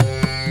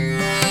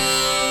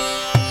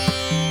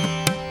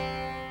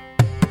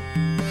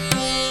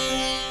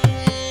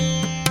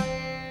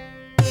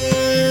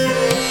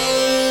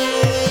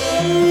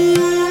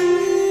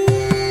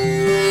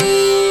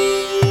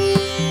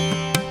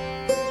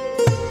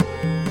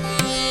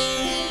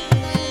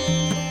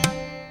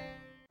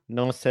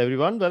Namaste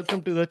everyone.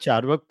 Welcome to the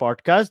Charvak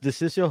podcast.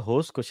 This is your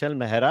host Kushal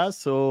Mehra.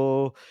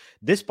 So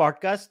this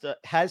podcast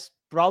has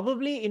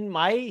probably in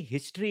my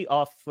history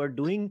of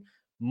doing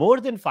more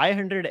than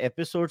 500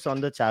 episodes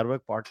on the Charvak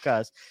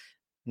podcast,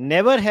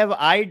 never have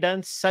I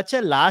done such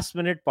a last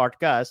minute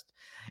podcast.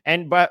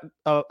 And but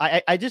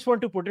I just want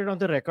to put it on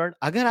the record.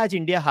 अगर आज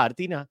India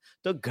हारती ना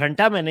तो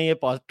घंटा मैंने ये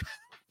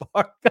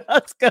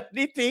podcast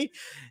करनी थी.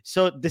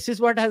 So this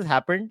is what has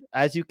happened.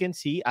 As you can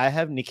see, I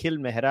have Nikhil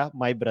Mehra,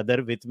 my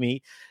brother, with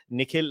me.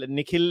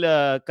 Nikhil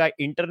का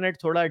इंटरनेट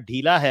थोड़ा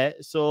ढीला है.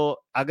 So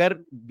अगर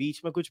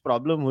बीच में कुछ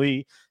प्रॉब्लम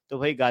हुई तो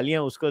भाई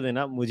गालियां उसको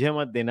देना, मुझे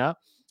मत देना.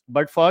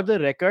 But for the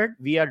record,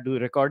 we are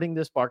recording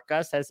this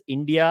podcast as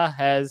India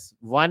has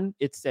won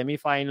its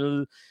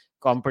semi-final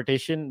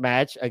competition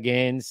match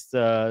against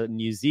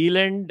New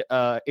Zealand.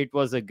 It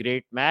was a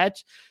great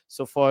match.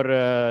 So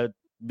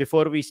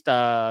before we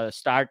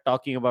start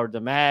talking about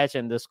the match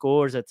and the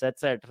scores,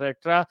 etc.,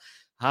 etc.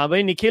 हाँ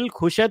भाई निखिल,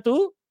 खुश है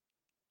तू?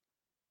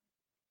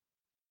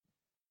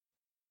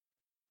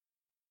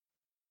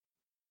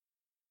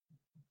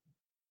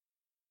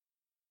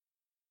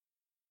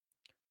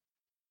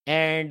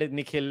 And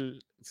Nikhil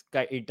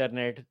का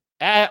internet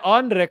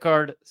on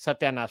record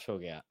सत्यानाश हो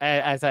गया.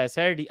 As I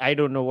said, I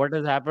don't know what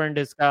has happened.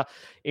 Iska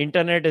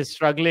internet is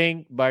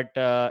struggling, but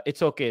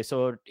it's okay.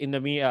 So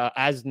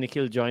as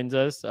Nikhil joins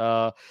us,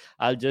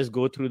 I'll just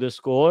go through the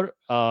score.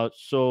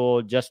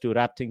 So just to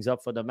wrap things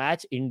up for the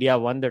match, India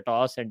won the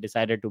toss and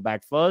decided to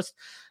bat first,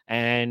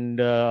 and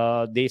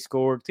they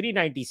scored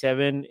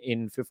 397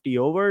 in 50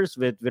 overs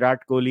with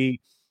Virat Kohli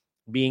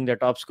being the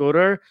top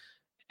scorer.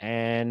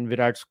 And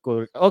Virat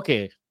scored.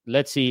 Okay,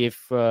 let's see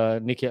if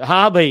Nikhil.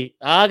 हाँ भाई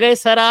आ गए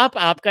sir,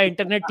 आपका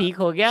internet ठीक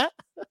हो गया?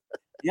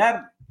 यार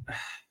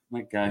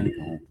मैं क्या ही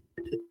कहूँ,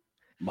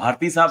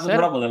 भारती साहब से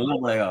थोड़ा बदलना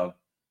पड़ेगा अब.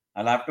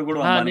 I'll have to go to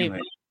Ambani भाई.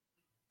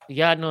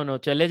 यार नो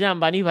चले जा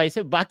अंबानी भाई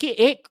से. बाकी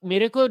एक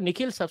मेरे को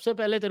निखिल सबसे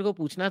पहले तेरे को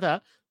पूछना था,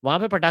 वहां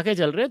पे पटाखे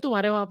चल रहे हैं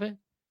तुम्हारे वहां पे?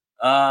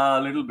 A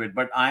little bit,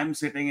 but I'm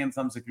sitting in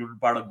some secluded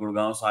part of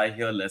Gurgaon, so I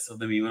hear less of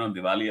them. Even on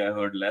Diwali, I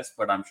heard less,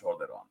 but I'm sure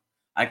they're on.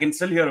 I can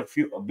still hear a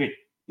bit,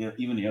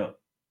 even here.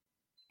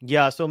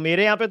 या सो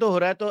मेरे यहाँ पे तो हो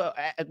रहा है.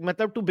 तो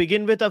मतलब to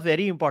begin with a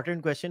very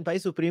important question भाई,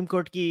 सुप्रीम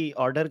कोर्ट की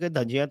ऑर्डर के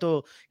धज्जियां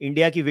तो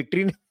इंडिया की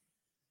विक्ट्री ने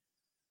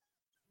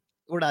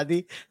उड़ा दी.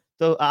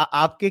 तो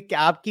आपकी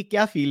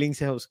क्या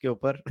फीलिंग्स है उसके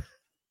ऊपर?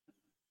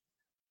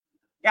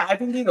 Yeah, I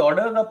think these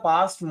orders are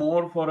passed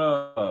more for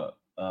a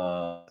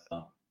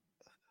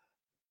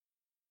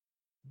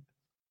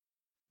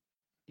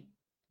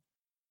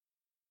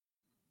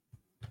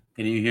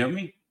Can you hear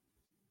me?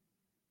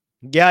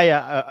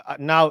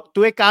 Now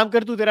तू एक काम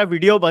कर, तू तेरा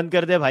वीडियो बंद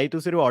कर दे भाई, तू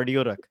सिर्फ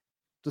ऑडियो रख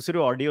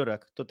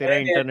तो तेरा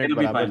इंटरनेट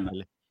बराबर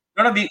चले.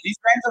 No, these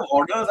kinds of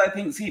orders, I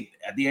think, see,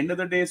 at the end of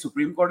the day,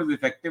 Supreme Court is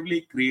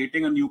effectively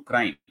creating a new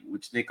crime,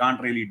 which they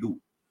can't really do.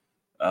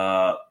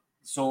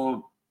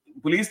 So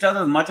police does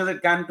as much as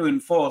it can to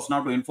enforce.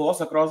 Now, to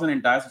enforce across an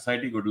entire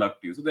society, good luck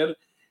to you. So they're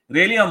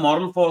really a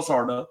moral force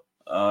order.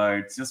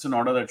 It's just an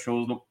order that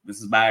shows, look, this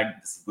is bad.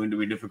 This is going to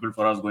be difficult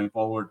for us going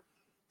forward.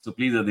 So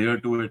please adhere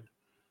to it.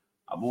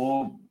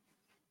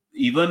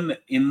 Even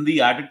in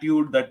the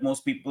attitude that a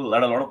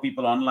lot of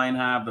people online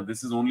have, that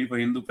this is only for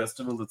Hindu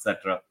festivals,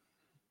 etc.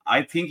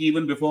 I think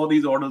even before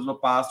these orders were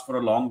passed for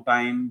a long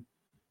time,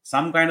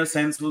 some kind of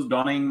sense was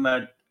dawning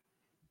that,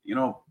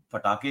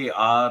 patake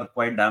are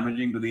quite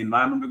damaging to the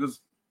environment because,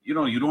 you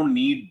don't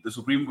need the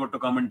Supreme Court to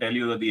come and tell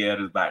you that the air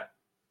is bad.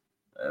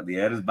 The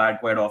air is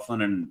bad quite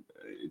often, and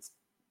it's,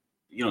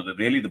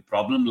 really the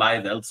problem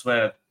lies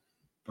elsewhere.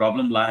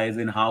 Problem lies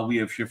in how we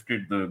have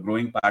shifted the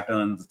growing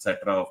patterns,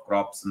 etc., of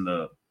crops and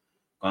the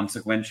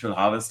consequential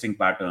harvesting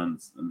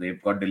patterns, and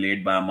they've got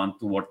delayed by a month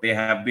to what they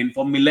have been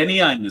for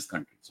millennia in this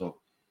country. So,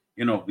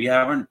 we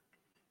haven't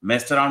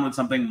messed around with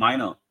something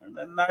minor, and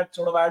then that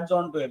sort of adds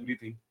on to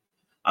everything.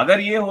 अगर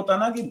ये होता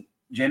ना कि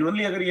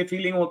genuinely अगर ये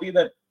feeling होती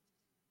that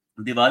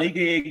Diwali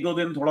के 1-2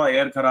 दिन थोड़ा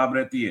air खराब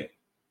रहती है,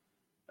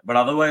 but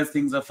otherwise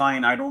things are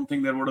fine, I don't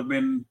think there would have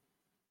been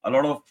a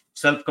lot of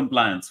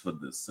self-compliance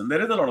with this. And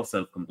there is a lot of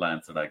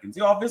self-compliance that I can see.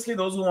 Obviously,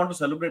 those who want to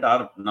celebrate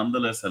are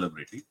nonetheless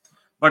celebrating.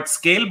 But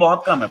scale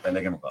बहुत कम है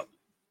पहले के मुकाबले.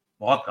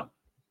 बहुत कम.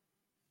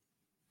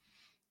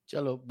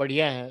 चलो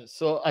बढ़िया है.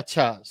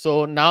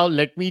 So now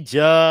let me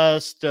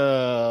just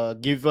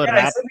give a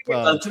wrap.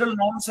 Cultural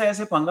norms से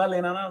ऐसे पंगा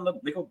लेना ना,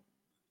 मतलब देखो,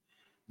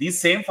 these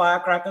same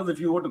firecrackers, if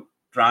you were to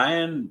try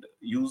and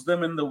use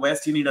them in the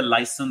West, you need a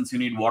license, you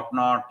need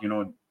whatnot,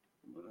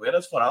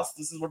 whereas for us,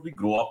 this is what we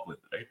grow up with,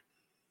 right?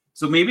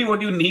 So maybe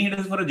what you need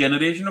is for a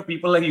generation of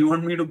people like you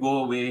and me to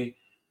go away,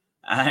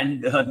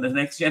 and the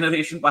next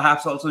generation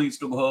perhaps also needs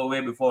to go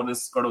away before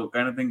this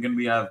kind of thing can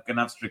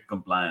have strict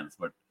compliance.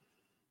 But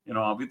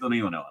abhi to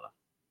nahi hone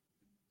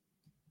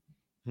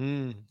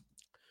wala.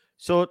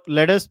 So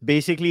let us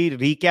basically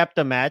recap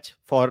the match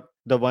for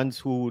the ones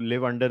who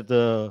live under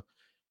the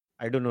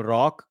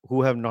rock,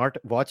 who have not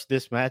watched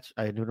this match.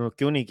 I don't know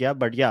kyun nahi kiya,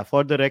 but yeah,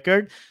 for the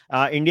record,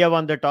 India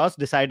won the toss,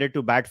 decided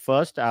to bat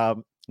first.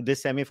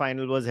 This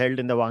semi-final was held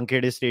in the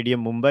Wankhede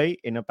Stadium, Mumbai,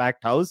 in a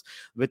packed house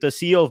with a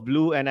sea of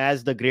blue. And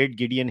as the great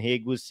Gideon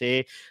Haigh would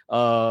say,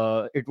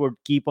 it would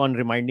keep on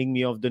reminding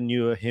me of the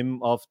new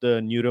hymn of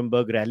the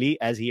Nuremberg rally,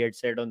 as he had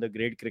said on the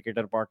Great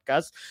Cricketer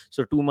podcast.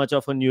 So too much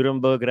of a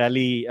Nuremberg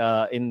rally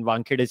in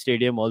Wankhede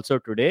Stadium also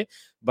today.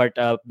 But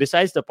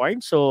besides the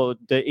point, so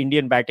the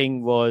Indian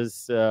batting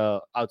was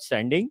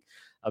outstanding.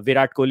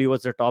 Virat Kohli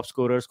was the top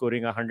scorer,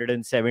 scoring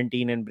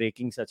 117 and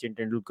breaking Sachin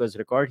Tendulkar's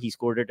record. He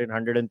scored it in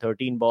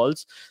 113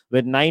 balls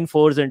with 9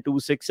 fours and 2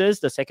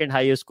 sixes. The second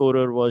highest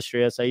scorer was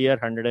Shreyas Iyer,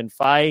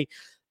 105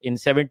 in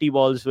 70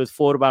 balls with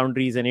 4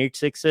 boundaries and 8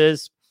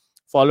 sixes.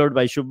 Followed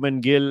by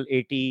Shubman Gill,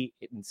 80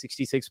 in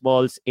 66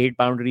 balls, 8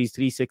 boundaries,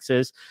 3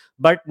 sixes.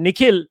 But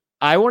Nikhil,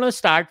 I want to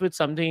start with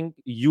something.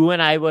 You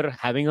and I were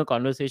having a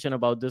conversation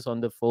about this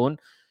on the phone.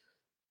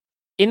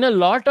 In a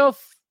lot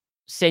of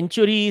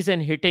centuries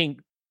and hitting,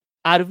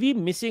 are we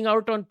missing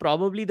out on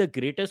probably the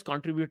greatest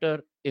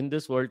contributor in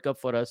this World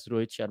Cup for us,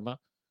 Rohit Sharma?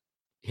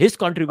 His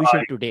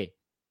contribution today.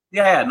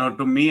 Yeah, no,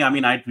 to me, I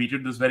mean, I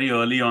tweeted this very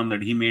early on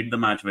that he made the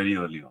match very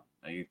early on.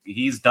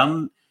 He's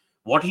done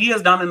what he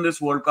has done in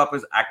this World Cup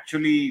is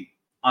actually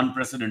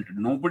unprecedented.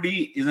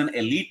 Nobody is an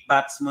elite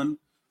batsman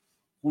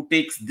who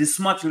takes this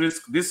much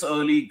risk this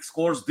early,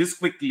 scores this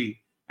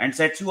quickly, and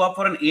sets you up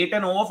for an 8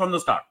 and over from the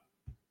start.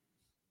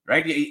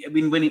 Right? I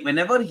mean,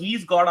 whenever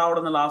he's got out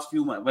in the last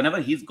few months, whenever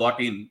he's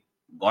got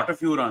a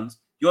few runs,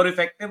 you're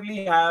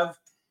effectively have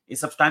a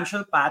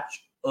substantial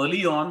patch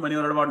early on when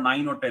you're at about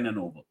 9 or 10 and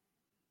over.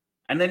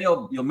 And then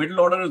your middle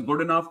order is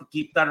good enough to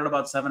keep that at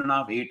about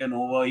 7.5, 8 and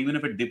over. Even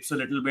if it dips a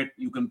little bit,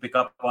 you can pick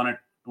up on it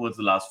towards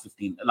the last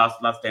 10,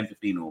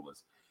 15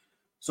 overs.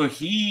 So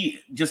he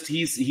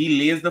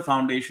lays the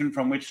foundation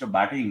from which the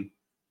batting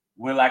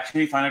will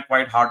actually find it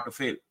quite hard to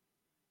fail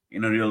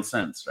in a real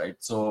sense, right?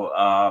 So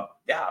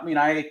yeah, I mean,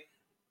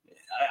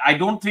 I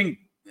don't think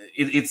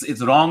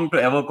it's wrong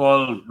to ever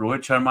call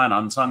Rohit Sharma an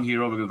unsung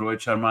hero, because Rohit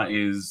Sharma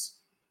is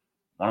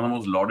one of the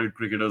most lauded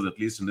cricketers, at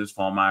least in this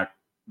format,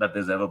 that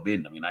there's ever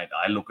been. I mean, I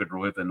look at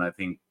Rohit and I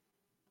think,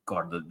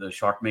 God, the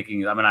shot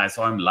making. I mean, I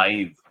saw him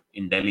live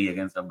in Delhi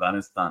against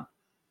Afghanistan,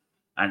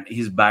 and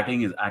his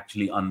batting is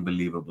actually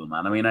unbelievable,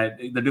 man. I mean,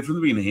 the difference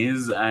between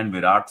his and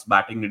Virat's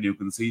batting that you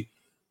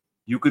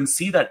can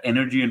see that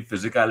energy and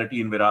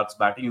physicality in Virat's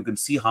batting. You can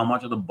see how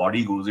much of the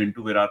body goes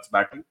into Virat's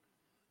batting,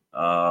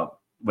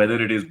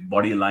 whether it is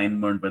body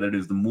alignment, whether it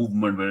is the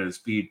movement, whether it is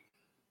speed.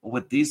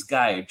 With this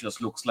guy, it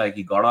just looks like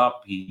he got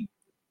up, he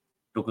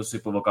took a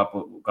sip of a cup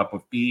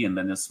of tea, and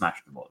then just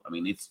smashed the ball. I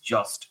mean, it's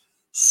just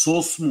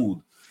so smooth.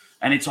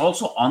 And it's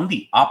also on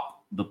the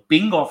up, the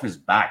ping of his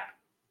bat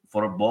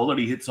for a ball that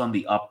he hits on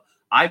the up.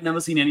 I've never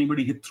seen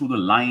anybody hit through the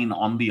line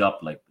on the up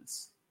like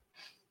this.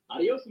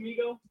 Adios,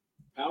 amigo.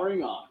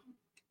 Powering on.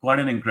 Quite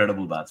an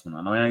incredible batsman.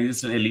 I mean,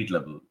 it's an elite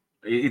level.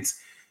 It's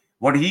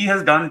what he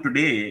has done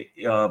today.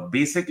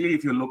 Basically,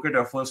 if you look at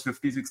our first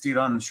 50, 60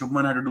 runs,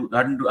 Shubman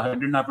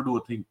didn't have to do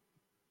a thing.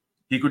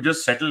 He could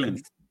just settle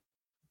in.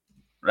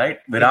 Right?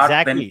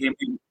 Virat then came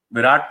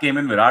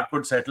in. Virat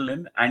could settle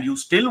in, and you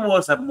still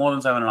was more than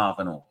 7.5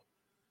 and over.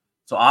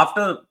 So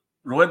after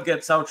Rohit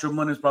gets out,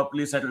 Shubman is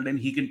properly settled in,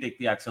 he can take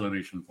the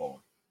acceleration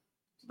forward.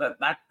 So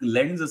that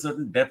lends a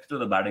certain depth to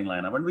the batting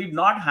lineup. And we've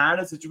not had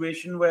a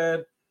situation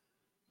where,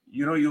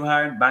 you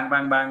had bang,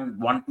 bang, bang,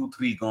 1, 2,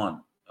 3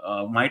 gone.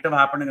 Might have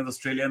happened against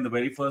Australia in the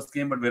very first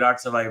game, but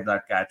Virat survived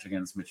that catch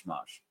against Mitch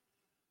Marsh.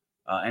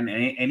 And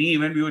any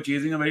event, we were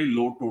chasing a very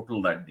low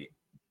total that day.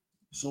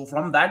 So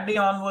from that day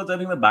onwards, I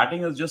think the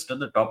batting is just at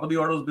the top of the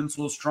order has been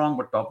so strong.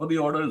 But top of the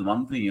order is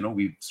one thing.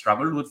 We've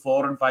struggled with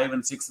 4 and 5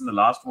 and 6 in the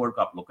last World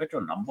Cup. Look at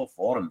your number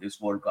 4 in this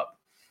World Cup.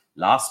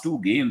 Last 2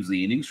 games,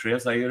 the innings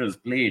Shreyas Iyer has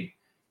played,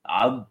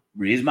 I'll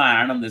raise my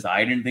hand on this.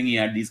 I didn't think he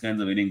had these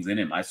kinds of innings in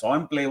him. I saw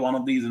him play one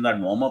of these in that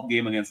warm-up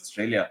game against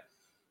Australia.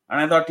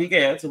 And I thought,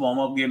 okay, it's a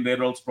warm-up game.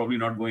 They're also probably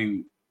not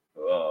going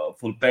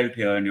full pelt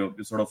here. And you're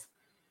sort of,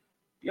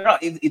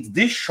 it's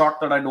this shot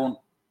that I don't,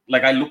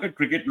 like I look at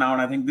cricket now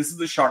and I think this is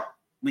the shot,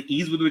 the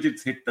ease with which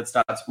it's hit that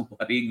starts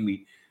worrying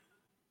me.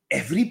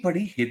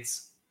 Everybody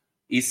hits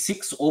a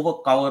 6 over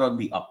cover on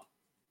the up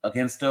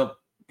against a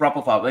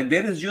proper foul. Like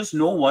there is just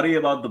no worry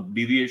about the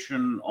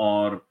deviation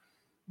or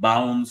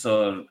bounce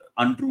or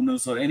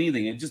untrueness or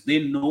anything. It's just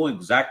they know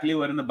exactly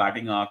where in the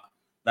batting arc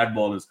that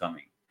ball is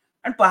coming.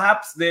 And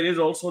perhaps there is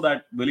also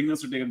that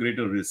willingness to take a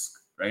greater risk,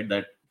 right?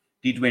 That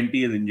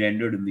T20 has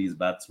engendered in these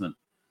batsmen.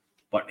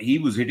 But he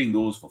was hitting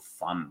those for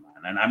fun,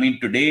 man. And I mean,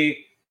 today,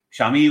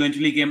 Shami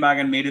eventually came back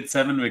and made it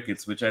 7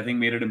 wickets, which I think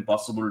made it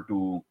impossible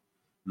to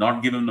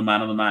not give him the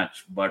man of the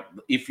match. But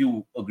if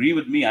you agree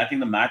with me, I think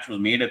the match was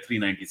made at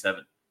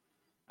 397.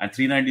 And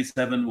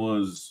 397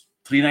 was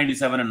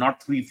 397 and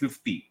not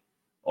 350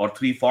 or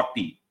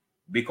 340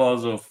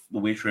 because of the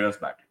way Shreyas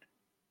batted.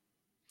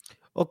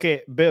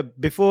 Okay,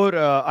 before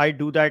I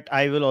do that,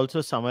 I will also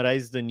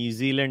summarize the New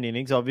Zealand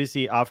innings.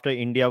 Obviously, after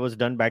India was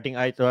done batting,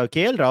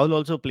 KL Rahul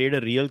also played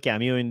a real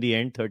cameo in the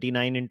end.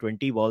 39 in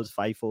 20 balls,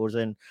 5 fours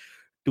and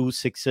 2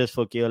 sixes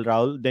for KL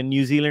Rahul. Then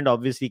New Zealand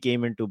obviously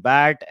came into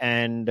bat,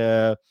 and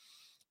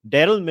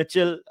Daryl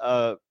Mitchell,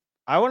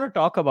 I want to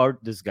talk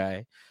about this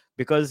guy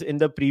because in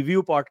the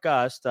preview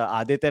podcast,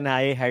 Aditya and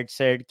I had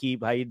said कि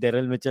भाई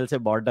Daryl Mitchell से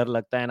बहुत डर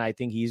लगता है, and I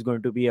think he's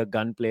going to be a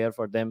gun player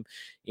for them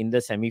in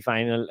the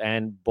semi-final.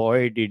 And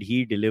boy, did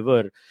he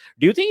deliver!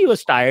 Do you think he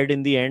was tired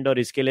in the end, or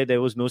इसके लिए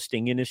there was no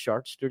sting in his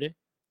shots today?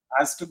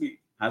 Has to be.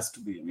 I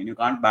mean, you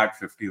can't bat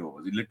 50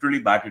 overs. You literally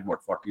batted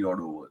 40 odd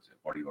overs.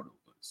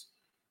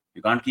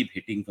 You can't keep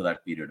hitting for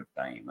that period of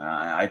time.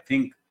 I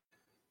think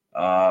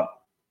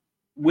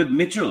with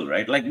Mitchell,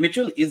 right? Like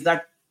Mitchell is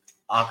that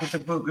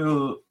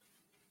archetypical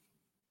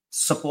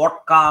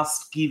support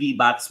cast Kiwi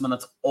batsman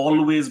that's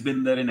always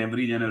been there in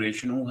every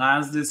generation, who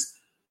has this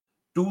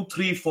 2,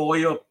 3, 4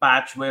 year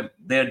patch where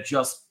they're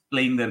just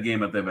playing their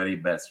game at their very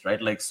best,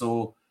 right? Like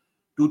so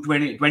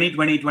 2020,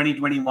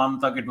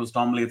 2021 tak it was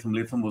Tom Latham.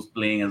 Latham was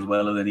playing as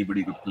well as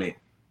anybody could play.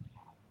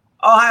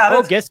 Oh, hi,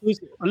 Oh, guess who's...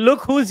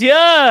 Look who's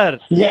here!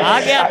 Yes. आ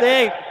गया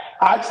देख.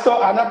 आज तो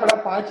आना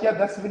पड़ा 5 या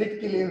 10 minute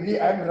के लिए भी.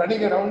 I'm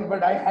running around,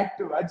 but I had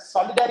to. आज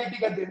solidarity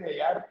का दिन है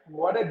यार.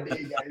 What a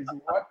day, guys!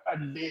 What a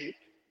day.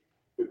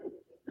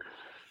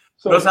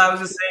 So I was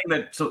just saying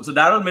that. So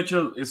Daryl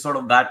Mitchell is sort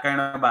of that kind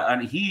of,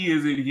 and he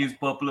is in his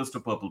purplest to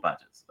purple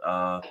patches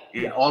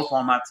in all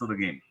formats of the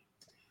game.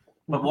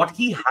 But what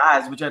he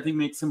has, which I think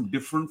makes him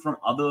different from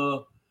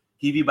other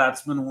Kiwi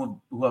batsmen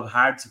who have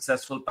had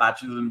successful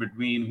patches in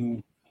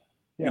between,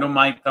 who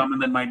might come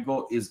and then might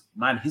go, is,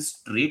 man, his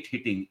straight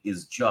hitting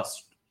is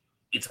just,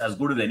 it's as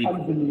good as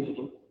anybody.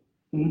 Unbelievable.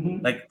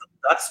 Mm-hmm. Like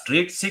that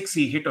straight six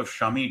he hit of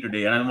Shami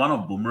today, and one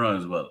of Bumrah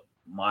as well.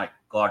 My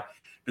God,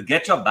 to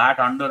get your bat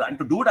under and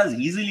to do it as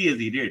easily as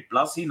he did.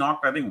 Plus, he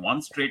knocked, I think,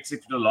 one straight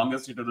six, the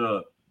longest hit of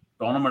the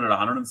tournament at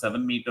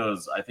 107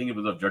 meters. I think it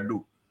was of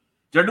Jaddu.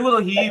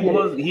 Jaddu,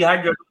 he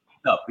had Jaddu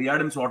up. He had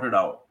him sorted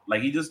out.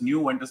 Like he just knew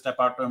when to step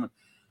out to him.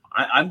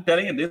 I'm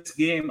telling you, this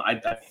game, I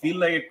feel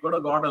like it could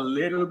have got a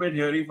little bit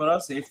hairy for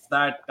us if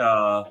that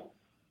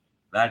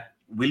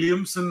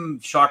Williamson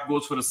shot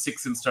goes for a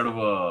 6 instead of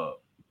a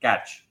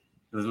catch.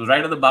 It was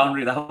right at the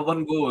boundary. That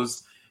one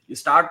goes. You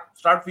start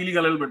feeling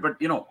a little bit, but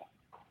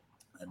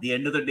at the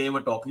end of the day,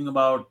 we're talking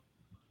about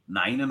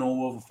 9 and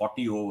over for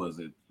 40 overs.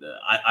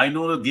 I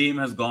know the game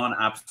has gone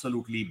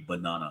absolutely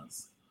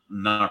bananas,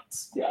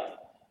 nuts. Yeah.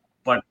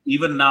 But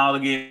even now, the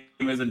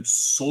game isn't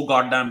so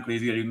goddamn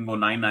crazy that you can go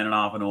 9,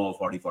 9.5 and over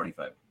 40,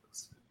 45.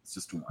 It's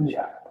just too much.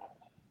 Yeah.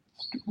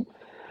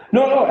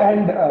 No,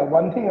 and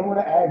one thing I want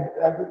to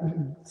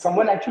add,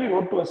 someone actually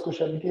wrote to us,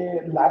 Kushal,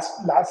 ke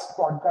last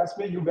podcast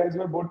where you guys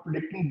were both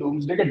predicting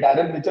doomsday, that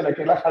Daryl Mitchell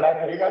akela khada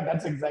rahega.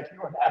 That's exactly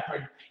what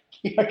happened.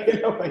 He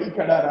akela wahi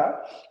khada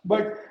raha.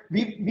 But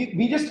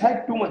we just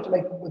had too much,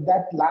 like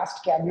that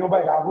last cameo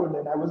by Rahul,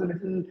 and I was a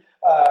little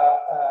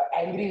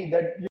angry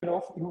that,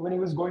 when he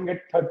was going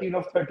at 13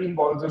 of 13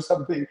 balls or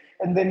something,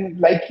 and then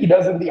like he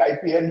does in the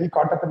IPL, he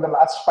caught up in the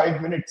last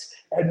 5 minutes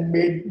and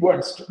made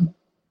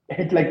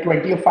hit like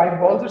 20 or 5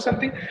 balls or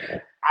something.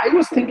 I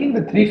was thinking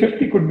the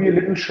 350 could be a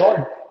little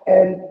short.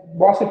 And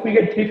boss, if we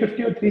get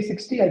 350 or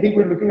 360, I think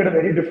we're looking at a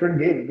very different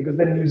game, because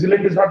then New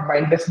Zealand is not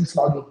mindless and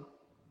slogging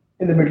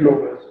in the middle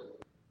overs.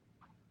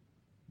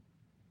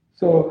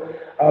 So,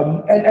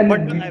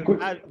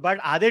 but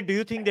Adit, do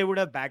you think they would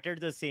have batted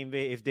the same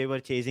way if they were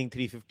chasing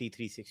 350,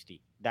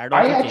 360? That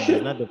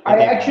also I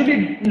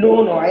actually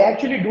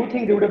do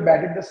think they would have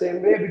batted the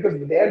same way, because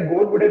their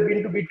goal would have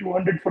been to be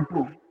 200 for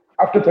 2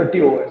 after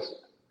 30 overs.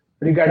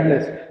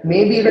 Regardless,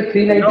 maybe at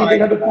 390 they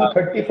have a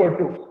 230 for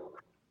 2.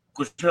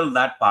 Kushal,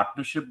 that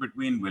partnership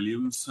between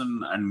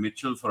Williamson and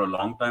Mitchell for a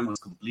long time was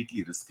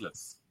completely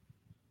riskless.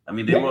 I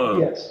mean, they were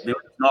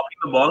knocking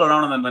the ball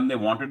around, and then when they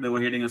wanted, they were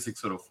hitting a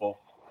 6 or a 4.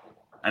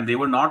 And they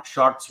were not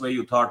shots where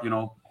you thought,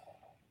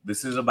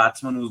 this is a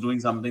batsman who's doing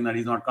something that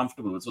he's not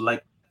comfortable with. So,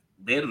 like,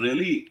 they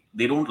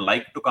don't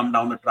like to come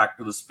down the track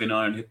to the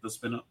spinner and hit the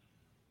spinner.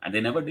 And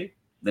they never did.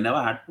 They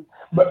never had to.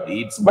 But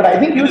I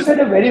think you said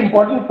a very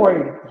important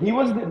point.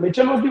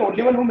 Mitchell was the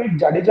only one who made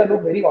Jadeja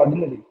look very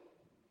ordinary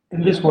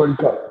in this World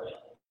Cup.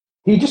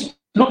 He just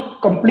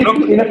looked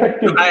completely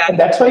ineffective. And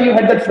that's why you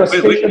had that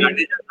frustration.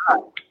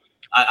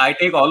 I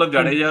take all of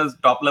Jadeja's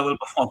top-level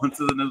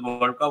performances in this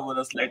World Cup with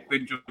a slight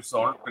pinch of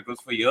salt, because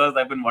for years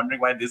I've been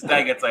wondering why this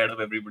guy gets ahead of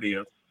everybody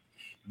else.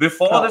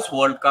 Before this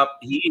World Cup,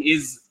 he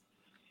is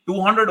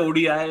 200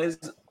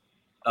 ODIs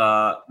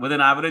with an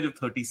average of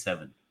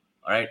 37.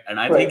 All right, and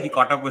I think he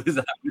caught up with his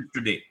average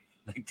today.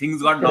 Like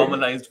things got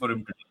normalized for him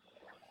today.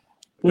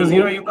 Because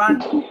you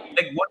can't,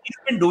 like what he's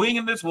been doing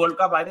in this World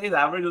Cup. I think his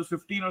average was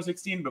 15 or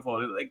 16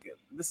 before. Like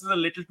this is a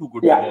little too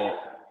good for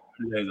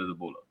guys as a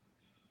bowler.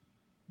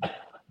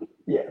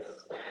 Yes,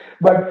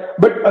 but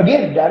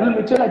again, Daryl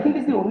Mitchell, I think,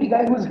 is the only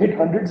guy who's hit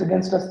hundreds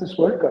against us this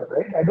World Cup,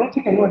 right? I don't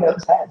think anyone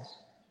else has.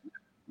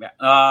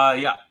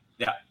 Yeah.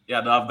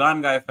 The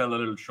Afghan guy fell a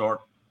little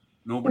short.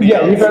 Nobody.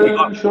 Yeah, he fell a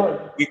little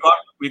short.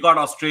 We got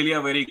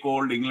Australia very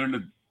cold.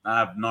 England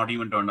have not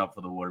even turned up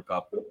for the World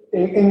Cup.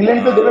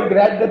 England, they were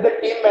glad that the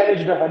team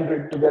managed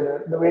 100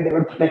 together the way they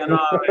were playing.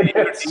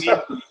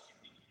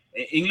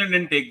 England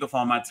didn't take the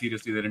format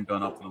seriously. They didn't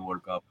turn up for the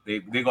World Cup. They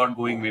got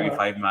going maybe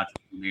 5 matches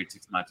too late,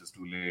 6 matches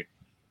too late.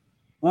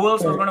 Who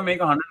else was going to make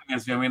 100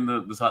 against you? I mean,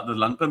 the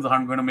Lankans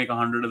aren't going to make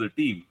 100 as a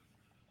team,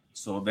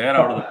 so they're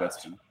out of the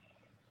question.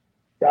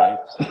 Yeah.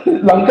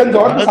 Lankans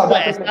और तो सादा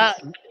ऐसा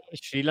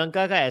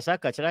श्रीलंका का ऐसा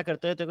कचरा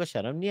करते हुए तेरे को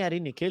शर्म नहीं आ रही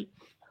निखिल?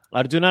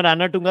 अर्जुना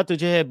रानाटुंगा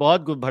तुझे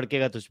बहुत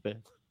भड़केगा तुझ पे।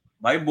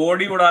 भाई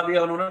बोर्ड ही उड़ा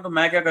दिया उन्होंने, तो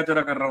मैं क्या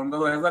कचरा कर रहा हूँ?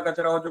 तो ऐसा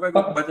कचरा हो चुका है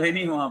कि बचा ही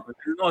नहीं वहां पे,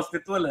 नो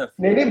अस्तित्व है।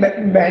 नहीं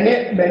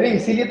मैंने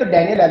इसीलिए तो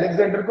डैनियल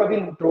अलेक्जेंडर को अभी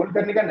ट्रोल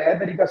करने का नया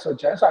तरीका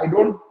सोचा है. So I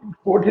don't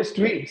quote his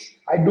tweets,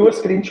 I do a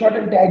screenshot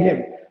and tag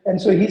him. And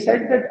so he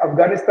said that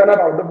Afghanistan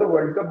are out of the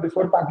World Cup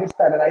before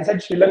Pakistan, and I said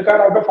Sri Lanka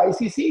are out of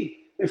ICC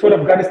before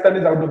Afghanistan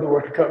is out of the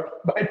World Cup.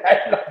 But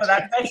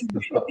that guy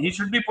he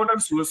should be put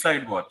on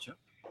suicide watch.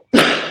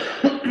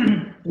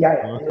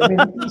 Yeah. I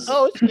mean,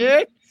 oh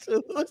shit,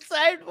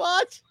 suicide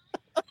watch.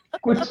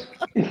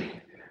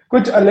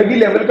 कुछ अलग ही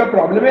level का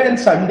problem है. And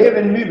Sunday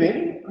when we win,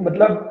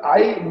 मतलब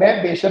मैं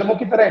बेशर्मों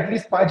की तरह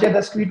at least 5 या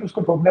 10 ट्वीट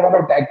उसको ठोकने वाला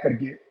हूं टैग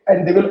करके,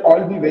 and they will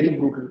all be very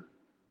brutal.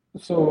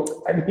 So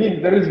I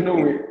mean there is no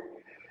way.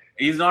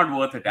 He's not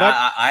worth it.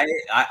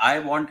 I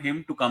want him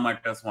to come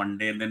at us one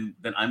day, and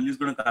then I'm just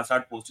going to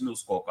start posting those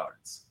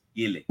scorecards.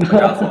 ये ले,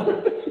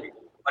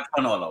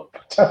 50 all out.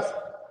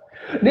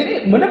 नहीं,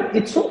 मतलब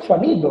it's so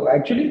funny though.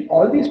 Actually,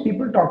 all these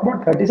people talk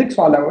about 36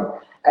 all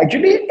out.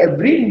 Actually,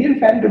 every Indian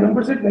fan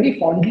remembers it very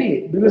fondly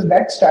because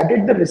that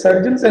started the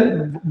resurgence,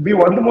 and we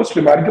won the most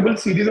remarkable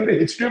series in the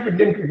history of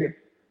Indian cricket.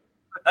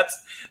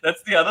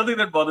 That's the other thing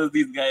that bothers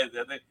these guys.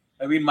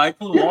 I mean,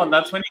 Michael won.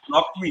 That's when he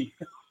blocked me.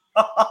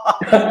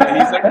 And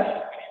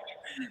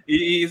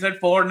he said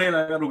 4-0.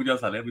 I रुक जा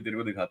साले, अभी तेरे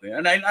को दिखाते हैं.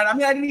 And I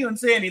mean, I didn't even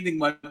say anything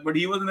much, but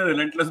he was in a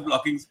relentless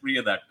blocking spree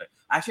at that time.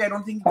 Actually, I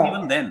don't think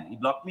even then. He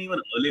blocked me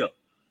even earlier.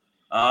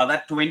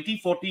 That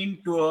 2014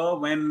 tour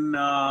when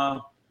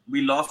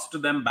we lost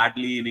to them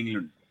badly in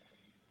England,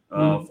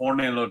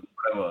 4-0 or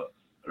whatever,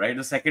 right?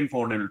 The second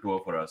 4-0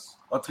 tour for us,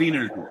 or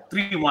 3-0 tour,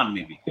 3-1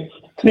 maybe.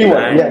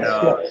 3-1, yes.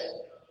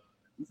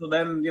 So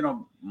then,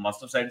 must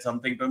have said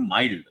something to him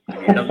mild.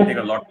 It doesn't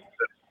take a lot to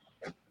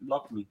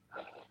block me.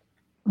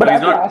 But I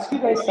he's have to ask you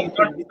guys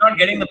something. He's not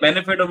getting the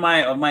benefit of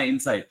my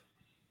insight.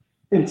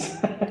 He'll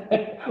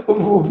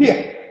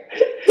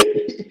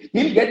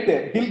get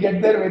there. He'll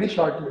get there very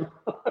shortly.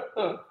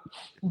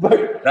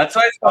 But that's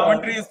why his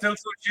commentary is still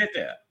so shit.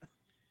 Yeah.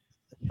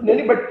 No,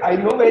 but I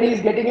know where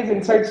he's getting his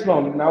insights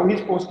from. Now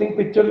he's posting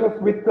pictures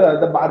with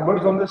the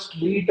barbers on the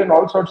street and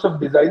all sorts of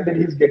design that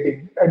he's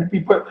getting, and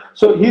people.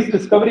 So he's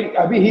discovering.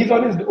 I mean, he's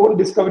on his own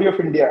discovery of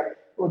India.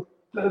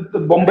 The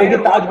Bombay के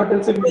ताज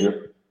hotel से video.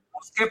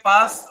 उसके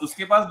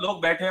पास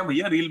लोग बैठे हैं,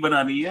 भैया reel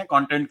बनानी है,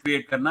 content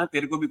create करना है,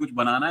 तेरे को भी कुछ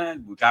बनाना है.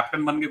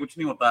 कैप्टन बन के कुछ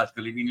नहीं होता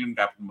आजकल, इंडियन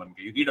कैप्टन बन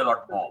के. You need a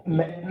lot more.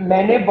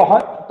 मैंने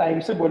बहुत टाइम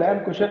से बोला है,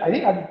 कुशल, I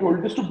think I've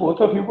told this to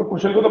both of you, but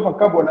कुशल को तो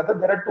पक्का बोला था.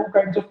 There are two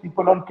kinds of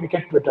people on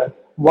cricket Twitter.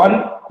 One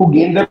who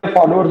gain their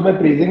followers by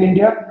praising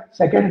India.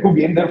 Second who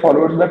gain their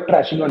followers by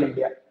trashing on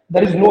India.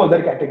 There is no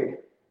other category.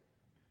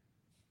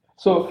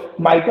 So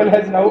Michael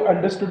has now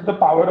understood the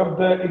power of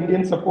the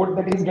Indian support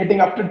that he's getting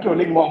after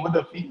trolling Mohammad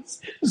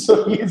Hafiz. So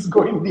he is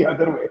going the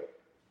other way.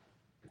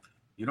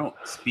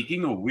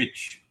 Speaking of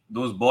which,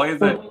 those boys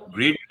that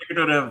great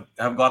cricketer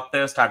have got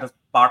their status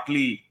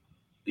partly,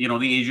 the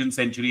Asian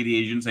century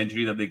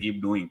that they keep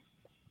doing.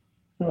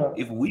 Yeah.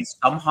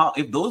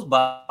 If those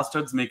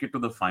bastards make it to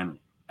the final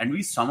and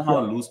we somehow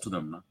lose to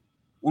them, na,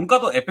 उनका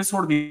तो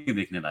episode नहीं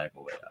देखने लायक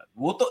होगा यार.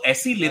 वो तो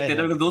ऐसे ही लेते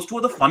थे, those two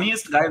are the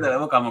funniest guys I've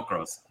ever come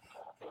across.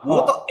 वो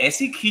तो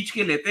ऐसी खींच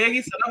के लेते हैं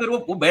कि साला फिर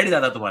वो बैठ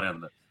जाता है तुम्हारे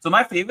अंदर. So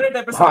my favorite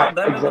episode of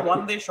them is the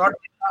one they shot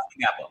in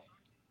casting apple.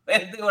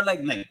 They were like,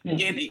 नहीं,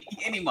 ये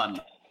नहीं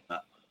मानना.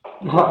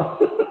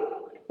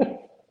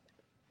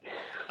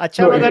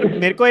 अच्छा, मगर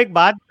मेरे को एक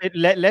बात,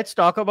 let's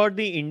talk about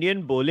the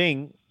Indian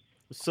bowling.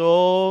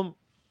 So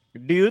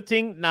do you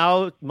think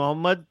now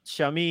Mohammad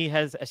Shami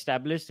has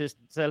established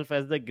himself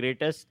as the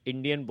greatest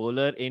Indian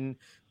bowler in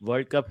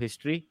World Cup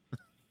history?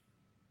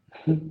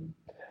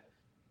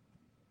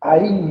 I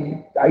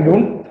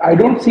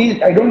don't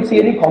see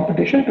any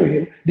competition to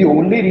him. The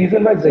only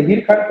reason why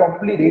Zahir Khan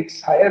probably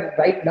rates higher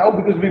right now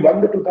because we won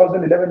the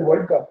 2011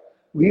 World Cup.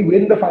 We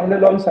win the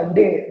final on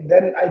Sunday,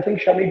 then I think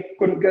Shami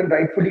can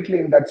rightfully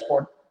claim that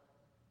spot.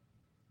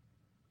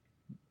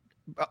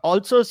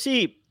 Also,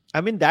 see, I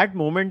mean, that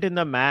moment in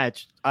the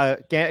match,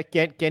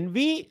 can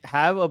we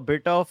have a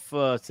bit of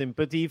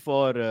sympathy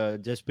for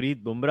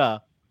Jasprit Bumrah?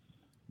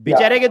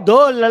 बेचारे के 2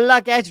 लल्ला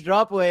catch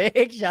drop हुए,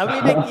 एक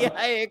शामी ने किया,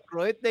 एक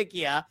रोहित ने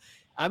किया.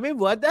 I mean,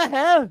 what the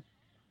hell?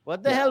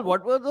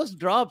 What were those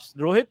drops?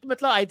 Rohit,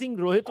 मतलब, I think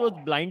Rohit was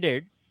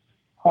blinded.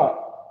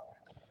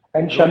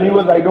 And Shami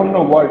was, I don't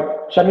know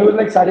what. Shami was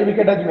like, सारी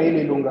विकेट आज मैं ही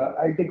ले लूंगा.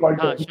 I'll take all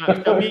time.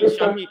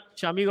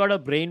 Shami got a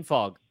brain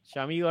fog.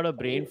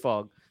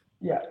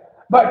 Yeah,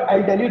 but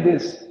I'll tell you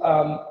this.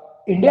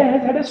 India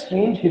has had a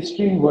strange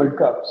history in World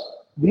Cups.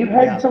 We've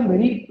had some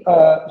very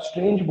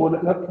strange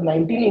bowlers.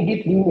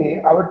 1983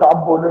 mein, our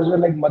top bowlers were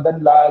like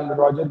Madan Lal,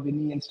 Roger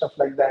Binney and stuff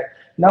like that.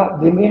 Now,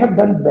 they may have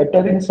done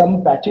better in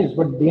some patches,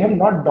 but they have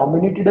not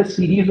dominated a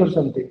series or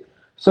something.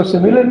 So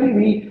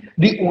similarly,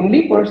 the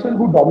only person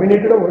who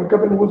dominated a World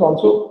Cup and who was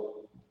also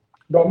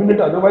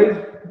dominant. Otherwise,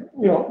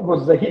 it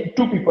was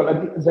two people,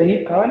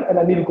 Zahir Khan and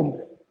Anil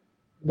Kumble.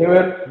 They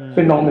were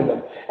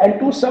phenomenal. And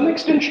to some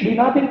extent,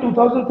 Srinath in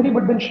 2003,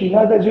 but then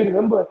Srinath, as you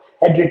remember,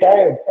 had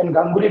retired and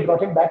Ganguly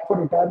brought him back for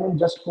retirement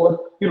just for,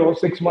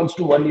 6 months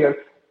to 1 year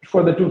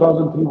for the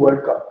 2003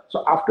 World Cup.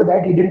 So after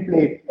that, he didn't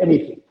play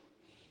anything.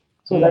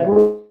 So that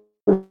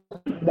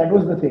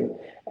was the thing.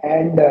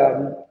 And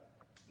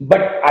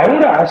but I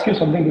want to ask you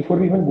something before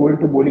we even go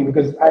into bowling,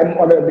 because I'm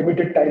on a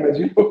limited time, as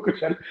you know,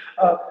 Kushal.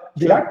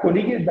 Virat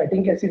Kohli's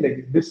batting kaisi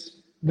lagi?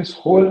 This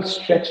whole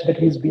stretch that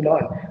he's been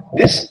on,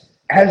 this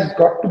has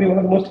got to be one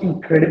of the most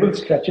incredible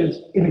stretches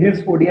in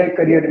his ODI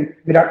career in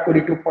Virat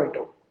Kohli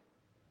 2.0.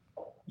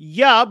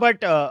 Yeah,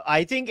 but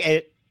I think,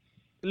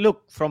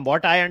 look, from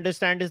what I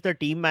understand is the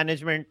team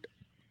management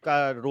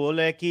role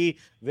hai ki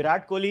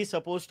Virat Kohli is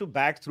supposed to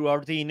bat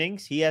throughout the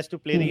innings. He has to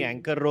play the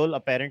anchor role,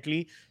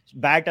 apparently,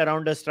 bat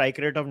around a strike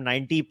rate of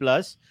 90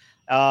 plus.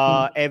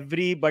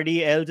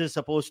 Everybody else is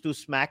supposed to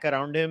smack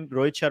around him.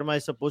 Rohit Sharma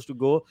is supposed to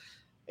go.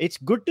 It's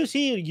good to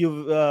see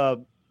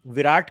you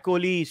Virat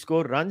Kohli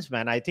score runs,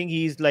 man. I think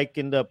he's like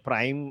in the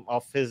prime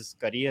of his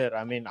career.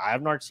 I mean, I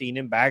have not seen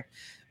him bat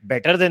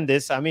better than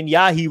this. I mean,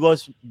 yeah, he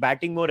was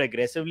batting more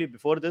aggressively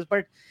before this,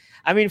 but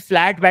I mean,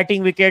 flat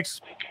batting wickets,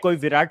 कोई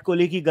विराट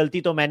कोहली की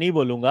गलती तो मैं नहीं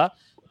बोलूंगा,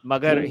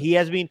 मगर he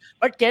has been.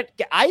 But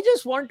I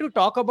just want to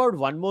talk about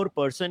one more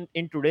person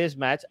in today's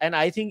match, and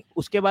I think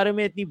उसके बारे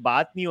में इतनी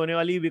बात नहीं होने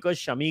वाली because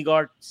Shami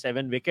got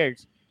 7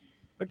 wickets.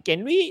 But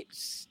can we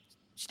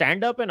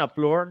stand up and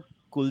applaud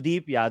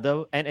Kuldeep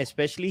Yadav, and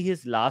especially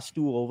his last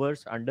 2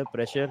 overs under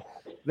pressure,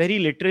 where he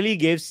literally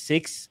gave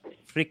 6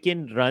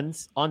 freaking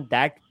runs on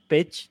that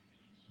pitch?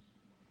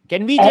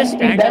 Can we just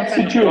stand up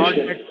and applaud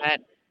that man?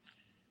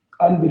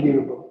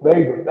 Unbelievable.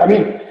 Very good. I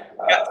mean,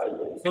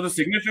 so the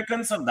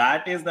significance of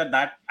that is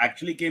that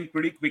actually came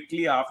pretty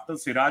quickly after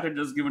Siraj had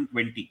just given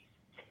 20.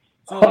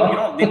 So,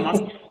 they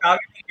must be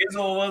targeting his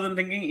overs and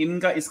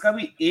thinking, iska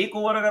bhi ek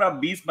over agar aap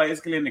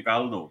 20-22 ke liye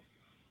nikal do,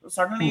 so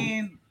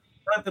suddenly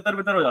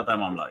titar-bitar ho jata hai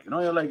mamla.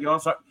 You're like,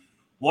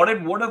 what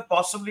it would have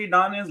possibly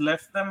done is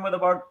left them with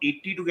about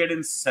 80 to get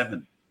in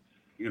 7,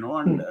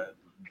 and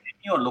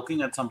you're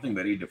looking at something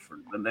very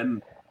different. And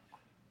then,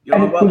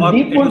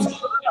 it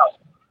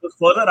was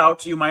further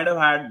out, so you might have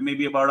had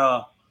maybe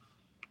about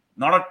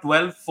not a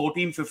 12,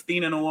 14,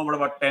 15 and over, but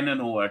about 10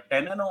 and over.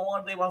 10 and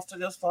over, they must have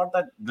just thought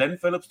that Glenn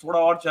Phillips thoda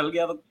aur chal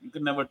gaya, you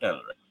can never tell,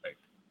 right?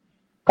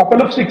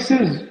 Couple of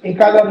sixes,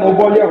 ekada no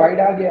ball ya wide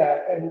aa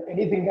gaya, and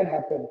anything can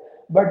happen.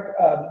 But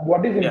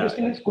what is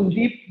interesting is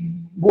Kuldeep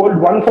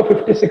bowled 1 for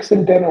 56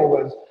 in 10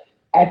 overs.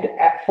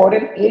 For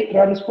an 8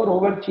 runs per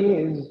over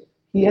chase,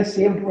 he has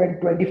saved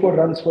 24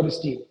 runs for his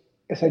team,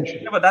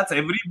 essentially. Yeah, but that's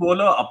every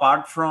bowler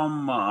apart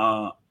from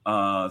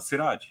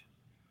Siraj.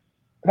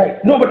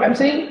 Right. No, but I'm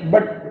saying, 2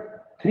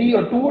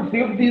 or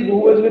 3 of these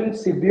overs were in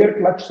severe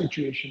clutch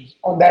situations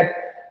on that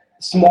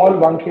small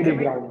 1 KD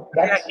ground.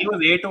 He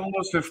was 8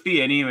 overs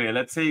 50 anyway.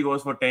 Let's say he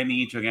goes for 10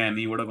 each again.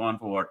 He would have gone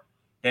for what?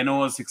 10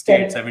 overs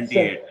 68,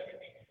 78.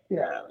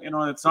 Yeah.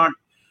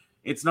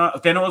 It's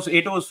not 10 overs,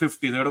 8 overs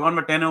 50. They would have gone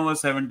for 10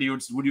 overs 70.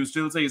 Would you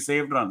still say he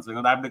saved runs?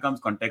 That becomes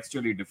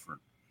contextually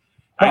different.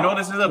 I know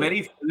this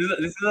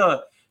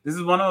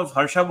is one of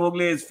Harsha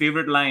Bhogle's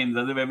favorite lines,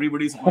 as if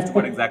everybody's supposed to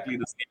get exactly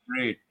the same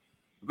rate.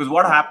 Because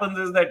what happens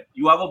is that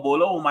you have a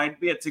bowler who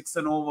might be at 6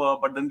 and over,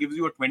 but then gives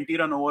you a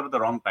 20-run over at the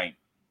wrong time.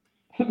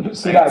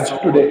 Siraj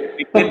today.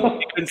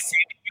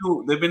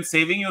 They've been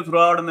saving you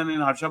throughout, and then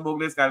in Harsha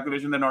Bhogle's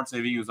calculation, they're not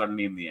saving you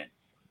suddenly in the end.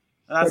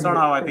 That's not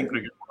how I think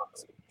cricket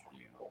works.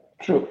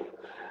 True.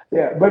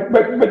 Yeah,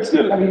 but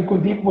still, I mean,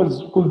 Kuldeep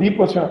was.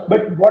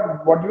 But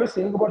what you were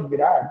saying about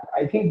Virat,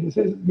 I think this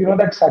is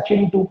that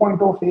Sachin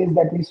 2.0 phase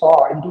that we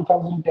saw in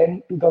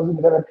 2010,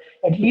 2011.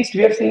 At least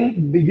we are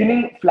seeing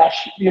beginning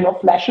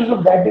flashes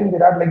of that in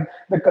Virat, like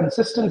the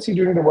consistency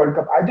during the World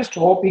Cup. I just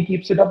hope he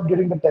keeps it up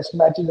during the Test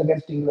matches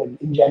against England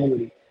in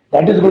January.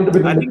 That is going to be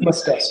the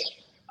litmus test.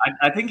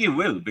 I think he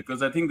will,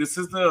 because I think this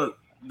is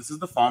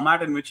the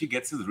format in which he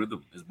gets his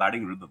rhythm, his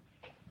batting rhythm.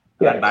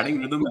 That batting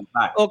rhythm is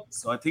back. Okay.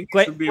 So I think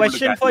he should be able to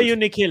question for you,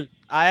 Nikhil.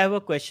 I have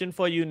a question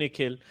for you,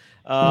 Nikhil.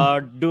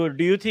 Do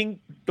you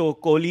think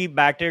Kohli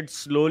batted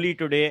slowly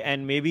today,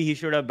 and maybe he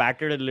should have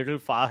batted a little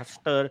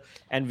faster,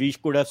 and we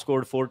could have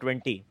scored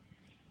 420?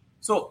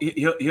 So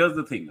here's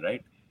the thing,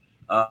 right?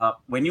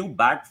 When you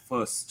bat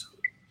first,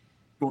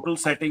 total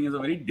setting is a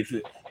very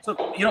difficult. So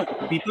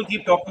people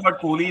keep talking about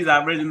Kohli's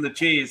average in the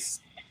chase.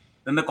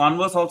 Then the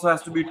converse also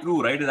has to be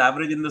true, right? His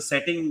average in the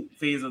setting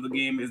phase of the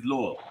game is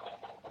lower.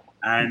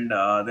 And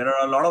there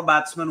are a lot of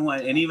batsmen who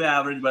anyway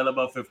average well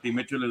above 50.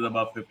 Mitchell is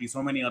above 50.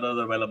 So many others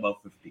are well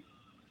above 50.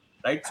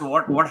 Right? So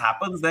what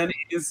happens then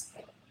is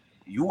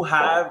you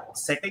have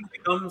setting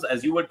becomes,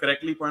 as you would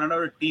correctly pointed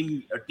out, a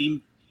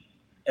team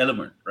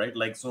element, right?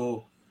 Like,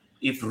 so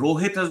if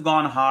Rohit has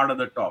gone hard at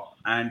the top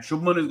and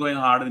Shubman is going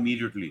hard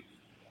immediately,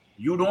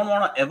 you don't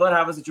want to ever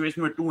have a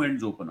situation where 2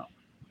 ends open up.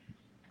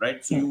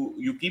 Right? So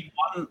you keep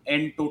one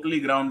end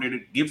totally grounded.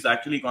 It gives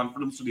actually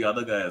confidence to the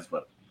other guy as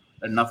well.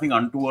 And nothing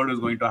untoward is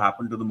going to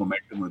happen to the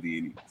momentum of the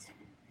innings.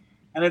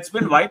 And it's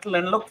been vital.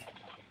 And look,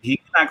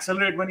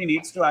 accelerate when he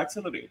needs to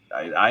accelerate.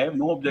 I have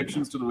no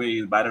objections to the way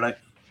he's batted.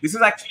 This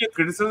is actually a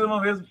criticism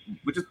of his,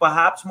 which is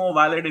perhaps more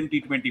valid in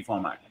T20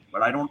 format,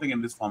 but I don't think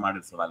in this format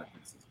it's a valid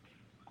criticism.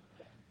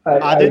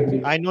 I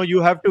agree. I know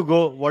you have to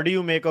go. What do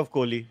you make of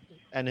Kohli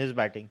and his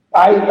batting?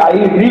 I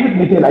agree with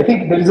Nikhil. I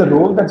think there is a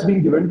role that's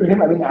being given to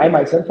him. I mean, I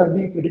myself have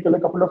been critical a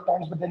couple of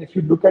times, but then if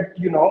you look at,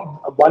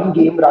 one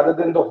game rather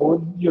than the whole,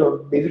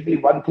 basically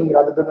one thing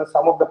rather than the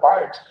sum of the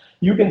parts,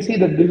 you can see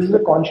that this is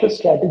a conscious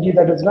strategy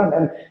that is done.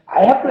 And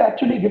I have to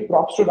actually give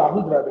props to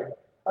Rahul Dravid.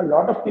 A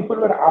lot of people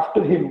were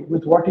after him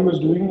with what he was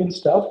doing and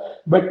stuff,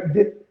 but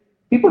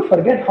people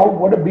forget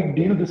what a big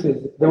deal this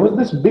is. There was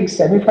this big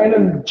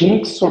semi-final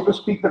jinx, so to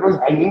speak, that was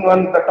hanging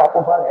on the top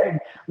of our head,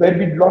 where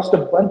we'd lost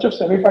a bunch of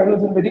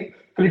semi-finals in very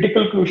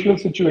critical, crucial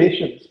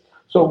situations.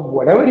 So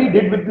whatever he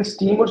did with this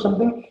team or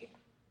something,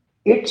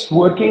 it's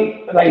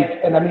working right.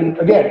 And I mean,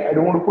 again, I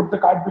don't want to put the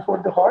cart before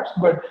the horse,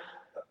 but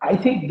I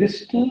think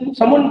this team,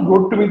 someone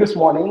wrote to me this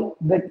morning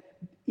that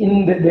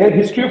in their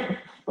history of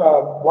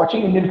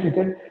watching Indian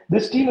cricket,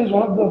 this team is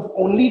one of the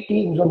only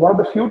teams, or one of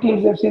the few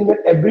teams I've seen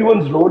where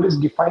everyone's role is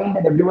defined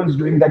and everyone's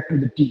doing that to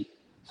the T.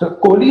 So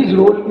Kohli's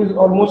role is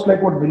almost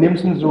like what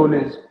Williamson's role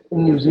is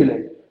in New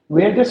Zealand.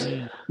 We're just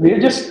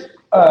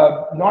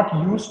not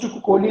used to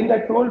Kohli in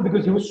that role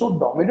because he was so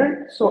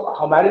dominant. So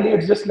Hamarili,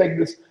 it's just like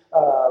this.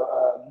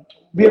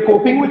 We are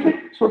coping with it,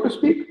 so to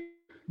speak.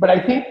 But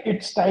I think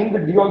it's time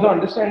that we also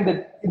understand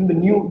that in the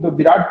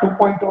Virat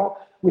 2.0,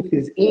 with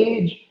his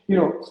age,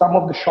 some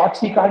of the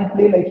shots he can't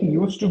play like he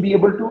used to be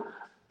able to,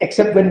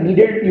 except when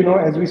needed,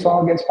 as we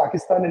saw against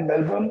Pakistan in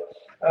Melbourne.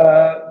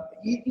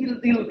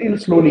 He'll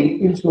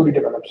slowly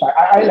develop. So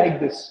I like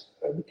this.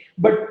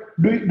 But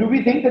do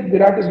we think that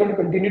Virat is going to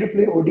continue to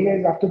play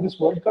ODIs after this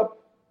World Cup?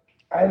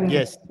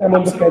 Yes. I'm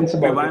on the fence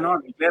about Why it.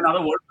 not? Play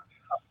another World Cup.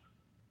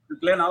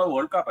 Play another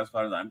World Cup as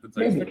far as I'm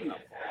concerned. He's fit now.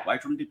 Why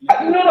shouldn't he play?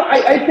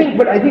 I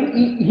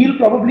think he'll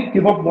probably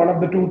give up one of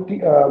the two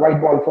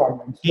white ball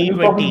formats. He'll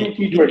probably T20.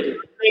 He will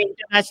play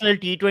international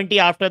T20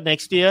 after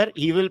next year.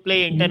 He will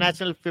play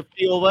international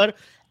 50 over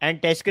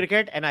and Test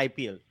cricket and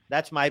IPL.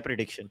 That's my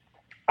prediction.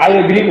 I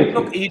agree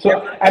with you.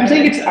 So I'm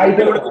saying it's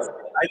either.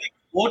 I think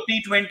both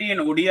T20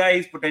 and ODI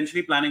is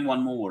potentially planning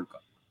one more World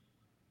Cup.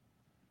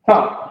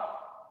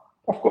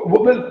 Of course.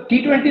 Well,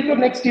 T20 for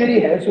next year he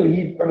has, so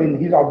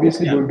he's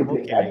obviously going to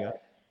play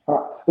that.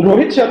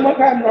 Rohit Sharma,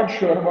 I'm not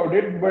sure about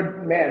it,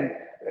 but man,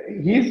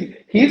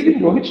 Rohit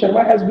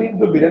Sharma has been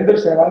the Virender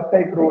Sehwag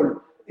type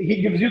role.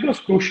 He gives you those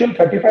crucial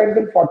 35s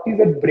and 40s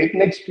at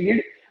breakneck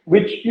speed,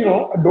 which,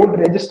 don't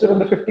register on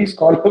the 50s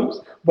columns,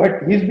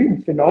 but he's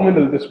been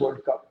phenomenal this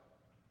World Cup.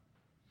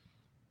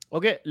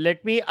 Okay,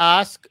 let me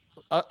ask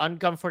an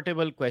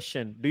uncomfortable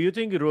question. Do you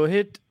think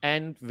Rohit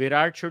and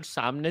Virat should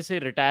samne se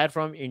retire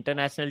from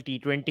international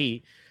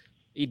T20?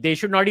 They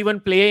should not even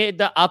play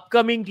the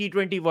upcoming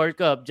T20 World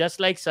Cup, just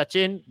like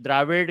Sachin,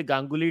 Dravid,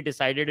 Ganguly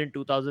decided in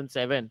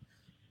 2007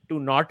 to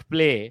not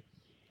play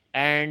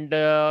and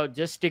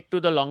just stick to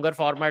the longer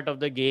format of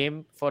the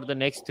game for the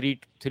next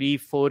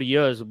 3-4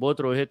 years, both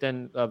Rohit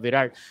and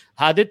Virat.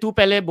 Hadith, tu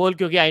pehle bol,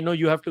 kyunki I know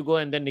you have to go,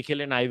 and then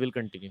Nikhil and I will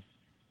continue.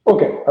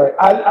 Okay,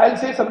 I'll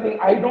say something.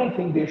 I don't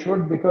think they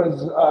should,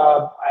 because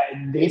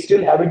they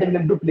still have it in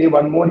them to play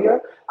one more year.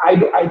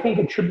 I think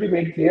it should be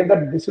made clear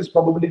that this is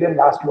probably their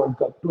last World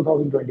Cup,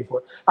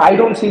 2024. I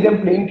don't see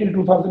them playing till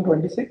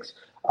 2026.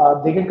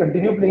 They can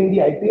continue playing the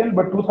IPL,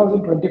 but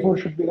 2024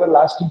 should be their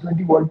last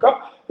T20 World Cup.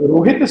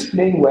 Rohit is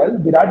playing well.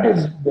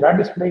 Virat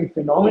is playing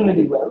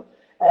phenomenally well.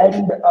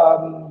 And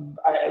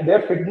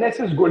their fitness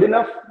is good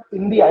enough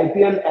in the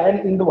IPL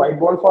and in the white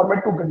ball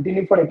format to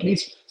continue for at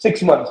least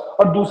 6 months.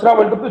 Or दूसरा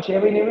World Cup तो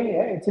 6 महीने में ही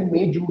है. It's in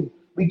May, June.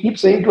 We keep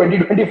saying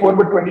 2024,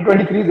 but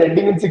 2023 is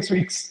ending in 6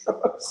 weeks.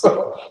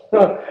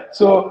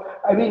 So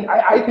I mean,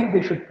 I think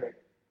they should play.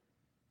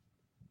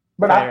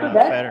 But after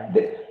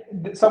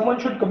that,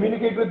 someone should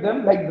communicate with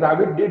them, like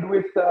Dravid did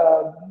with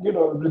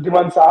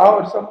Ridhiman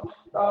Saha or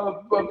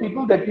some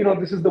people, that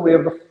this is the way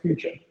of the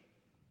future.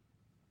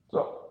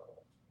 So.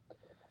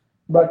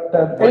 But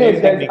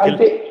anyways, guys,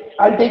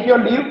 I'll take your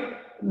leave.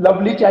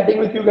 Lovely chatting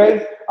with you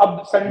guys.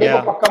 Ab Sunday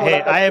ko pakka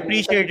hey, I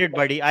appreciate it,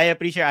 buddy.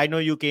 I know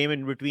you came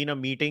in between a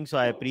meeting, so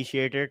I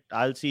appreciate it.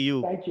 I'll see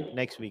you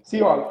next week. See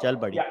you all. Chal,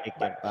 buddy. Yeah, take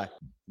care.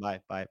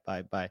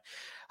 Bye.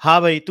 Ha,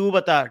 bhai, tu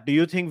bata. Do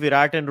you think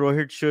Virat and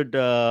Rohit should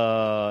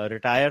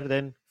retire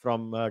then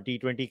from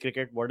T20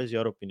 cricket? What is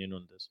your opinion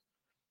on this?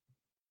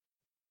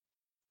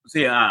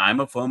 See, I'm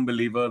a firm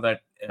believer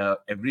that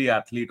every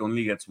athlete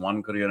only gets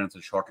one career, and it's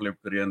a short-lived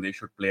career, and they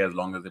should play as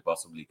long as they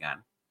possibly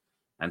can.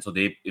 And so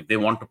if they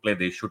want to play,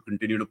 they should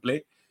continue to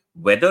play.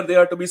 Whether they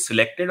are to be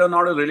selected or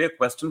not is really a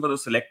question for the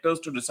selectors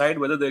to decide,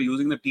 whether they're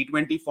using the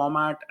T20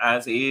 format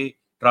as a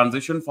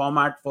transition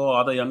format for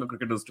other younger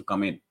cricketers to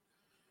come in.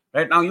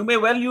 Right now, you may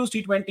well use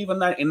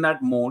T20 in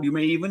that mode. You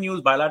may even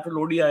use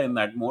bilateral ODI in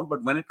that mode.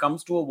 But when it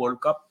comes to a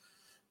World Cup,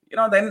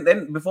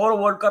 then before a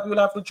World Cup, you'll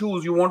have to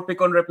choose. You won't pick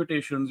on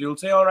reputations. You'll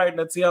say, all right,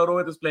 let's see how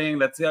Rohit is playing.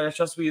 Let's see how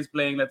Yashasvi is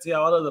playing. Let's see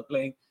how others are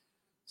playing.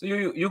 So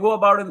you go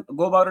about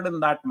it in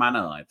that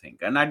manner, I think.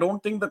 And I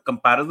don't think the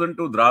comparison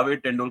to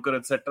Dravid, Tendulkar,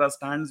 etc.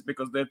 stands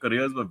because their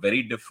careers were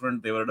very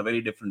different. They were at a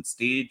very different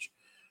stage.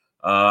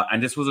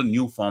 And this was a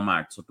new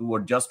format. So to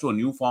adjust to a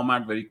new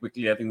format very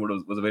quickly, I think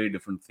was a very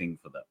different thing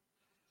for them.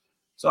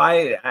 So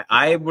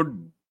I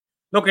would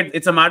look,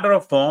 it's a matter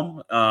of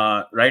form.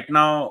 Right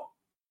now,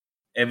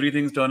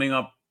 everything's turning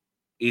up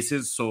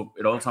aces, so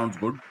it all sounds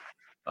good.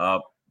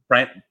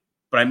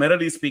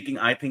 Primarily speaking,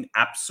 I think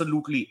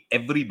absolutely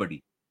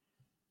everybody.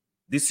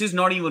 This is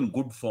not even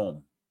good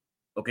form.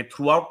 Okay,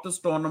 throughout this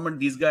tournament,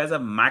 these guys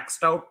have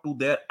maxed out to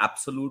their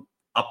absolute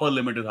upper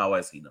limit is how I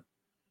see them.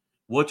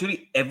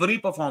 Virtually every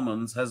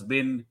performance has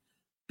been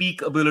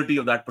peak ability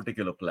of that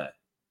particular player,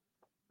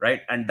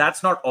 right? And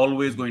that's not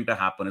always going to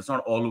happen. It's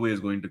not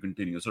always going to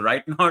continue. So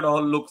right now it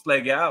all looks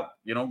like,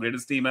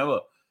 greatest team ever.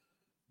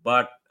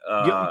 But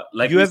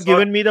you have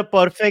given me the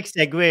perfect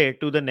segue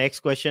to the next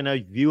question a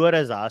viewer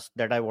has asked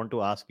that I want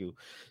to ask you.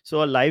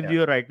 So a live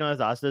viewer right now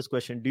has asked this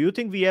question. Do you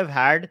think we have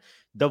had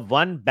the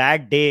one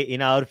bad day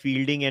in our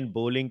fielding and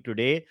bowling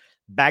today?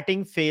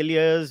 Batting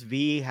failures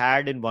we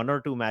had in one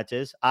or two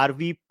matches. Are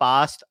we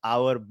past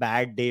our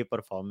bad day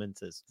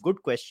performances?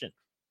 Good question.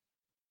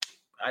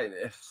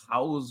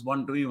 How is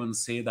one to even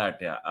say that?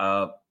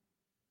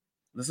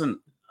 Listen,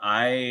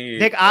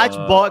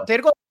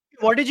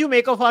 what did you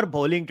make of our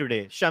bowling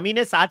today? Shami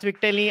ne 7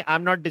 wicket li.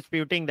 I'm not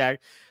disputing that.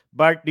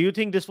 But do you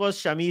think this was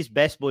Shami's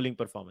best bowling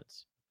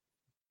performance?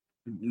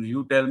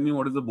 You tell me,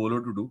 what is the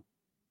bowler to do?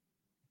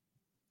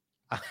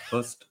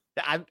 First.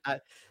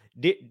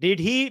 Did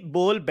he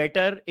bowl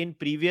better in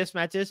previous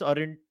matches or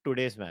in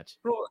today's match?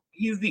 Bro,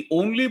 he's the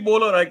only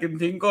bowler I can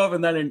think of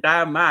in that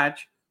entire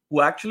match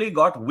who actually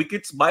got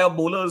wickets by a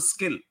bowler's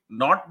skill.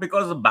 Not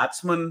because the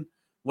batsman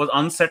was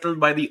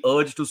unsettled by the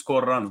urge to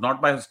score runs, not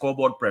by his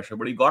scoreboard pressure,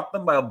 but he got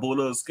them by a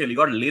bowler's skill. He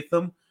got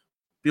Latham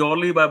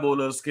purely by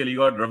bowler's skill. He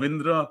got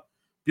Ravindra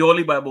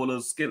purely by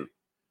bowler's skill.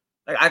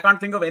 Like, I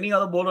can't think of any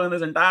other bowler in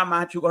this entire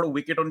match who got a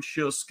wicket on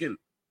sheer skill.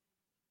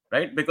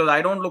 Right? Because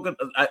I don't look at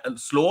a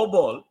slow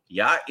ball.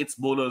 Yeah, it's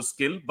bowler's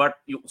skill, but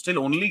you still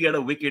only get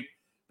a wicket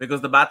because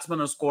the batsman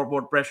has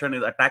scoreboard pressure and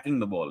is attacking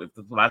the ball. If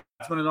the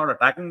batsman is not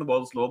attacking the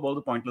ball, slow ball is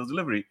a pointless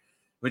delivery,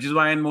 which is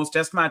why in most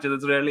test matches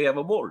it's rarely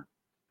ever bowled.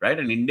 Right?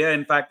 And India,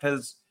 in fact,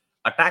 has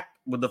attacked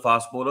with the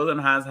fast bowlers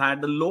and has had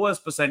the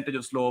lowest percentage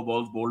of slow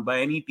balls bowled by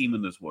any team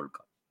in this World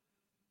Cup.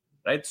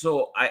 Right?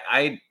 So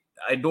I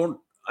don't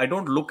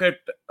look at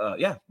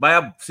by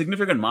a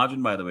significant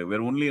margin, by the way.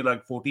 We're only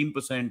like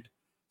 14%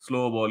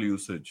 slow ball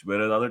usage,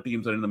 whereas other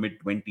teams are in the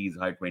mid-20s,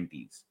 high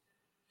 20s.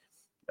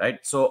 Right?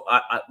 So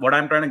what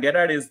I'm trying to get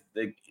at is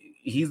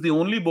he's the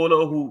only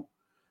bowler who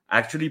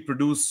actually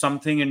produced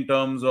something in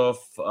terms of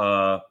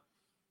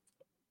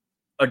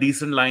a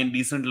decent line,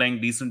 decent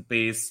length, decent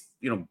pace,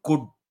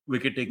 good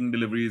wicket-taking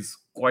deliveries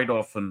quite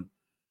often.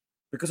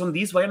 Because on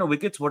these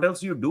wickets, what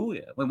else do you do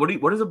here? I mean,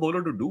 what is a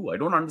bowler to do? I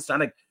don't understand.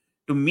 Like,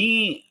 to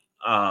me,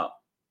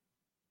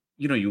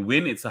 you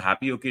win, it's a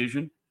happy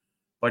occasion.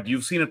 But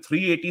you've seen a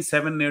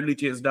 387 nearly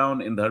chased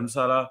down in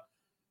Dharamsala.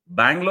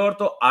 Bangalore,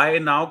 though, I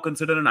now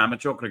consider an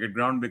amateur cricket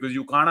ground because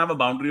you can't have a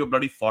boundary of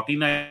bloody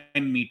 49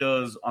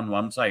 meters on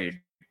one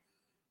side,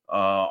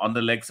 on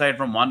the leg side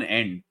from one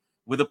end,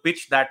 with a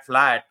pitch that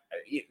flat.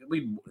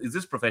 Is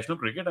this professional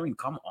cricket? I mean,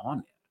 come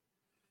on.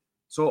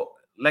 So,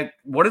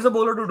 what is a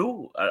bowler to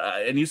do?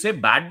 And you say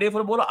bad day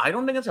for a bowler? I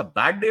don't think it's a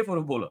bad day for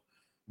a bowler.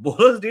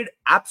 Bowlers did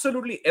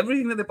absolutely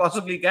everything that they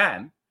possibly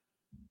can.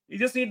 You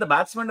just need the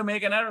batsman to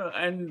make an error.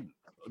 And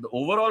the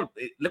overall,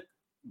 look,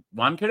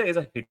 Wankhede is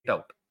a hit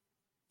out.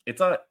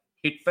 It's a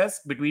hit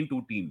fest between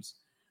two teams.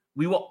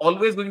 We were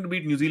always going to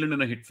beat New Zealand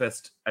in a hit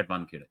fest at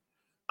Wankhede.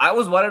 I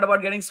was worried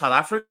about getting South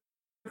Africa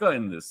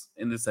in this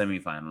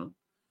semi-final,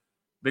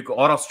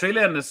 or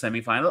Australia in this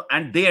semi-final,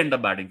 and they end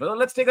up batting first.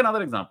 Let's take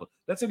another example.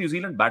 Let's say New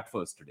Zealand bat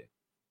first today.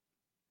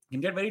 It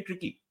can get very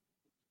tricky,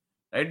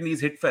 right, in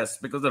these hit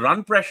fests, because the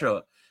run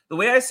pressure, the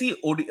way I see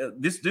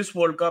this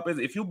World Cup is,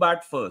 if you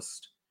bat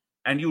first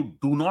and you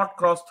do not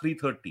cross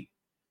 330,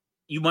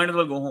 you might as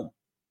well go home.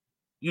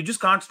 You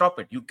just can't stop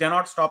it. You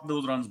cannot stop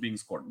those runs being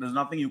scored. There's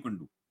nothing you can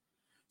do.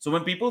 So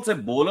when people say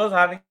bowlers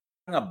having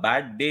a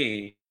bad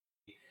day,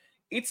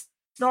 it's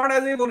not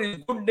as if on a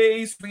good day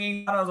he's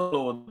swinging all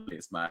over the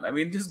place, man. I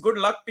mean, just good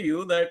luck to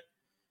you that,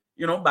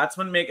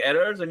 batsmen make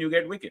errors and you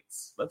get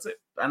wickets. That's it.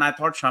 And I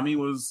thought Shami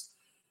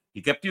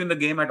he kept you in the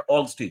game at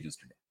all stages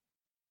today.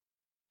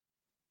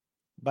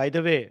 By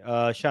the way,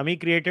 Shami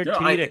created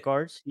 3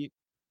 records.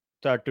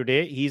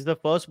 Today, he's the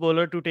first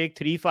bowler to take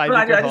 3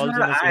 5-wicket hauls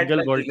in a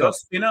single World Cup.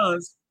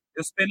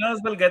 Your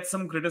spinners will get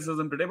some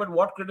criticism today, but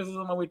what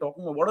criticism are we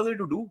talking about? What are they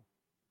to do?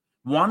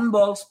 One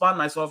ball spun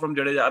I saw from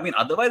Jadeja. I mean,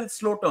 otherwise it's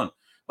slow turn,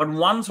 but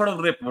one sort of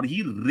rip. But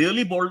he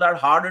really bowled that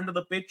hard into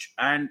the pitch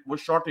and was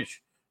shortish.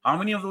 How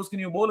many of those can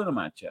you bowl in a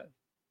match? Yeah?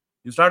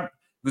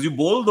 Because you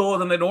bowl those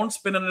and they don't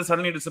spin and they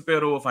suddenly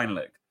disappear over fine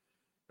leg,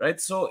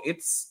 right? So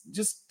it's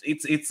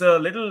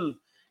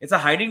a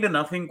hiding to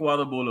nothing for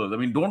other bowlers. I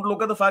mean, don't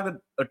look at the fact that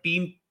a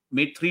team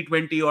made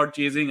 320 odd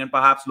chasing and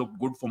perhaps looked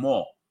good for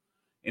more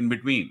in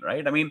between,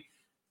 right? I mean,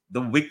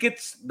 The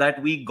wickets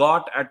that we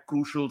got at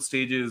crucial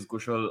stages,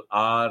 Kushal,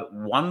 are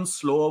one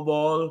slower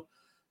ball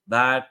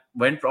that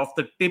went off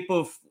the tip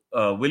of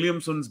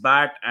Williamson's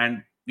bat,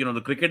 and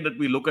the cricket that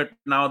we look at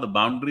now, the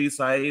boundary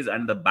size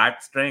and the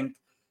bat strength,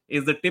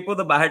 is the tip of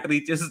the bat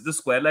reaches the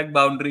square leg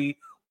boundary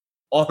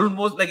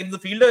almost, like if the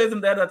fielder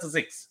isn't there, that's a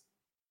 6.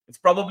 It's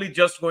probably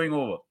just going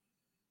over,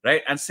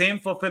 right? And same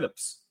for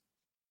Phillips.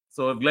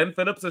 So if Glenn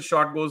Phillips'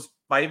 shot goes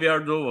 5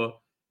 yards over,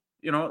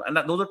 and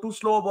those are 2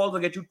 slower balls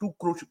that get you 2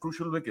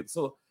 crucial wickets.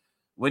 So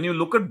when you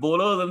look at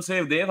bowlers and say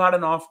if they've had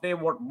an off day,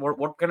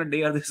 what kind of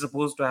day are they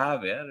supposed to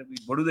have? Yeah, I mean,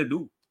 what do they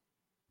do?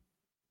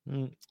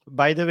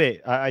 By the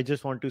way, I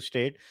just want to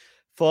state,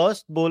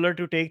 first bowler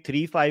to take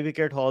 3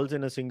 5-wicket hauls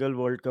in a single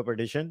World Cup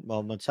edition,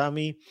 Mohammad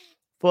Shami.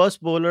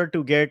 First bowler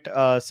to get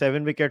a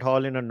 7-wicket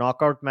haul in a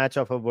knockout match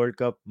of a World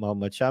Cup,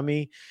 Mohammad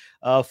Shami.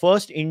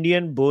 First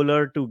Indian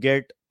bowler to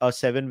get a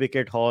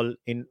 7-wicket haul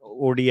in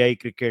ODI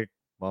cricket,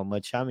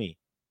 Mohammad Shami.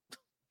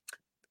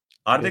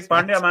 Hardik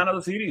Pandya, man of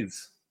the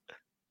series.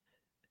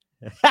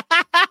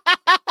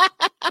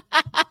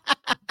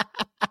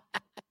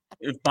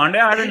 If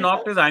Pandya hadn't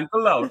knocked his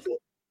ankle out,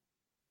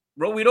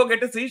 bro, we don't get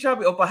to see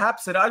Shami. Or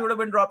perhaps Siraj would have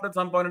been dropped at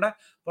some point in time.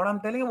 But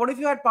I'm telling you, what if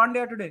you had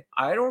Pandya today?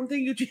 I don't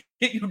think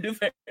you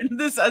defend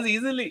this as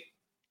easily.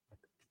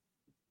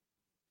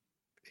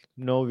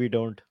 No, we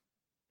don't.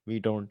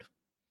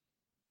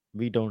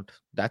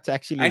 That's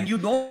actually... And you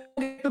don't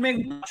get to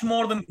make much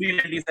more than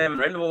 397,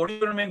 right? What are you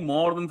going to make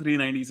more than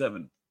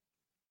 397?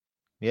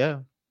 Yeah.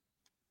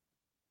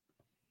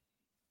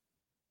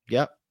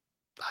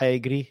 I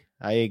agree.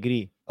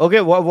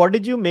 Okay, what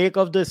did you make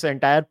of this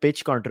entire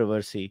pitch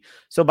controversy?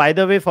 So, by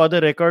the way, for the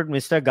record,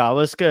 Mr.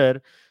 Gavaskar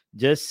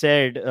just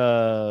said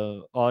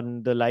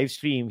on the live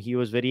stream, he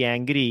was very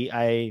angry.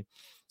 I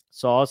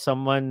saw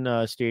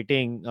someone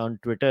stating on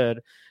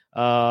Twitter,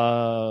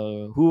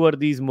 who were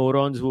these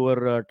morons who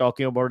were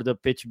talking about the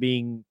pitch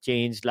being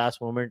changed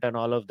last moment and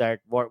all of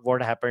that?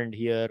 What happened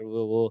here?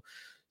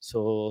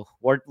 So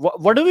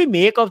what do we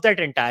make of that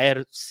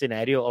entire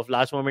scenario of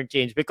last moment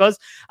change? Because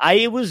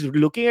I was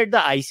looking at the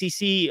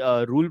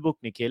ICC rule book,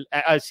 Nikhil.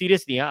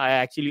 Seriously, I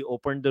actually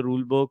opened the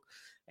rule book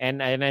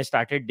and I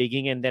started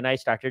digging, and then I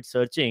started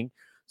searching.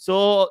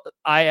 So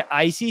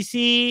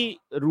ICC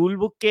rule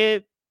book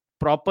ke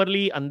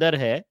properly under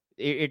hai.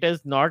 It is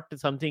not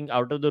something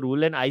out of the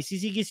rule. And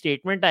ICC ki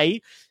statement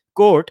I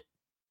quote,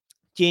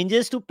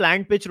 changes to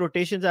planned pitch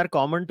rotations are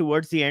common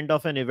towards the end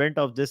of an event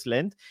of this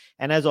length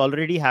and has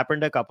already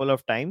happened a couple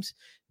of times.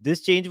 This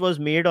change was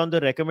made on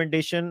the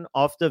recommendation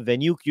of the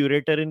venue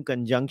curator in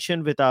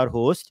conjunction with our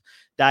host.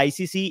 The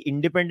ICC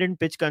independent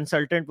pitch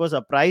consultant was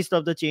apprised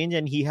of the change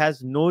and he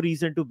has no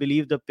reason to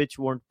believe the pitch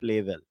won't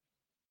play well.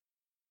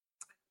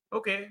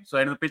 Okay,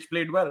 so the pitch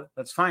played well.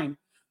 That's fine.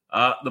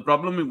 The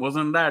problem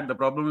wasn't that. The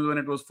problem is when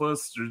it was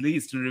first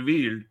released and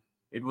revealed,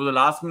 it was a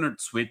last-minute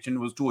switch and it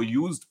was to a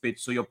used pitch.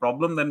 So your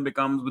problem then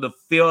becomes with the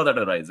fear that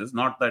arises,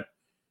 not that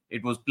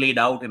it was played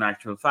out in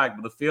actual fact,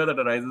 but the fear that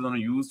arises on a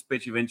used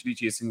pitch, eventually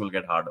chasing will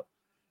get harder,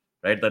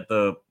 right? That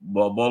the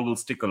ball will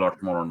stick a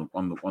lot more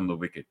on the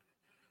wicket.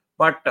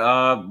 But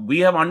we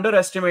have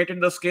underestimated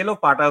the scale of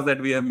patas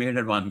that we have made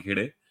at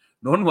Wankhede.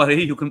 Don't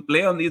worry, you can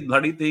play on these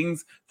bloody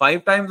things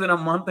 5 times in a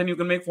month and you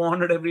can make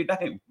 400 every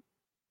time.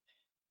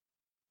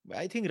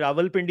 I think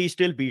Rawalpindi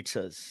still beats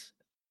us.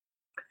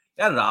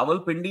 Yeah,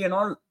 Rawalpindi and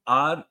all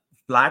are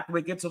flat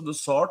wickets of the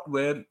sort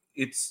where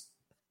it's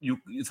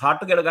hard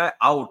to get a guy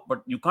out,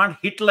 but you can't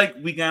hit like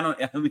we can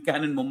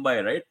in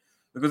Mumbai, right?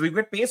 Because we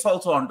get pace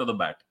also onto the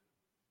bat.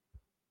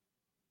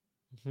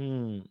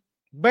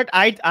 But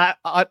I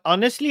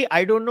honestly,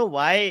 I don't know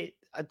why.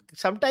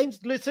 Sometimes,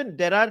 listen,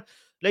 there are,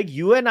 like,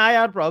 you and I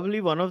are probably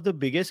one of the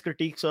biggest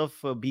critiques of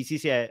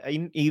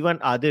BCCI. Even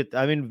Adit,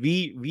 I mean,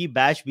 we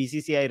bash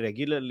BCCI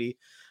regularly.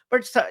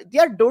 But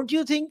yeah, don't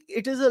you think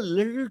it is a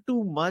little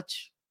too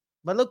much?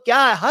 मतलब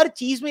क्या हर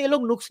चीज में ये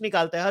लोग नुक्स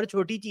निकालते हैं, हर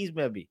छोटी चीज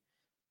में अभी.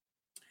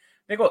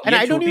 And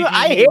I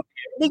hate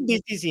defending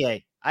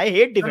BCCI. I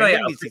hate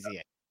defending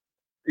BCCI.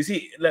 You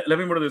see, let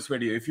me put it this way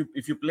to you.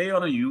 If you play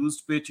on a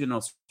used pitch in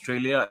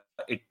Australia,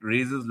 it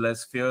raises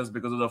less fears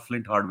because of the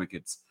flint hard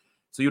wickets.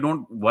 So you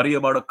don't worry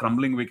about a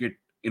crumbling wicket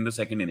in the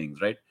second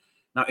innings, right?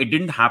 Now, it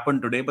didn't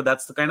happen today, but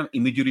that's the kind of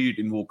imagery it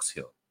invokes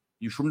here.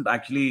 You shouldn't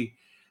actually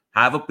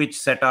have a pitch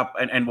set up,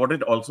 and what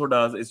it also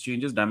does is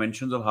changes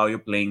dimensions of how you're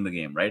playing the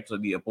game, right? So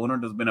the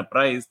opponent has been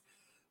apprised.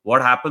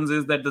 What happens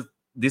is that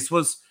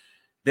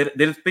there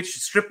is pitch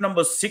strip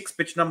number 6,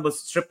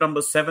 strip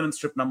number 7, and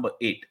strip number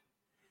 8.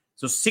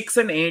 So 6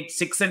 and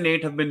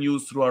 8 have been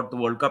used throughout the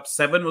World Cup.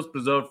 7 was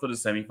preserved for the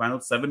semi-final.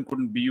 7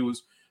 couldn't be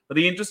used. But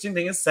the interesting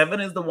thing is 7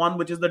 is the one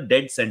which is the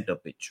dead center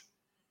pitch,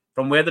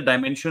 from where the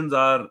dimensions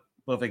are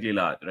perfectly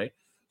large, right?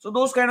 So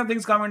those kind of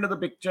things come into the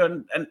picture.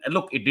 And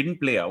look, it didn't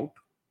play out.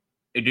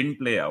 It didn't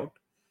play out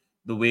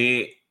the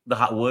way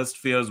the worst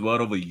fears were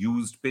of a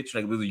used pitch.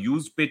 Like, with a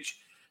used pitch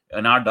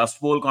in our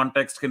Dust Bowl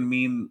context can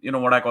mean,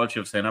 what I call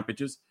Shiv Sena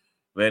pitches,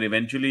 where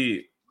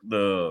eventually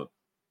the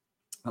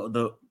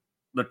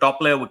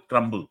top layer would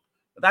crumble.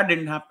 But that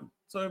didn't happen.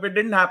 So if it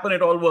didn't happen,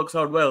 it all works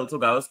out well. So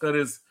Gavaskar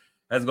is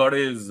has got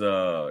his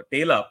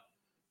tail up.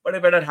 But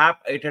if it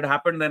had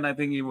happened, then I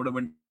think he would have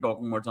been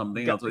talking about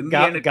something else. So in the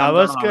end, it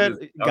comes down to how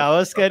it is.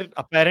 Gavaskar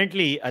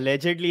apparently,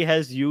 allegedly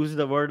has used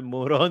the word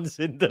morons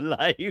in the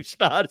live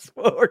Star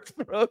Sports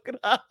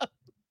program.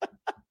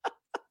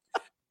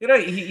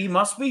 He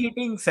must be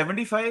hitting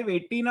 75,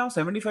 80 now.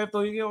 75 to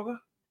hi gaya hoga.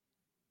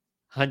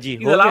 हाँ जी,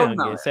 He's हो गए allowed होंगे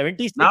now.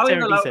 76, Now he's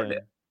 77.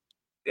 allowed.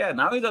 Yeah,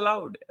 now he's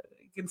allowed.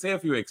 He can say a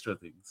few extra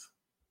things.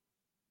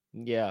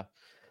 Yeah.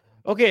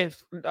 Okay.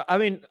 I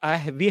mean,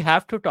 we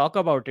have to talk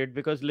about it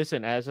because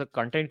listen, as a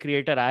content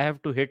creator, I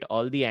have to hit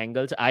all the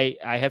angles. I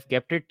have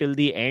kept it till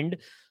the end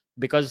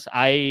because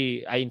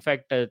I in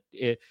fact,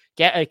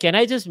 can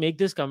I just make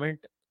this comment?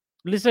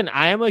 Listen,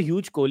 I am a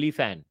huge Kohli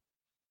fan.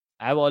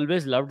 I've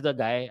always loved the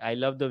guy. I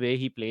love the way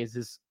he plays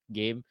his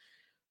game.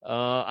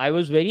 I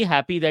was very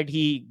happy that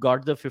he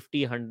got the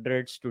 50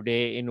 hundreds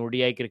today in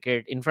ODI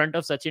cricket in front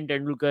of Sachin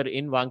Tendulkar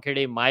in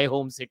Wankhede, my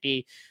home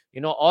city.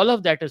 All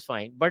of that is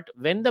fine. But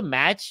when the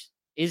match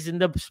is in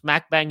the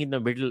smack bang in the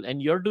middle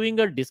and you're doing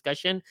a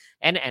discussion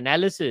and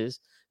analysis,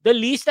 the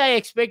least I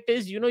expect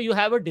is, you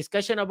have a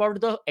discussion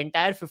about the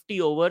entire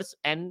 50 overs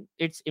and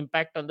its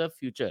impact on the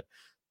future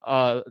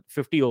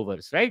 50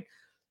 overs, right?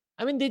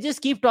 I mean, they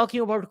just keep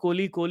talking about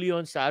Kohli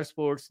on Star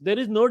Sports. There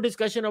is no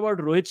discussion about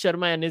Rohit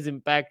Sharma and his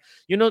impact.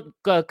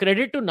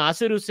 Credit to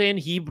Nasir Hussain.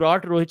 He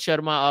brought Rohit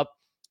Sharma up.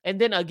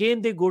 And then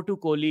again, they go to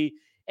Kohli.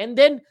 And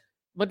then,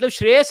 मतलब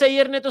श्रेयस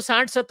अय्यर ने तो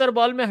 60-70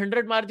 ball में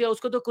 100 मार दिया.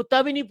 उसको तो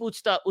कुत्ता भी नहीं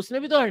पूछता. उसने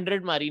भी तो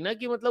 100 मारी ना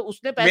कि मतलब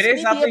उसने पैसे मेरे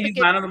नहीं हिसाब से दिए.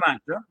 he's man of the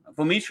match.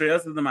 For me,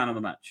 Shreyas is the man of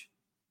the match.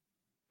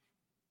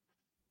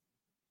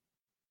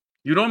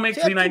 You don't make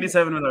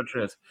 397 without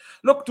Shreyas.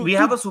 Look, we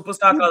have a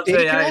superstar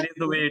culture. Yeah, it is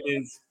the way it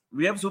is.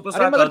 We have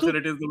superstar culture.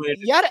 It is the way it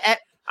is. यार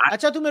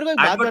अच्छा तू मेरे को एक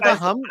बात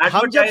बता.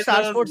 हम जब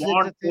Star Sports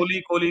want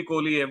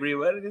Kohli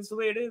everywhere. It is the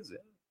way it is.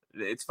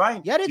 It's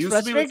fine. यार, it's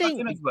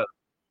frustrating. As well.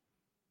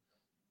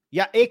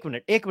 Yeah, एक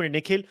minute,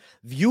 Nikhil.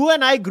 You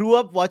and I grew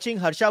up watching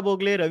Harsha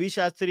Bogle, Ravi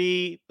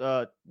Shastri,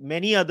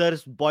 many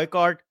others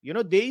boycott.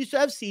 They used to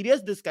have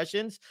serious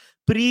discussions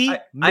pre,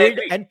 mid,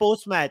 and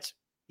post match.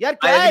 Yeah,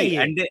 I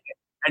agree.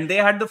 And they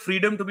had the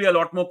freedom to be a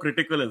lot more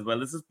critical as well.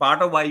 This is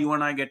part of why you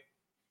and I get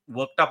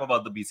worked up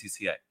about the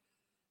BCCI.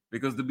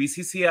 Because the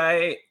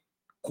BCCI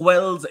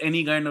quells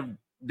any kind of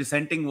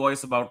dissenting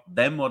voice about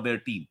them or their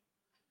team.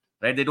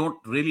 Right? They don't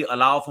really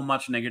allow for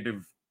much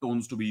negative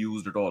tones to be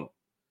used at all.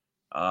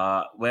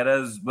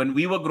 Whereas when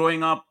we were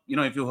growing up,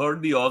 if you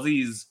heard the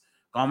Aussies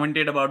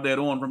commentate about their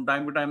own, from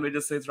time to time, they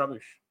just say it's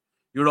rubbish.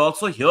 You'd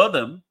also hear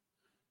them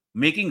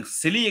making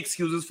silly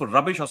excuses for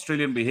rubbish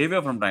Australian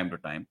behavior from time to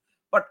time.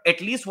 But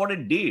at least what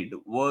it did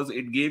was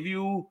it gave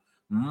you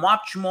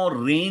much more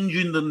range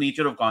in the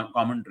nature of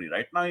commentary.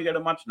 Right now, you get a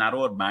much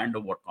narrower band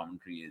of what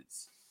commentary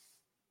is.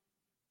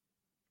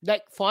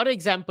 Like, for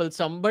example,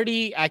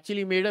 somebody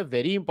actually made a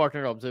very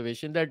important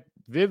observation that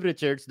Viv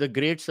Richards, the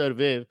great Sir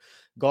Viv,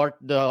 got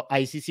the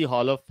ICC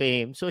Hall of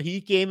Fame. So he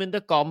came in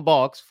the comm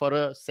box for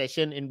a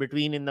session in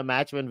between in the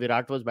match when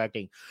Virat was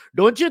batting.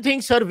 Don't you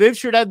think Sir Viv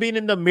should have been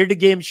in the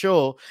mid-game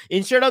show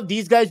instead of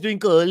these guys doing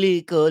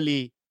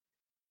Kohli?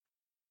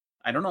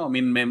 I don't know. I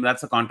mean, maybe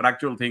that's a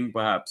contractual thing,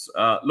 perhaps.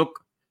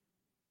 Look,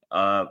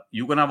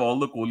 you can have all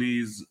the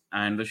Kohlis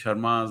and the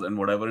Sharmas and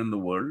whatever in the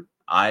world.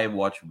 I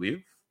watch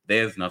Viv.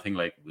 There's nothing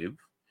like Viv.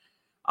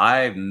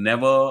 I've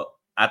never,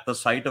 at the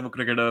sight of a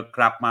cricketer,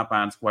 crapped my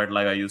pants quite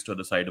like I used to at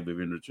the sight of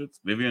Vivian Richards.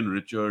 Vivian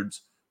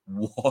Richards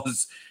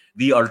was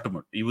the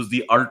ultimate. He was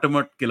the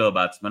ultimate killer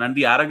batsman. And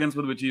the arrogance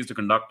with which he used to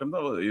conduct him,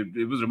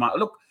 it was remarkable.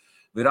 Look,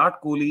 Virat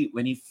Kohli,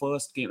 when he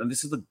first came, and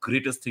this is the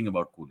greatest thing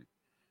about Kohli,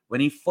 when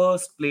he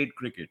first played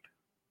cricket,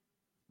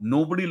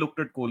 nobody looked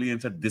at Kohli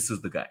and said, this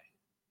is the guy,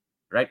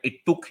 right? It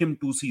took him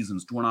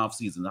 2.5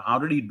 seasons. How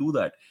did he do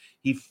that?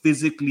 He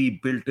physically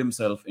built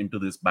himself into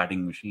this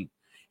batting machine.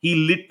 He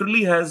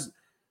literally has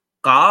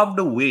carved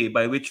a way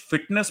by which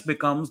fitness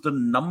becomes the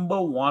number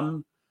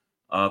one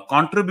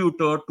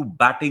contributor to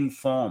batting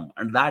form.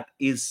 And that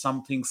is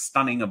something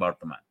stunning about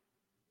the man.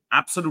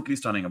 Absolutely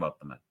stunning about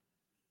the man.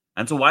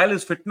 And so while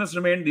his fitness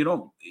remained,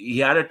 he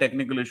had a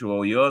technical issue.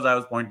 Over years, I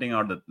was pointing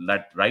out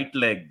that right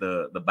leg,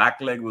 the back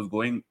leg was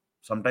going,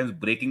 sometimes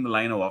breaking the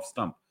line of off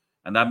stump.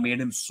 And that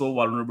made him so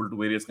vulnerable to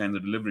various kinds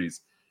of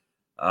deliveries.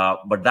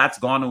 But that's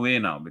gone away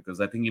now because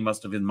I think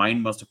his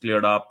mind must have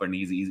cleared up and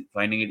he's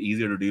finding it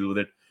easier to deal with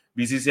it.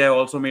 BCCI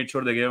also made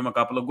sure they gave him a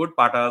couple of good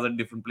patas at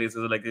different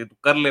places. Like,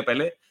 kar le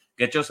pehle,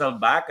 get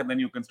yourself back and then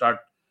you can start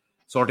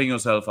sorting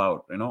yourself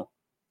out,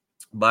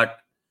 But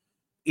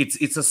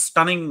it's a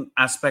stunning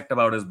aspect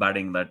about his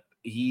batting that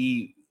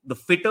the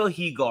fitter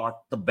he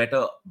got, the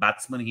better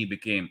batsman he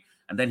became.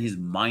 And then his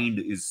mind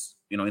is,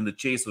 in the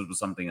chase was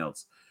something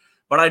else.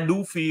 But I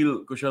do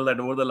feel, Kushal, that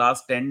over the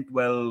last 10,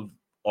 12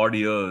 odd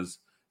years,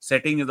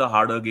 setting is a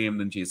harder game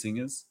than chasing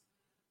is.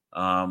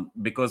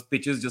 Because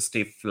pitches just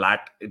stay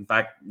flat. In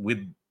fact,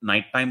 with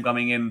nighttime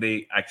coming in,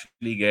 they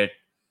actually get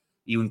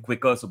even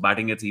quicker. So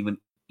batting gets even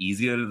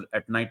easier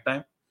at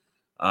nighttime.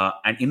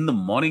 And in the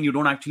morning, you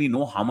don't actually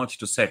know how much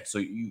to set. So,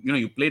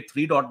 you play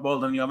 3 dot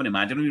balls and you have an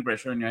imaginary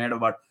pressure in your head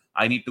about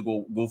I need to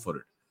go for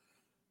it.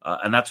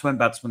 And that's when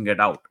batsmen get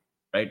out,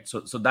 right?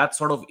 So that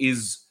sort of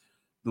is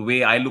the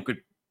way I look at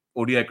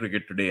ODI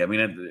cricket today. I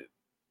mean,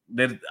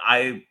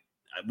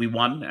 we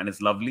won and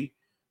it's lovely,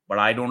 but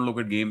I don't look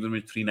at games in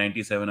which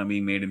 397 are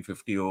being made in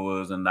 50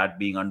 overs and that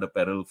being under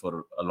peril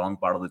for a long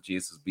part of the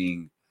chase as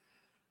being,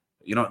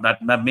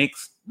 that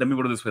makes, let me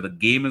put it this way, the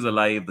game is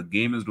alive, the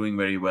game is doing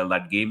very well,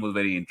 that game was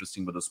very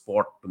interesting, but the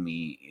sport to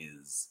me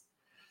is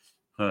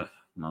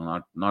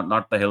not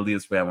the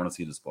healthiest way I want to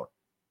see the sport.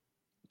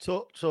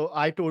 So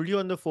I told you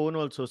on the phone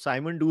also,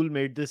 Simon Dool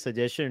made this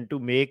suggestion to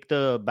make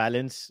the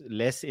balance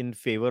less in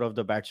favor of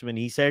the batsman.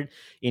 He said,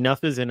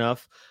 enough is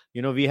enough.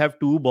 We have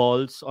 2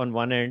 balls on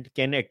one end.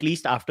 Can at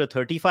least after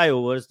 35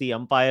 overs, the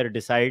umpire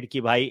decide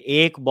कि भाई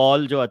एक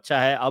ball जो अच्छा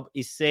है, अब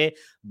इससे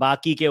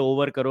बाकी के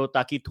over करो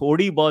ताकि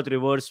थोड़ी बहुत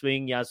reverse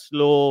swing या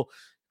slow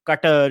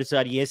cutters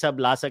और ये सब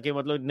ला सके.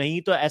 मतलब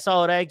नहीं तो ऐसा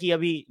हो रहा है कि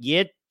अभी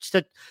ये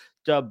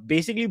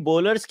basically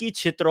bowlers ki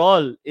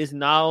chitrol is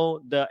now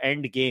the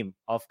end game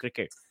of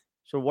cricket.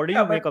 So what do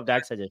you make of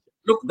that suggestion?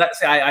 Look,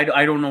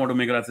 I don't know what to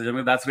make of that suggestion. I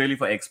mean, that's really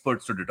for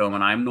experts to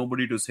determine. I'm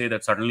nobody to say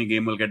that suddenly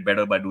game will get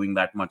better by doing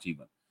that much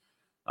even.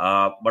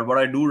 But what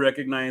I do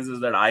recognize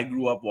is that I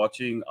grew up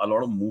watching a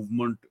lot of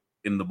movement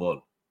in the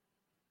ball.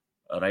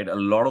 Right? A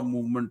lot of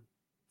movement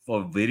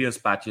for various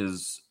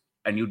patches,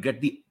 and you'd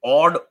get the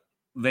odd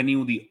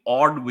venue, the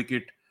odd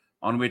wicket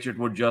on which it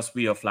would just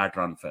be a flat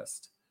run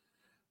fest.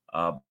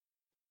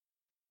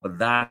 But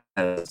that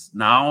is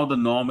now the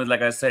norm is,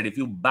 like I said, if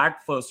you bat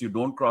first, you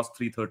don't cross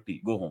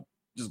 330, go home.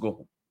 Just go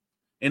home.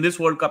 In this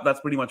World Cup, that's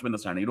pretty much been the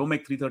standard. You don't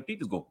make 330,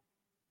 just go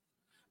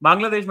home.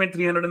 Bangladesh made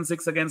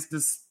 306 against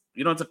this,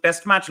 it's a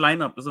test match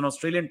lineup. It's an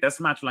Australian test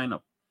match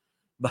lineup.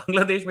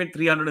 Bangladesh made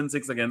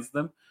 306 against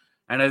them.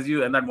 And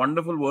and that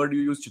wonderful word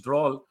you use,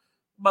 chitrol,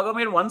 Bugger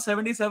made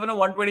 177 or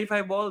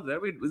 125 balls.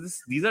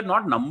 These are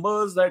not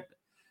numbers that,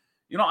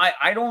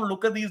 I don't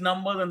look at these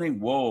numbers and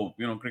think, whoa,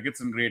 cricket's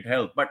in great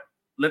health. But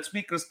let's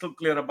be crystal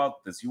clear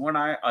about this. You and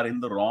I are in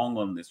the wrong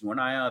on this. You and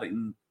I are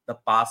in the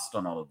past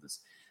on all of this.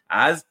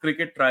 As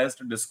cricket tries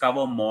to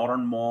discover more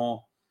and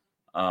more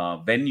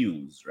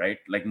venues, right?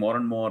 Like more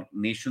and more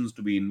nations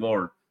to be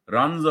involved,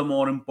 runs are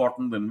more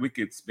important than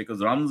wickets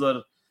because runs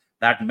are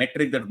that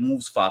metric that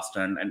moves faster.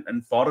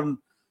 And foreign,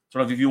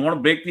 sort of, if you want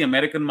to break the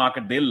American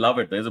market, they'll love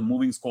it. There's a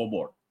moving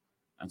scoreboard.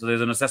 And so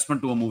there's an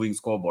assessment to a moving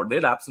scoreboard.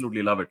 They'll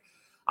absolutely love it.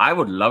 I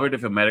would love it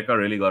if America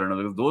really got into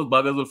this. Those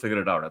buggers will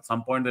figure it out. At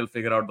some point, they'll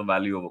figure out the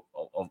value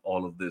of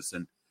all of this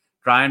and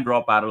try and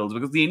draw parallels.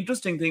 Because the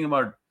interesting thing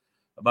about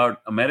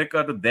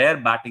America to their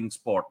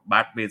bat-based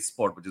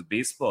sport, which is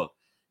baseball,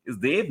 is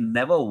they've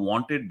never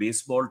wanted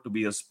baseball to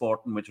be a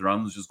sport in which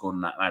runs just go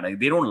mad.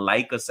 They don't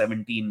like a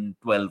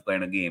 17-12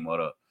 kind of game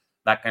or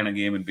that kind of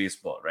game in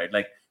baseball, right?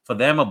 Like for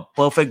them, a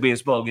perfect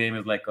baseball game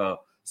is like a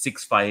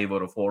 6-5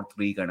 or a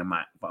 4-3 kind of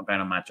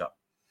matchup.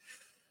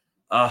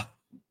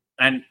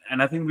 And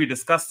I think we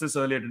discussed this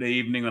earlier today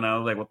evening when I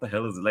was like, what the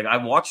hell is it? Like, I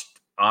watched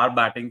our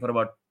batting for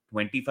about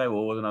 25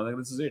 overs and I was like,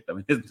 this is it. I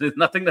mean, there's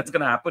nothing that's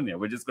going to happen here.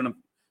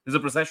 There's a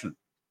procession.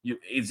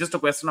 It's just a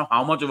question of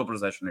how much of a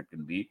procession it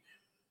can be.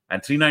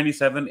 And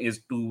 397 is,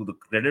 to the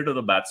credit of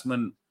the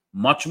batsman,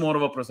 much more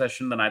of a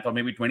procession than I thought.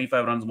 Maybe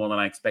 25 runs more than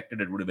I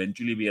expected it would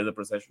eventually be as a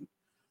procession.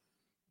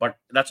 But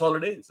that's all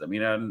it is. I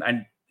mean,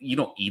 and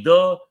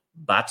either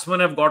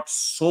batsmen have got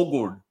so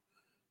good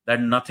that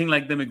nothing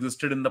like them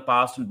existed in the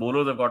past, and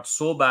bowlers have got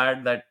so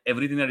bad that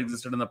everything that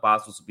existed in the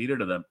past was superior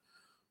to them,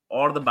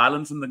 or the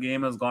balance in the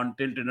game has gone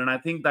tilted. And I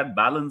think that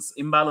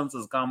imbalance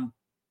has come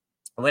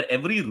where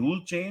every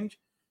rule change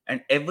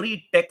and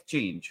every tech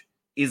change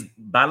is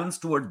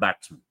balanced towards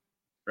batsmen,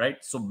 right?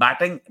 So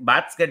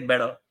bats get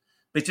better,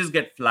 pitches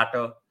get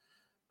flatter,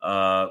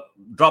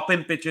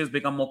 drop-in pitches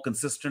become more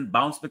consistent,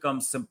 bounce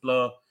becomes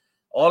simpler.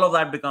 All of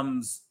that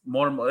becomes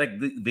more and more, like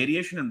the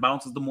variation in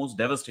bounce is the most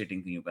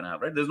devastating thing you can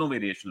have, right? There's no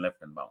variation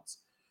left in bounce.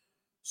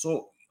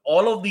 So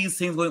all of these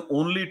things going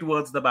only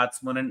towards the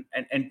batsman,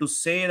 and to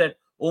say that,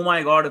 oh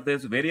my God, if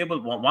there's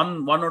variable,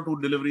 one or two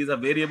deliveries are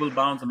variable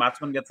bounce, and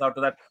batsman gets out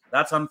to that,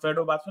 that's unfair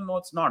to batsman. No,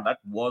 it's not. That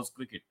was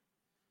cricket,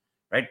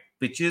 right?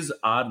 Pitches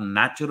are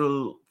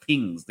natural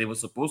things. They were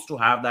supposed to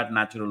have that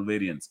natural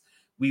variance.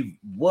 We've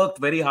worked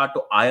very hard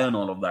to iron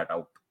all of that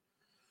out.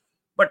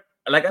 But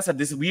like I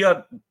said, we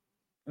are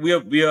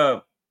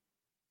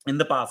in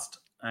the past,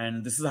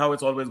 and this is how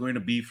it's always going to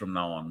be from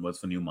now onwards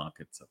for new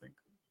markets, I think.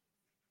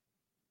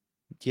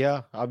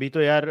 Yeah, abhi to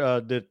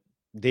yaar,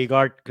 they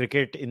got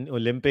cricket in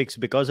Olympics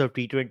because of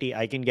T20.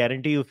 I can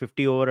guarantee you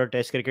 50 over a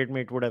test cricket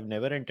mate would have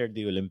never entered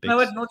the Olympics.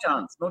 No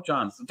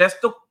chance.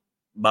 Test to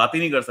baat hi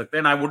nahi kar sakte,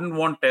 and I wouldn't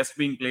want test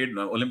being played.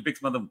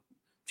 Olympics matlab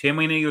 6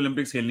 mahine ki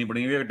Olympics khelni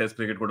padenge agar test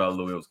cricket ko dal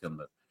doge uske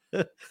andar.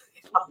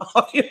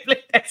 How you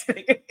play test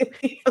cricket?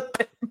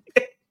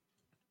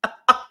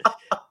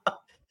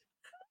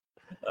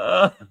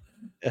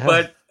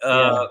 But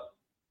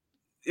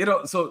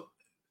so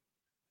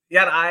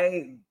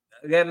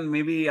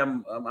maybe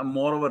I'm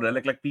more of a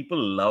relic. Like, people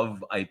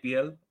love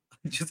IPL.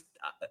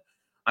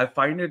 I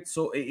find it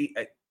so,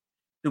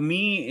 to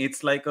me,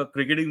 it's like a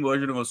cricketing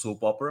version of a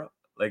soap opera.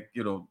 Like,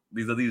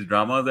 these are these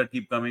dramas that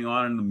keep coming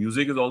on, and the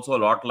music is also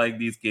a lot like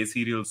these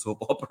K-serial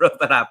soap operas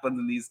that happen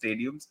in these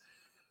stadiums.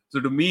 So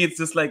to me, it's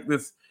just like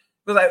this,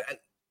 because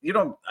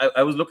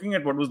I was looking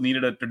at what was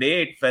needed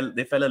today.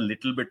 They fell a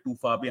little bit too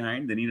far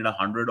behind. They needed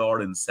 100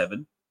 odd in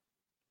 7.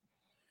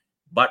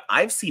 But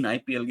I've seen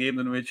IPL games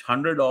in which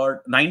 100 odd,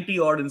 90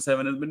 odd in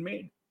 7 has been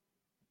made.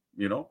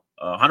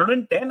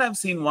 110 I've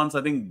seen once.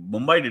 I think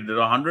Mumbai did it.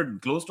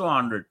 100, close to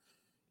 100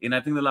 in,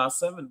 I think, the last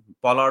 7.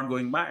 Pollard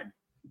going mad.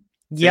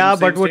 Yeah,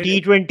 but वो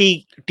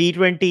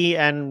T20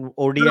 and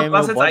ODI में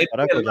बहुत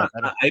फर्क हो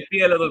जाता है.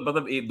 IPL है तो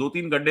मतलब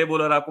 2-3 गड्ढे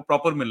बॉलर आपको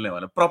प्रॉपर मिलने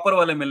वाले, प्रॉपर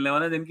वाले मिलने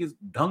वाले जिनकी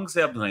ढंग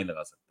से आप धुनाई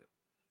लगा सकते हो.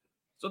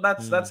 So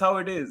that's how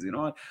it is.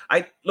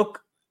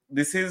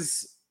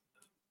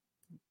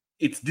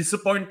 It's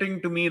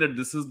disappointing to me that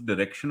this is the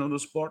direction of the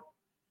sport,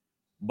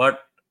 but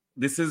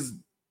this is,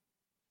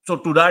 so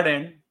to that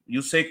end,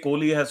 you say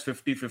Kohli has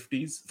 50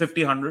 50s,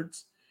 50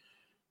 hundreds.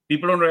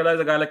 People don't realize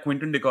a guy like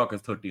Quinton de Kock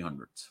has 30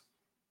 hundreds,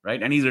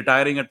 right? And he's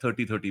retiring at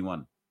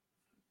 30-31.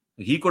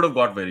 He could have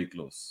got very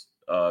close.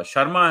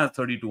 Sharma has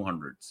 32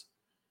 hundreds,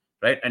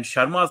 right? And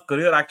Sharma's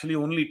career actually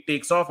only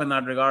takes off in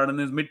that regard in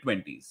his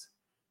mid-20s.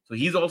 So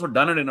he's also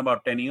done it in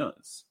about 10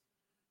 years.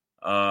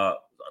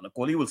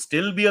 Kohli will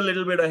still be a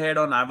little bit ahead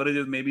on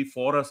averages, maybe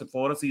 4 a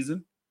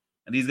season.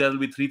 And these guys will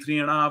be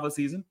 3.5 a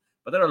season.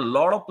 But there are a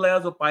lot of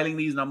players who are piling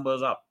these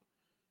numbers up.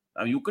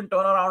 Now, you can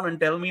turn around and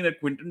tell me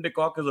that Quinton de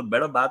Kock is a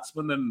better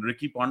batsman than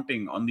Ricky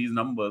Ponting on these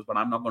numbers, but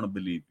I'm not going to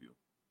believe you.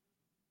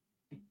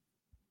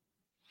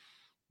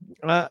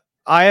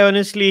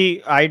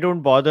 I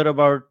don't bother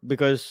about,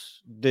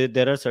 because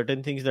there are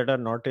certain things that are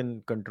not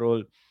in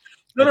control.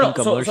 No.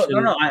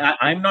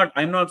 I'm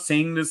not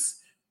saying this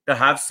to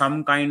have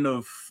some kind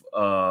of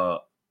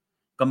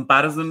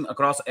comparison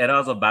across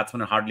eras of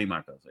batsmen. It hardly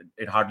matters.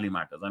 It hardly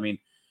matters. I mean,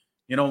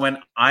 when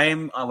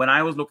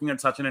I was looking at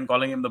Sachin and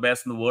calling him the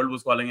best, and the world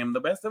was calling him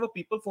the best, there were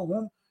people for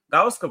whom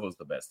Gavaskar was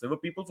the best. There were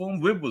people for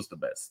whom Viv was the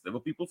best. There were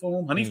people for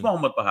whom Hanif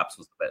Mohammed perhaps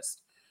was the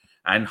best.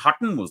 And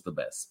Hutton was the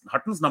best.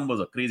 Hutton's numbers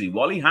are crazy.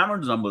 Wally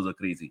Hammond's numbers are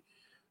crazy.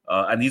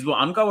 And these were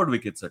uncovered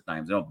wickets at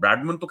times.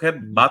 Bradman to khair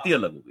baat hi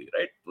alag ho gayi,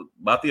 right?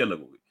 Baat hi alag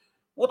ho gayi.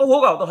 वो तो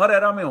होगा, तो हर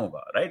era में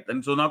होगा, right?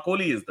 And so now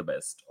Kohli is the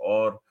best,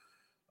 or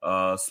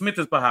Smith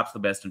is perhaps the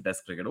best in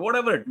Test cricket, or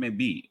whatever it may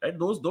be, right?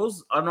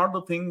 Those are not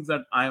the things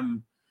that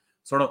I'm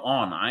sort of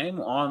on. I'm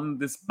on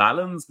this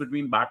balance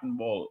between bat and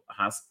ball.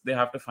 They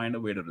have to find a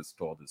way to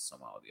restore this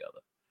somehow or the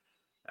other.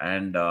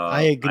 And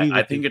I agree.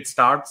 I think it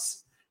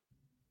starts.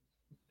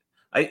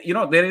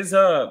 There is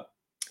a.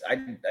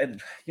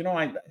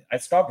 I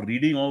stopped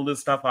reading all this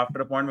stuff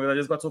after a point because I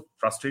just got so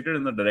frustrated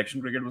in the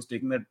direction cricket was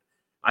taking that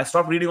I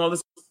stopped reading all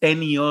this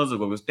 10 years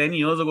ago. Because 10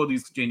 years ago,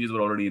 these changes were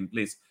already in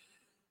place.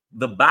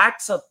 The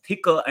bats are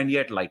thicker and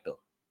yet lighter,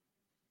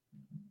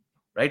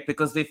 right?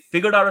 Because they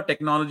figured out a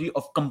technology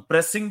of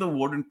compressing the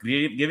wood and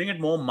giving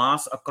it more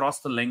mass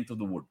across the length of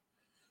the wood.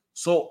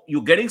 So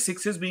you're getting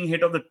sixes being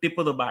hit off the tip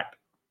of the bat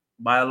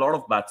by a lot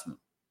of batsmen,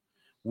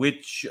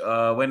 which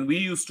when we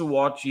used to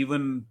watch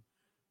even,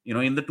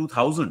 in the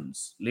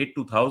 2000s, late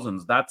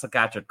 2000s, that's a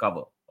catch at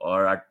cover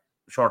or at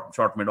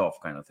short mid-off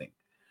kind of thing.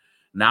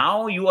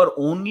 Now you are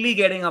only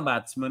getting a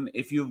batsman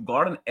if you've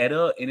got an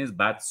error in his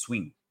bat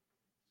swing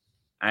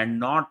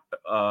and not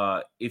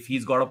if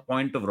he's got a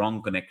point of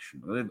wrong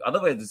connection.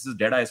 Otherwise, this is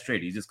dead eye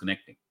straight. He's just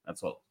connecting.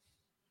 That's all.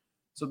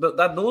 So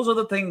those are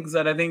the things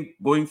that I think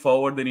going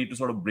forward, they need to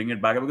sort of bring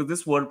it back. Because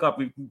this World Cup,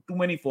 too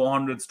many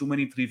 400s, too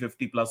many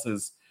 350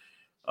 pluses,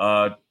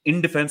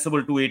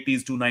 indefensible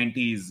 280s,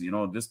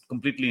 290s, just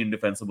completely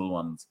indefensible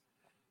ones.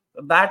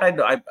 That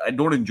I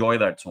don't enjoy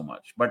that so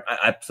much. But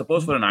I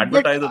suppose for an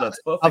advertiser, that's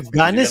perfect.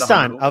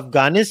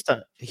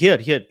 Afghanistan, hear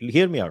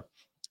me out.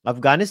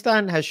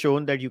 Afghanistan has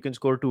shown that you can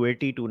score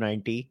 280,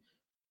 290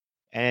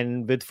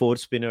 and with 4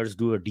 spinners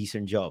do a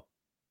decent job.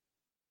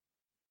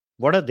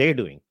 What are they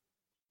doing?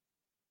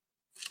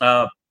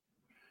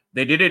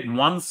 They did it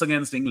once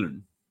against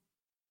England.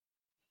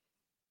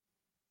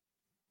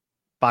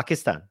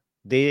 Pakistan.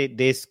 They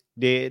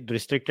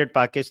restricted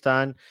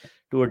Pakistan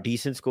to a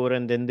decent score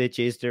and then they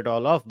chased it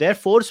all off. Their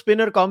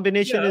 4-spinner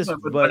combination is.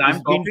 But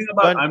I'm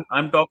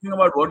talking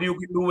about what you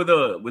can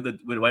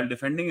do while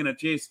defending in a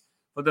chase.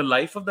 For the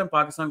life of them,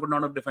 Pakistan could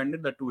not have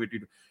defended that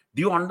 280.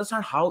 Do you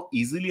understand how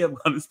easily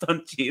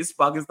Afghanistan chased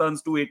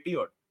Pakistan's 280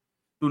 or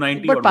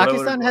 290? But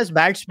Pakistan has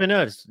bad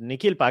spinners.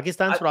 Nikhil,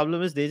 Pakistan's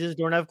problem is they just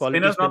don't have quality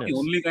spinners. Spinner's not the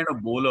only kind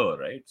of bowler,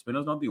 right?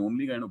 Spinner's not the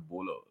only kind of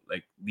bowler.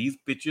 Like, these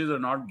pitches are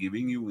not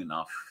giving you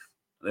enough.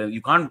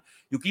 You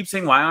keep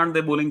saying, why aren't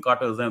they bowling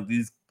cutters? And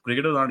these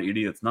cricketers aren't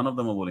idiots. None of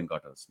them are bowling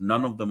cutters.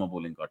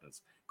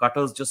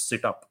 Cutters just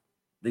sit up.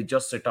 They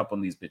just sit up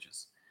on these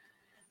pitches.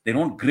 They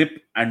don't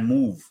grip and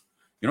move.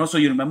 So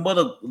you remember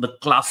the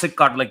classic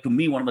cut, like to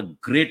me, one of the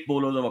great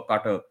bowlers of a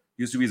cutter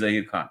used to be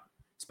Zahir Khan,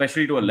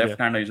 especially to a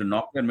left-hander. He used to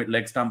knock their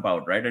leg stump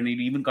out, right? And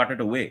he'd even cut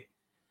it away.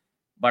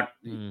 But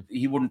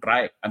he wouldn't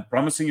try it. I'm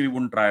promising you he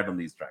wouldn't try it on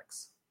these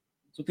tracks.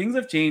 So things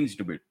have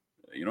changed a bit.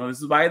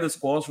 This is why the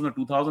scores from the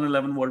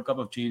 2011 World Cup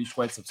have changed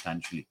quite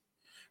substantially.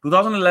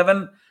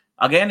 2011,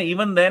 Again,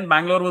 even then,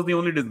 Bangalore was the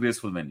only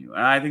disgraceful venue.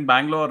 And I think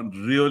Bangalore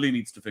really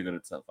needs to figure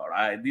itself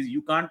out.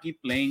 You can't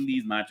keep playing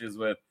these matches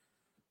where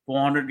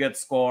 400 gets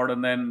scored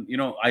and then,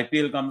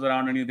 IPL comes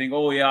around and you think,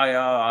 oh,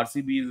 yeah,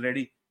 RCB is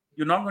ready.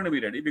 You're not going to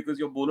be ready because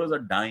your bowlers are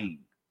dying.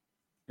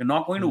 You're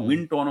not going to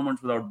win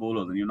tournaments without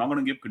bowlers. And you're not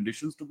going to give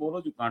conditions to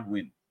bowlers, you can't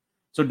win.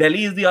 So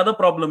Delhi is the other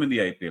problem in the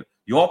IPL.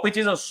 Your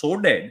pitches are so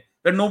dead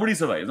that nobody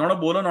survives. Not a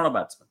bowler, not a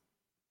batsman.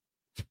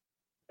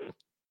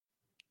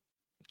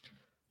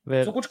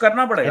 So kuch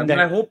karna padega. And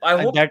I hope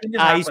that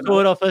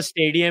eyesore of a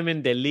stadium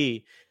in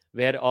Delhi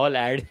where all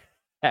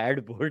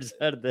ad boards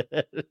are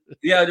there.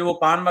 Yeah,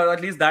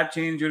 at least that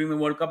changed during the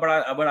World Cup.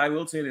 But I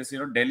will say this,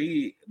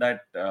 Delhi,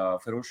 that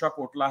Firozshah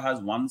Kotla has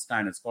one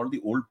stand. It's called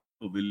the Old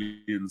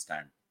Pavilion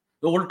stand,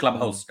 the Old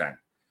Clubhouse stand.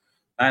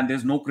 And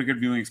there's no cricket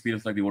viewing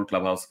experience like the Old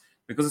Clubhouse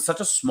because it's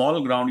such a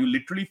small ground. You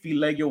literally feel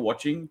like you're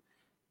watching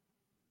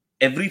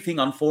everything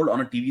unfold on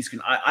a TV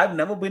screen. I've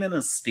never been in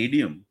a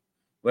stadium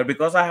where,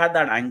 because I had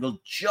that angle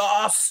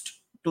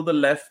just to the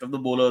left of the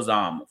bowler's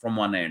arm from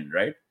one end,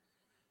 right?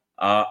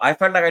 I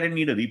felt like I didn't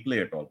need a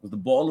replay at all because the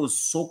ball was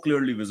so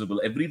clearly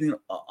visible. Everything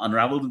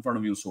unravels in front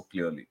of you so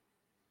clearly.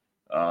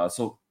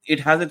 So it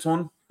has its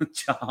own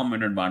charm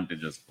and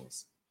advantage, I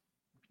suppose.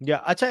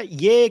 Yeah, acha,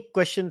 ye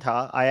question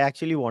tha. I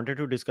actually wanted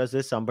to discuss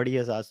this. Somebody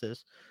has asked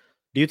this.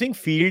 Do you think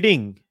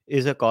fielding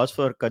is a cause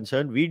for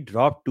concern? We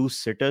dropped 2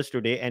 sitters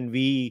today and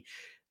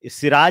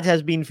Siraj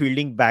has been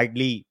fielding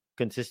badly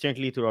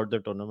consistently throughout the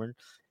tournament.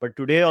 But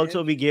today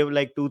also we gave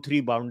like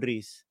 2-3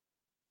 boundaries.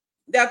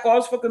 There are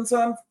cause for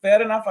concern.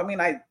 Fair enough. I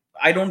mean,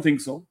 I don't think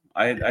so.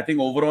 I think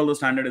overall the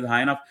standard is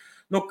high enough.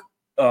 Look,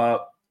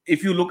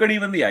 if you look at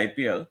even the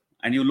IPL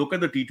and you look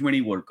at the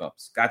T20 World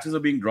Cups, catches are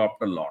being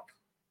dropped a lot,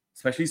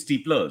 especially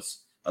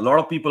steeplers. A lot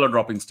of people are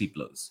dropping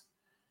steeplers.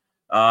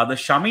 The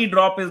Shami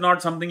drop is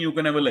not something you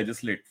can ever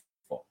legislate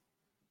for,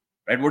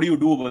 right? What do you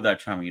do with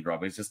that Shami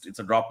drop? It's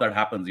a drop that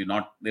happens.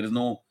 There is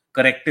no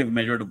corrective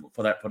measure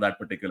for that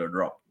particular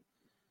drop.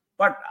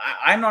 But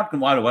I'm not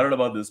worried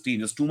about this team.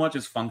 Just too much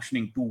is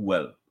functioning too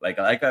well. Like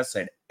I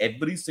said,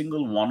 every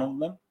single one of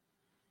them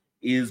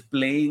is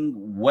playing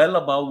well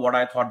above what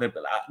I thought they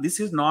play. This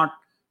is not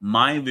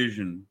my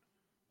vision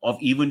of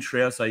even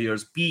Shreyas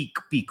Iyyar's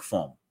peak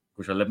form.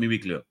 Kushal, let me be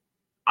clear.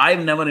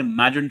 I've never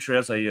imagined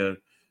Shreyas Iyyar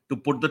to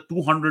put the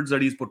 200s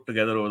that he's put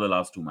together over the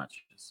last 2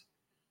 matches.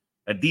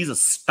 And these are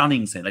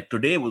stunning. Like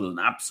today was an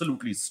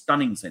absolutely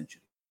stunning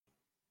century.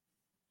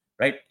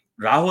 Right?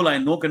 Rahul, I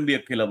know, can be a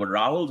killer, but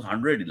Rahul's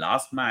 100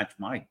 last match,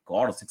 my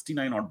God,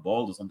 69 odd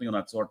balls or something of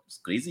that sort. It's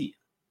crazy.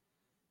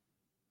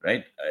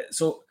 Right?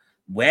 So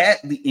where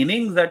the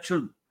innings that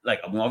should,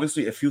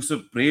 obviously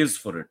effusive praise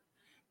for it,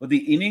 but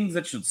the innings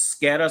that should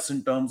scare us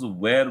in terms of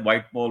where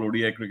white ball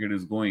ODI cricket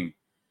is going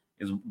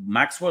is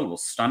Maxwell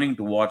was stunning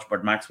to watch,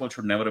 but Maxwell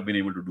should never have been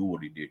able to do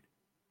what he did.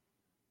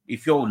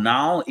 If you're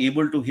now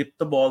able to hit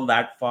the ball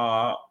that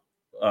far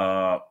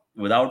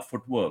without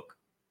footwork,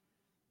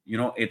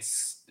 it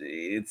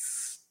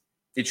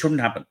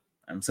shouldn't happen.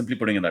 I'm simply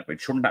putting it that way.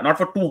 It shouldn't. Not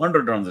for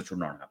 200 runs. It should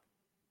not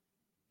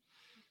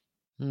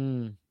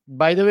happen.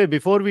 By the way,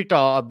 before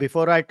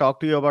I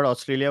talk to you about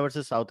Australia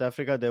versus South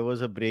Africa, there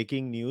was a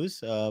breaking news.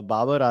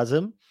 Babar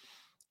Azam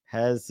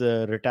has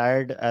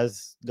retired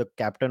as the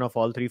captain of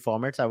all 3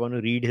 formats. I want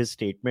to read his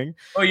statement.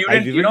 Oh,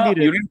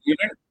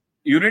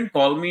 you didn't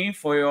call me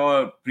for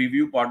your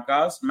preview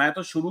podcast. मैं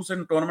तो शुरू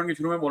से tournament के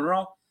शुरू में बोल रहा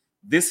हूँ.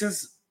 This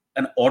is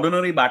an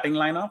ordinary batting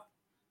lineup,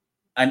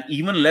 and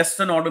even less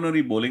than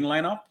ordinary bowling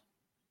lineup,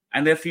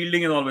 and their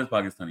fielding is always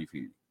Pakistani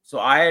field. So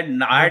I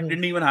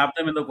didn't even have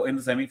them in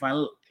the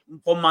semi-final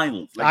for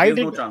miles. I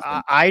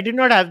did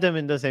not have them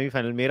in the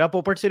semi-final. मेरा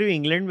पोपट सिर्फ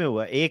England में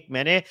हुआ.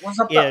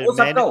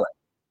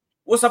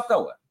 वो सबका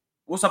हुआ.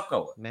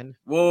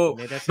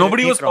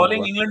 Nobody was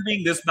calling England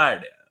being this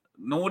bad.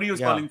 Nobody was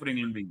calling for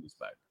England being this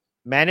bad.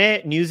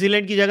 मैंने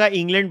New Zealand की जगह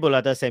इंग्लैंड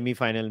बोला था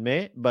सेमीफाइनल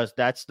में, बस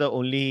that's the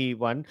only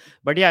one.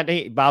 But या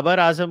नहीं, बाबर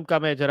आजम का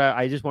मैं जरा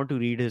I just want to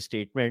read his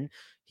statement.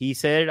 He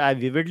said, I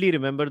vividly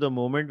remember the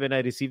moment when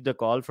I received the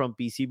call from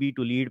PCB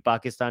to lead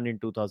Pakistan in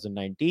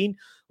 2019.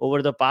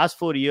 Over the past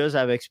 4 years,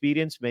 I've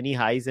experienced many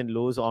highs and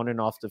lows on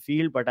and off the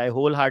field, but I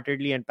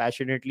wholeheartedly and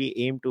passionately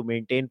aim to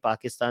maintain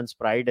Pakistan's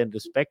pride and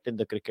respect in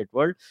the cricket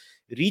world.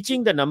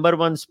 Reaching the number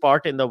 1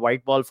 spot in the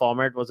white ball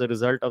format was a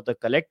result of the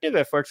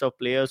collective efforts of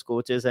players,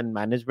 coaches, and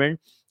management.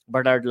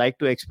 But I'd like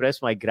to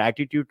express my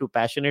gratitude to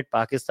passionate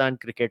Pakistan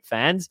cricket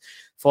fans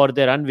for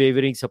their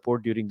unwavering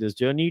support during this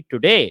journey.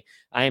 Today,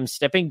 I am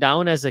stepping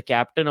down as the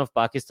captain of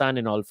Pakistan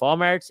in all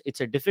formats.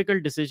 It's a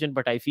difficult decision,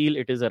 but I feel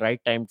it is the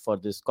right time for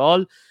this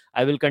call.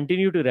 I will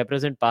continue to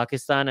represent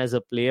Pakistan as a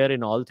player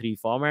in all 3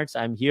 formats.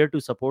 I'm here to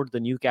support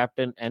the new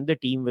captain and the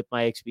team with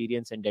my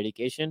experience and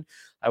dedication.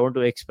 I want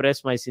to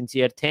express my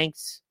sincere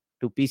thanks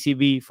to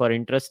PCB for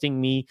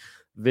entrusting me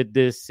with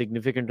this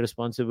significant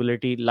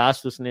responsibility.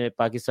 Last usne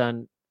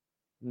Pakistan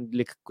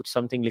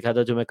something likha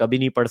tha jo main kabhi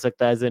nahi pad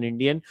sakta as an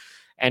Indian.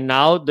 And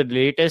now the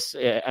latest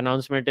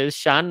announcement is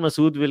Shan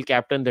Masood will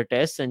captain the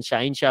tests and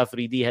Shaheen Shah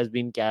Afridi has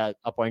been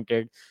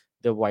appointed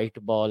the white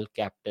ball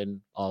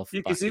captain of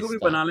ये किसी को भी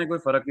Pakistan. बनाने कोई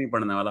फर्क नहीं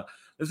पड़ने वाला.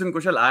 Listen,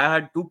 Kushal, I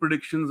had 2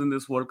 predictions in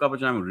this World Cup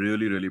which I'm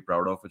really, really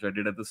proud of, which I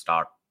did at the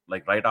start.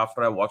 Like right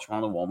after I watched one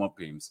of the warm-up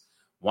games.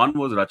 One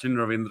was Rachin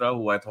Ravindra,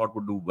 who I thought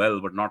would do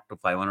well, but not to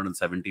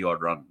 570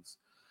 odd runs.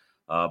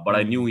 But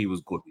I knew he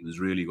was good. He was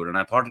really good. And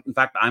I thought, in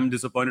fact, I'm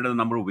disappointed at the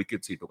number of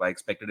wickets he took. I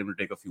expected him to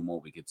take a few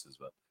more wickets as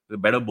well. He's a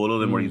better bowler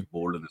than what he's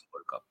bowled in this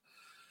World Cup.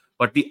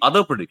 But the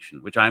other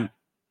prediction, which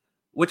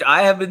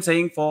I have been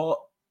saying for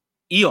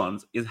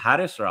eons, is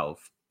Haris Rauf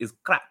is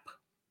crap.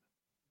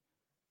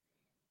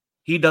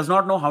 He does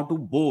not know how to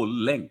bowl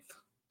length.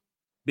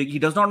 He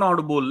does not know how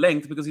to bowl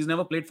length because he's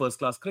never played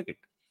first-class cricket.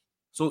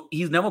 So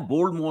he's never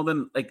bowled more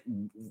than, like,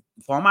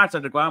 formats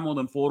that require more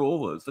than 4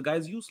 overs. The guy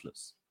is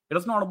useless. He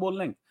doesn't know how to bowl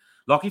length.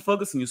 Lockie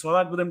Ferguson, you saw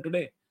that with him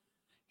today.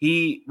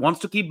 He wants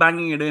to keep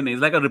banging it in. He's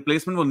like a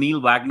replacement for Neil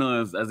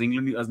Wagner as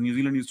New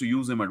Zealand used to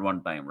use him at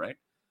one time, right?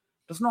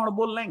 Doesn't know how to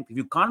bowl length. If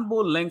you can't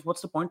bowl length,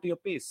 what's the point to your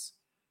pace?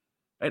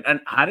 Right? And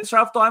Haris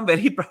Rauf, though, I'm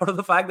very proud of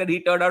the fact that he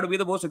turned out to be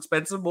the most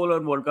expensive bowler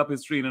in World Cup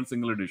history in a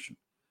single edition.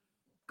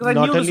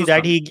 Not only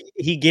that,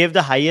 he gave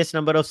the highest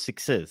number of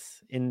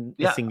sixes in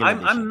a single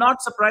edition. I'm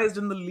not surprised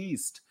in the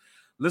least.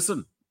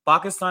 Listen,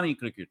 Pakistani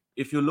cricket,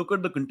 if you look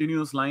at the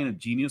continuous line of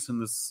genius in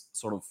this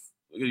sort of,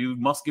 you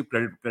must give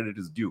credit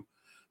is due.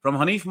 From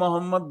Hanif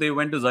Mohammad, they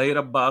went to Zahir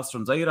Abbas.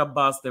 From Zahir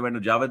Abbas, they went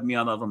to Javed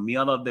Miandad. From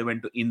Miandad, they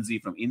went to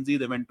Inzi. From Inzi,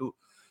 they went to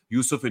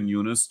Yusuf and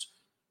Yunus.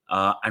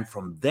 And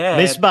from there...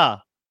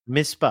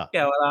 Misbah.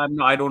 Yeah,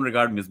 well, I don't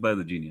regard Misbah as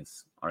a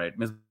genius. All right.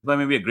 Misbah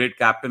may be a great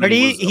captain. But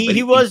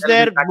he was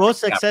their most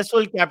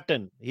successful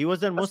captain. He was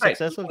their most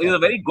successful captain. He's a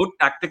very good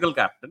tactical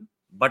captain.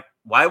 But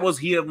why was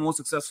he a most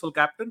successful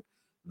captain?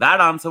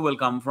 That answer will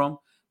come from,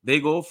 they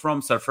go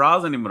from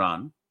Sarfraz and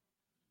Imran,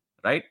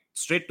 right,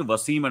 straight to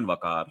Wasim and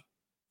Waqar.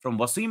 From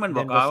Wasim and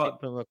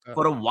Waqar,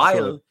 for a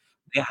while,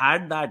 they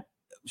had that,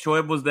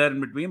 Shoaib was there in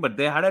between, but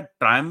they had a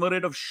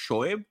triumvirate of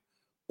Shoaib,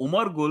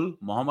 Umar Gul,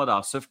 Mohammad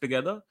Asif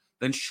together.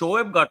 Then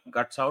Shoaib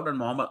cuts out and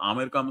Mohammad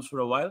Amir comes for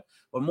a while.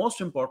 But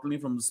most importantly,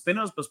 from the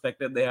spinner's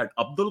perspective, they had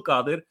Abdul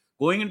Qadir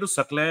going into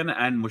Saqlain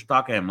and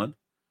Mushtaq Ahmed,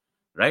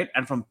 right?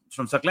 And from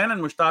Saqlain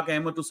and Mushtaq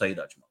Ahmed to Saeed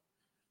Ajmal.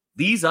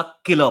 These are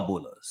killer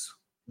bowlers.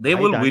 They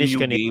will win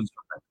you games.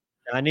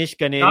 Danish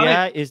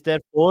Kaneria is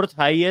their 4th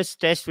highest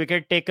test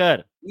wicket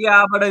taker.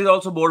 Yeah, but he's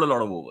also bowled a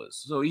lot of overs.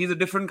 So he's a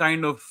different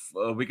kind of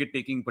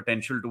wicket-taking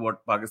potential to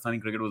what Pakistani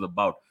cricket was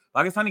about.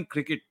 Pakistani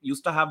cricket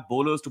used to have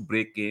bowlers to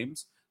break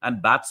games and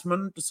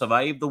batsmen to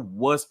survive the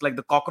worst, like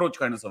the cockroach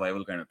kind of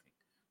survival kind of thing.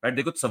 Right?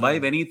 They could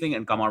survive anything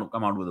and come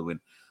out with a win.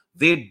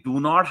 They do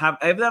not have...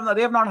 They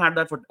have not had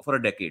that for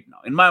a decade now.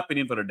 In my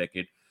opinion, for a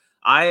decade.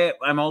 I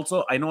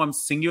know I'm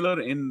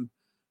singular in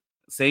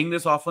saying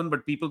this often,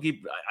 but people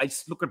I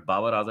just look at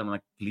Babar Azam and I'm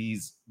like,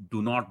 please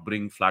do not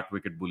bring flat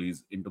wicket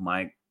bullies into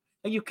my...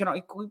 Like, you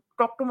cannot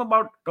talk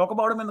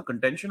about him in the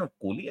contention of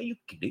Kohli. Are you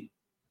kidding?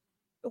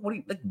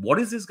 What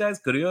is this guy's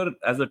career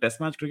as a test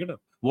match cricketer?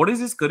 What is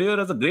his career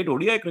as a great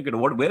ODI cricketer?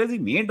 Where has he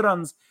made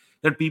runs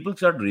that people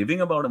start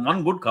raving about him?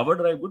 One good cover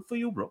drive, good for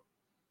you, bro.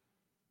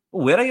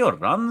 Where are your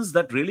runs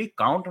that really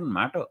count and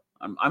matter?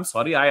 I'm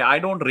sorry, I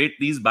don't rate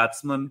these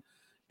batsmen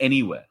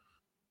anywhere.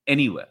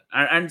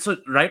 And so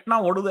right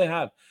now, what do they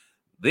have?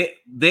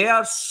 They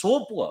are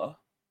so poor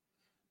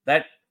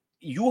that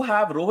you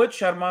have Rohit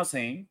Sharma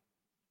saying,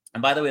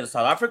 and by the way, the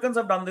South Africans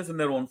have done this in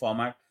their own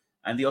format,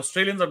 and the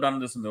Australians have done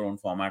this in their own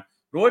format.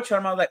 Rohit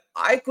Sharma is like,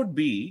 I could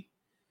be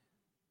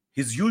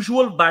his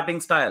usual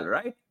batting style,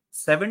 right?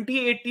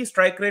 70-80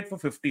 strike rate for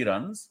 50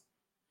 runs.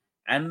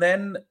 And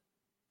then,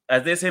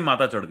 as they say,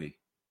 Mata chad gayi.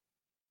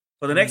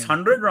 For the next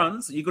 100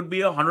 runs, he could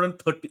be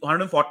 130,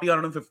 140,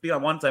 150,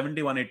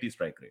 170, 180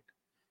 strike rate.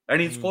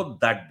 And he scored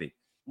that big.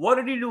 What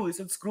did he do? He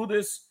said, screw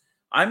this.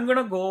 I'm going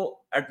to go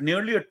at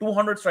nearly a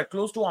 200 strike,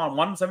 close to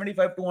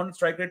 175, 200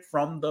 strike rate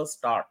from the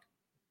start.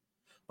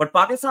 But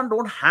Pakistan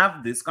don't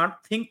have this, can't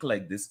think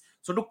like this.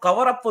 So to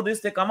cover up for this,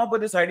 they come up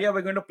with this idea,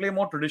 we're going to play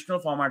more traditional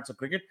formats of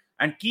cricket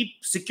and keep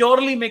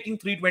securely making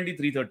 320,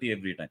 330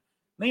 every time.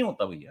 नहीं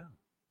होता भैया,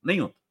 नहीं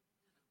होता.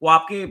 वो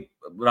आपके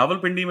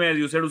रावलपिंडी में, as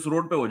you said, उस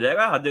road पे हो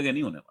जाएगा, हर जगह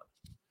नहीं होने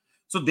वाला.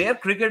 So their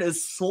cricket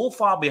is so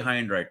far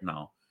behind right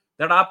now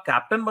that आप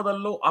कैप्टन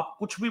बदल लो, आप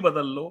कुछ भी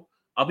बदल लो,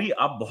 अभी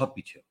आप बहुत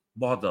पीछे हो,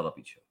 बहुत ज़्यादा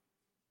पीछे हो.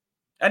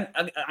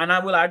 And I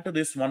will add to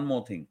this one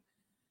more thing.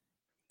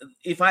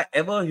 If I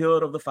ever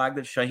hear of the fact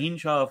that Shaheen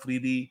Shah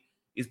Afridi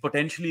is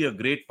potentially a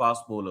great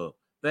fast bowler,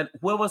 then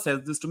whoever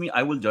says this to me,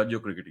 I will judge your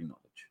cricketing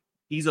knowledge.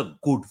 He's a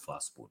good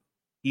fast bowler.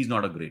 He's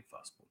not a great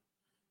fast bowler.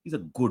 He's a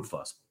good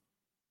fast bowler.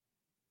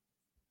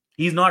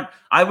 He's not...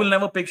 I will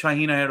never pick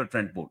Shaheen ahead of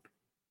Trent Boult.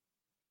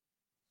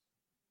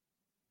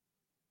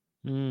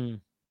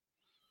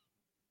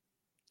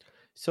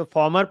 So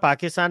former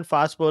Pakistan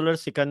fast bowler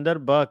Sikandar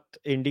Bakht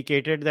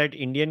indicated that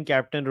Indian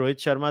captain Rohit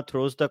Sharma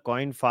throws the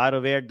coin far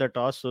away at the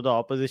toss, so the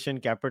opposition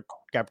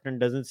captain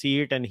doesn't see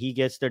it and he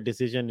gets the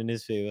decision in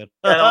his favor.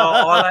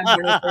 all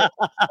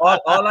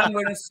I'm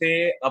going to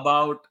say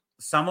about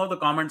some of the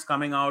comments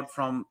coming out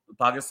from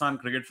Pakistan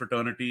cricket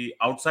fraternity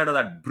outside of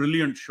that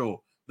brilliant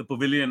show, the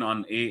pavilion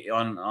on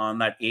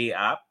that A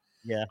app.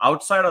 Yeah.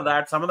 Outside of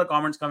that, some of the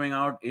comments coming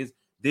out is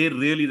the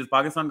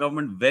Pakistan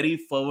government very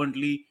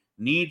fervently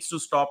needs to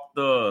stop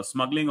the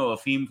smuggling of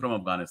Afeem from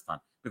Afghanistan,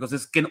 because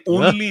this can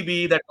only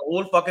be that the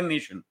whole fucking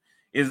nation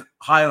is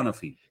high on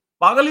Afeem.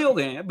 पागल ही हो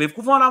गए हैं,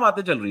 बेवकूफाना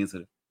बातें चल रही हैं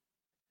सिर्फ.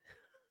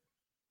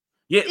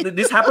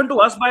 This happened to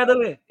us, by the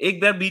way.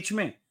 एक बार बीच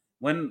में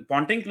when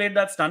Ponting played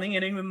that stunning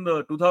inning in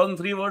the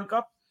 2003 World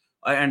Cup,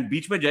 and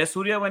बीच में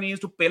Jayasuriya, when he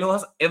used to pelo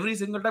us every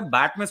single time,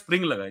 bat में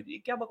spring लगाए. ये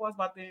क्या बकवास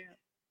बातें हैं?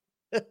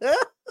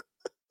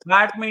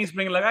 Bat में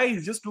spring लगाए.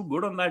 He's just too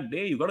good on that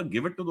day. You got to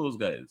give it to those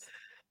guys.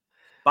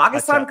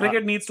 Pakistan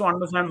cricket needs to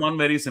understand one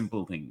very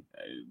simple thing.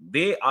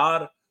 They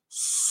are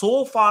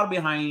so far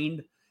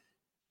behind.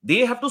 They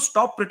have to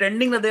stop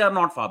pretending that they are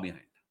not far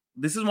behind.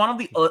 This is one of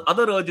the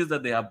other urges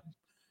that they have.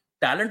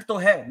 Talent तो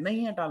है,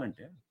 नहीं है talent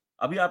है.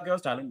 अभी आपके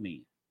पास talent नहीं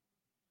है.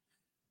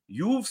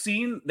 You've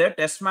seen their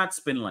test match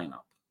spin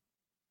lineup,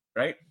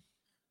 right?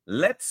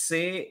 Let's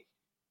say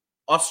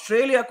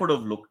Australia could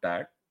have looked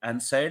at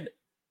and said,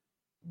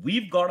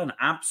 we've got an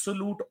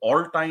absolute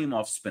all-time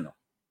off spinner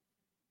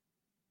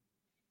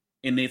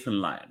in Nathan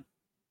Lyon.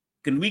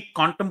 Can we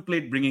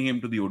contemplate bringing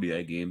him to the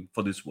ODI game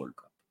for this World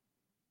Cup?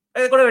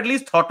 They could have at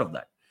least thought of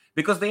that,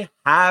 because they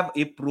have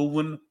a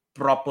proven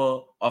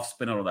proper off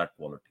spinner of that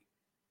quality,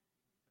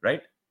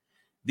 right?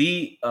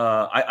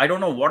 I don't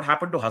know what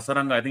happened to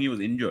Hasaranga. I think he was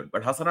injured,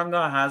 but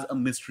Hasaranga has a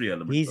mystery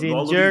element. He's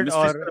injured,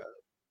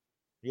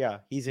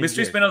 he's injured.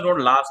 Mystery spinners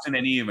don't last in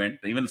any event.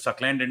 Even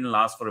Saklan didn't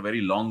last for a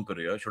very long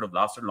career. Should have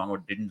lasted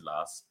longer, didn't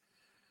last.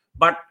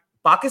 But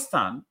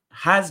Pakistan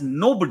has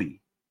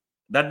nobody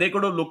that they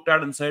could have looked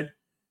at and said,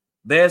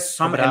 there's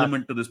some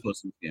element to this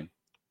person's game.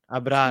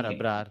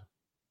 Abrar.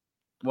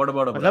 What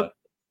about Abrar?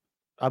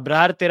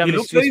 Abrar tera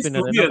mystery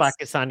spinner है ना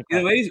Pakistan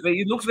का.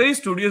 He looks very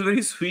studious,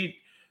 very sweet.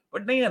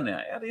 But नहीं है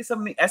यार, ये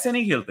सब नहीं, ऐसे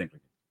नहीं खेलते हैं.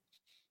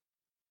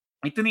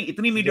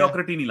 इतनी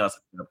mediocrity नहीं ला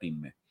सकते आप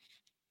टीम में.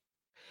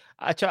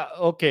 Acha,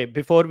 okay.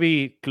 Before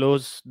we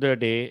close the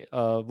day,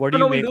 what do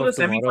you make of tomorrow's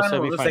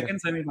semi-final? The second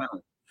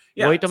semi-final.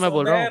 Yeah, वही तो मैं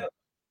बोल रहा हूँ.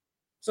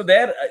 So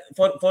there,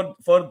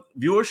 for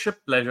viewership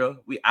pleasure,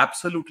 we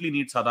absolutely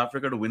need South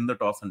Africa to win the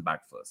toss and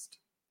bat first.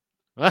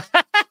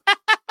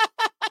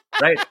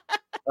 Right.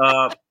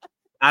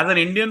 As an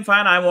Indian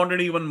fan, I wanted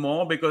even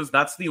more, because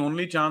that's the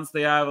only chance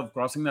they have of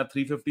crossing that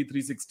 350,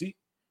 360,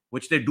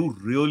 which they do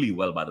really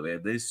well, by the way.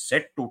 They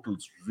set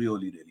totals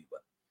really, really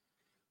well.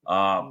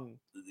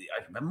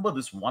 I remember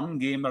this one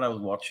game that I was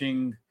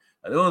watching.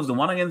 It was the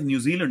one against New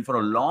Zealand for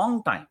a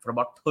long time, for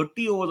about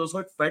 30 overs or so.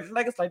 It felt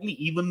like a slightly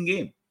even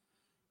game.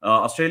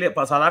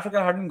 South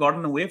Africa hadn't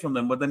gotten away from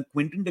them, but then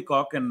Quinton de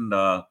Kock and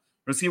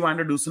Rassie van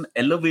der Dussen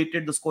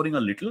elevated the scoring a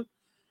little.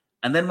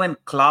 And then when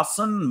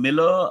Klaassen,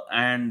 Miller,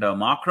 and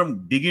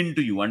Markram dig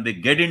into you and they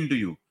get into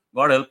you,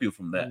 God help you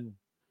from there.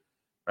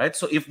 Right?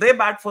 So if they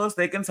bat first,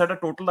 they can set a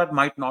total that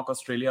might knock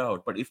Australia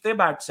out. But if they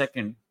bat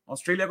second,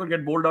 Australia could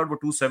get bowled out for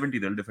 270.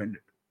 They'll defend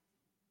it.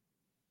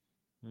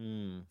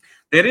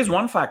 There is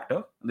one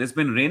factor. There's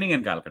been raining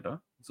in Calcutta.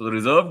 So the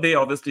reserve day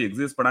obviously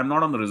exists, but I'm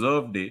not on the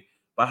reserve day.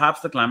 Perhaps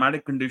the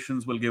climatic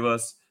conditions will give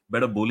us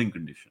better bowling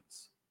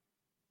conditions.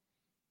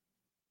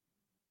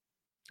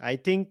 I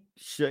think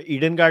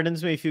Eden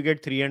Gardens, if you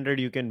get 300,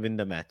 you can win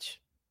the match.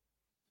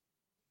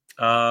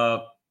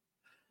 I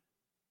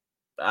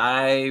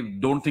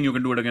don't think you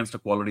can do it against a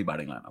quality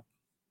batting lineup.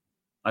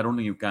 I don't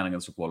think you can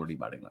against a quality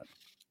batting lineup.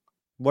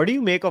 What do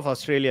you make of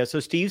Australia?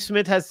 So Steve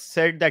Smith has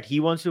said that he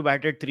wants to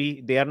bat at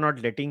 3. They are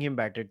not letting him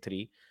bat at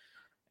 3.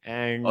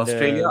 And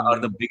Australia are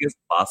the biggest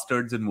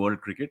bastards in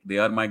world cricket. They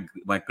are my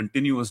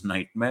continuous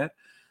nightmare.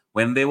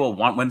 When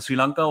Sri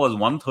Lanka was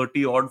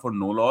 130 odd for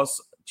no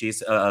loss,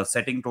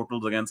 setting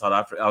totals against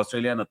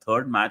Australia in a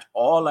third match,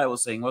 all I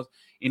was saying was,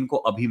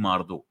 Inko abhi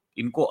maar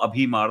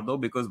do,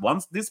 because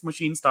once this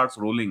machine starts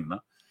rolling,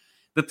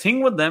 the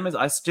thing with them is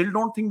I still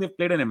don't think they've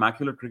played an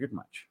immaculate cricket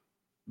match.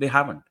 They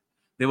haven't.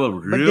 They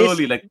were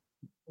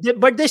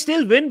but they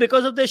still win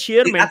because of their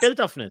sheer mental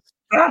toughness.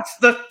 That's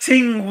the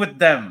thing with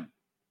them.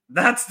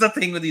 That's the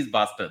thing with these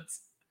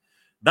bastards.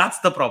 That's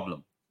the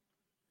problem.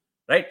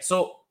 Right?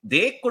 So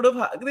they could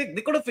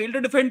have failed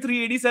to defend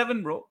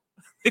 387, bro.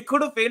 They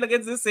could have failed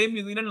against this same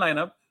New Zealand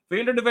lineup,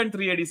 failed to defend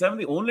 387.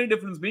 The only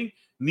difference being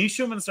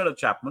Neesham instead of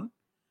Chapman.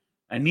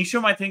 And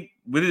Neesham, I think,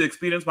 with his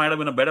experience, might have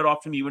been a better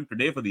option even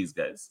today for these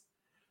guys.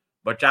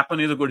 But Chapman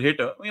is a good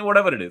hitter. I mean,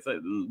 whatever it is,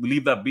 we'll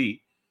leave that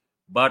be.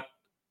 But,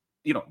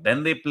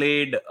 then they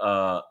played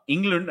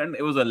England, and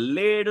it was a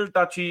little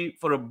touchy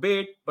for a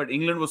bit, but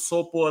England was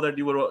so poor that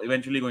you were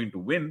eventually going to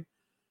win.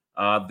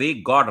 They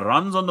got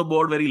runs on the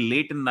board very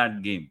late in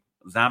that game.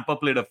 Zampa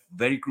played a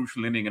very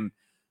crucial inning, and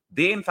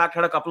they, in fact,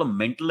 had a couple of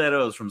mental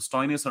errors from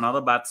Stoinis and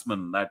other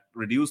batsmen that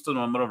reduced the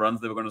number of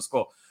runs they were going to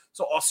score.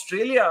 So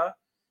Australia,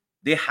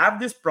 they have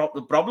this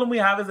the problem we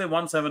have is they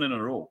won 7 in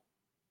a row,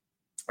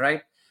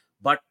 right?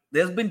 But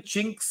there's been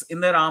chinks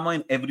in their armor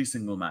in every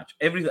single match.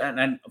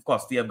 And of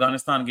course, the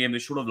Afghanistan game, they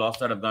should have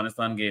lost that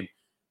Afghanistan game.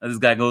 And this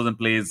guy goes and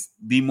plays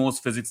the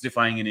most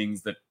physics-defying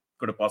innings that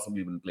could have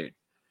possibly been played.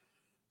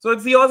 So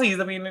it's the Aussies.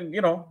 I mean,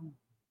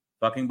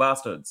 Fucking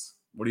bastards.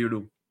 What do you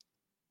do?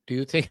 Do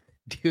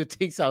you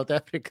think South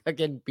Africa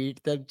can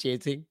beat them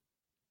chasing?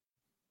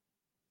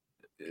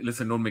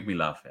 Listen, don't make me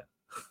laugh here.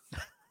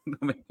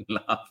 Don't make me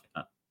laugh.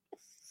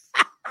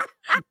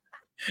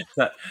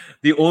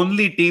 The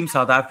only team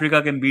South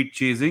Africa can beat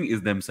chasing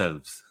is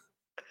themselves.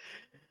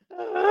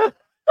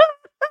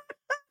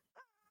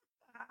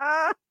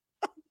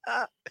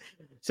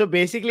 So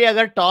basically,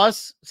 agar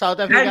toss South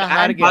Africa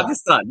haar and gaya.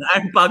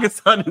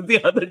 Pakistan is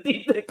the other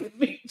team that can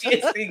beat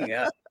chasing.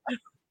 Yeah.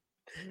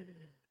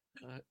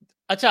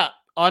 Acha,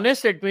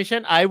 honest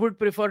admission, I would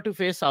prefer to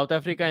face South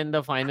Africa in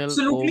the final.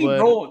 Absolutely, over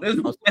bro. There's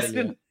no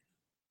Australia.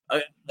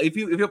 question. If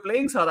you're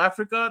playing South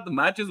Africa, the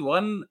match is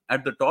won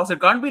at the toss.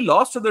 It can't be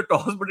lost to the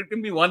toss, but it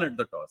can be won at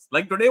the toss.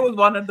 Like today was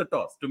won at the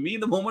toss. To me,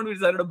 the moment we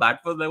decided to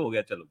bat first, like, ho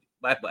gaya, chalo,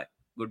 bye,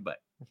 goodbye,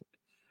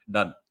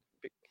 done.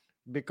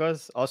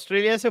 Because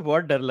Australia से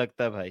बहुत डर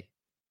लगता है भाई.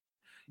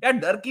 Yeah,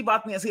 डर की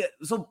बात नहीं ऐसी.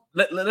 So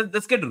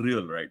let's get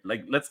real, right?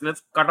 Like let's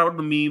cut out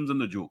the memes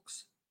and the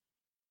jokes.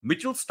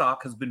 Mitchell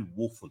Starc has been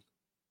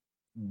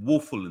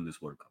woeful in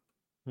this World Cup.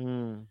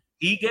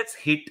 He gets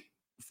hit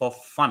for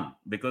fun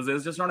because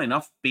there's just not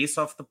enough pace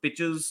off the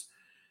pitches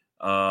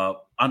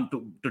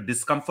to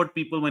discomfort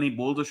people when he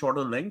bowls a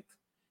shorter length.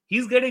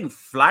 He's getting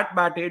flat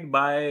batted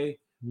by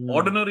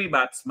ordinary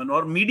batsmen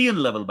or median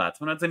level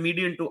batsmen. I'd say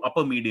median to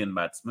upper median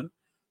batsmen.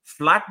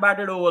 Flat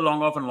batted over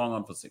long off and long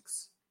on for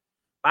 6.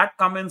 Pat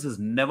Cummins has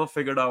never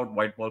figured out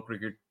white ball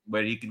cricket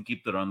where he can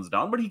keep the runs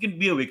down, but he can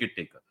be a wicket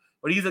taker.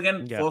 But he's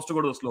again forced to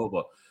go to a slow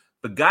ball.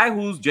 The guy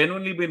who's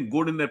genuinely been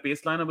good in their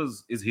pace lineup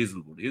is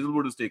Hazelwood.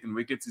 Hazelwood has taken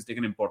wickets. He's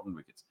taken important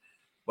wickets.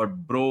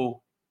 But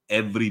bro,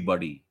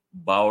 everybody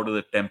bow to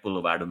the temple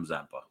of Adam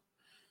Zampa.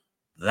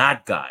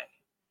 That guy,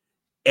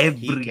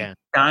 every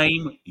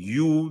time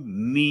you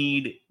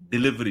need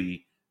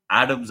delivery,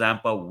 Adam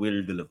Zampa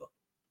will deliver.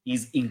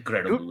 He's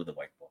incredible with the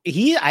white ball.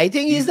 I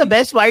think he's the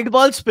best white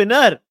ball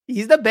spinner.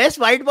 He's the best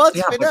white ball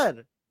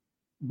spinner.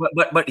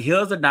 But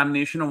here's the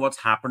damnation of what's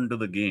happened to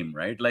the game,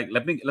 right? Like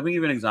let me give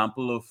you an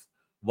example of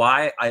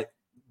why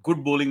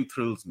good bowling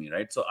thrills me,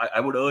 right? So I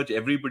would urge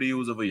everybody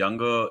who's of a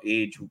younger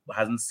age who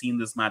hasn't seen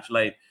this match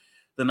live.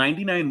 The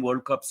 99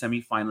 World Cup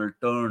semi-final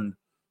turned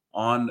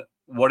on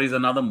what is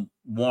another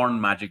worn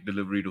magic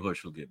delivery to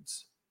Herschel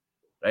Gibbs,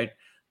 right?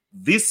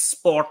 This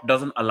sport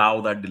doesn't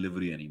allow that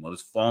delivery anymore.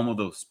 This form of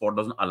the sport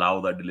doesn't allow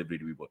that delivery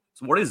to be bowled.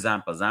 So what is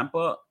Zampa?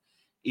 Zampa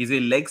is a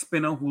leg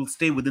spinner who will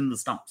stay within the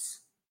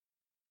stumps,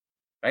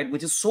 right?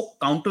 Which is so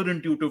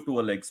counterintuitive to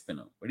a leg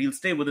spinner, but he'll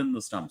stay within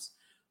the stumps.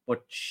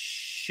 But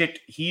shit,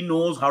 he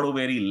knows how to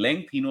vary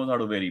length, he knows how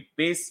to vary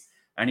pace,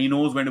 and he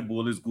knows when to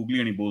bowl his googly,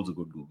 and he bowls a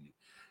good googly.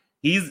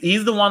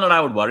 He's the one that I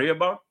would worry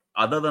about.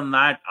 Other than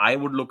that, I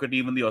would look at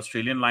even the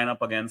Australian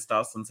lineup against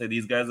us and say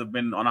these guys have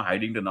been on a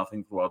hiding to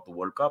nothing throughout the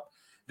World Cup.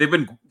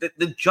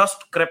 They've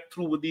just crept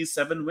through with these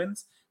 7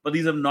 wins, but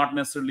these have not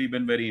necessarily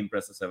been very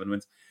impressive 7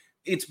 wins.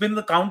 It's been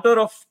the counter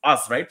of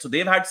us, right? So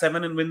they've had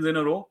 7 wins in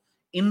a row.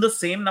 In the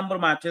same number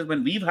of matches,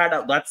 when we've had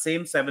that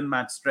same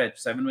 7-match stretch,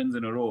 7 wins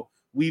in a row,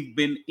 we've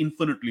been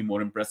infinitely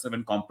more impressive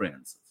and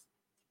comprehensive.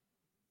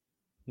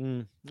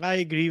 I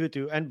agree with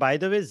you. And by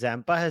the way,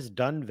 Zampa has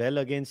done well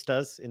against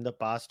us in the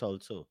past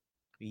also.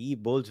 He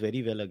bowls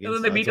very well against us.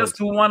 When they beat us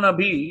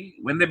 2-1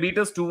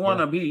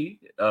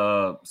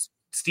 Abhi,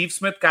 Steve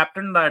Smith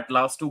captained that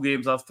last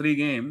 3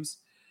 games.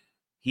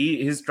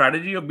 His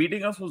strategy of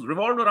beating us was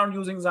revolved around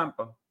using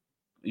Zampa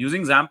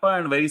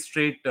and very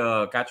straight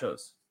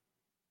catchers.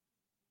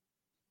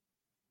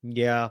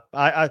 Yeah,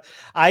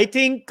 I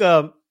think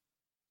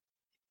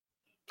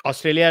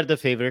Australia are the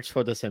favorites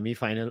for the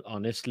semi-final,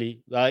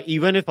 honestly.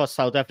 Even if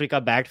South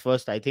Africa bat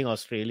first, I think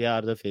Australia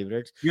are the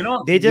favorites.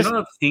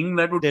 The thing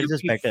that would give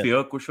me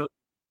fear, Kushal,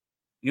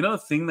 the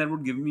thing that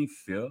would give me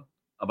fear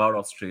about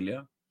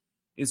Australia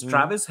is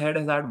Travis Head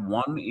has had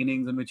one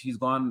innings in which he's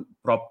gone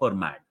proper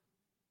mad,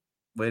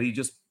 where he's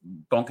just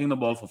donking the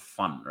ball for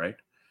fun, right?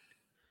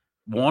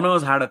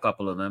 Warner's had a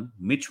couple of them.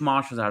 Mitch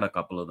Marsh has had a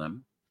couple of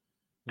them.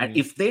 And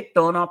if they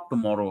turn up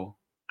tomorrow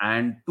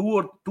and two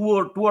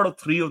out of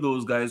 3 of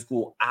those guys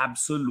go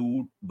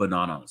absolute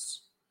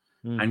bananas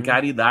and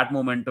carry that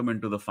momentum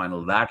into the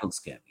final, that will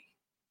scare me.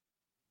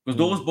 Because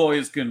those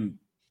boys can,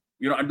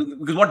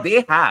 because what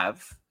they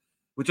have,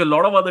 which a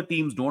lot of other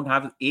teams don't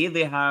have,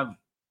 they have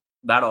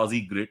that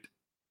Aussie grit.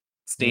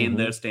 Stay in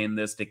there,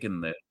 stick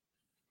in there.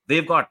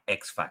 They've got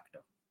X factor.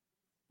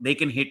 They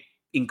can hit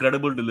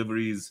incredible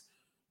deliveries,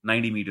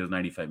 90 meters,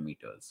 95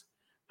 meters.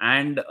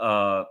 And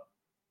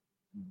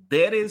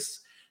there is,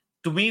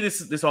 to me,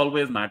 this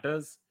always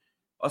matters.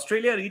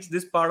 Australia reached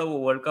this part of a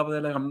World Cup,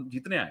 they're like, हम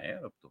जीतने आए हैं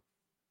अब तो.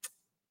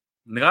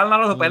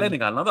 निकालना तो पहले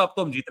निकालना था, अब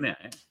तो हम जीतने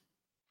आए हैं.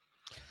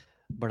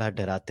 बड़ा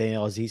डराते हैं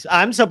Aussies.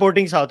 I'm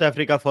supporting South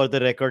Africa for the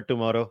record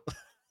tomorrow.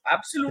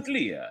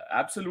 Absolutely,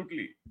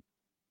 absolutely.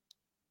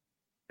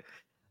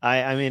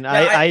 I mean,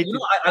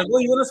 I'll go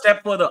even a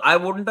step further. I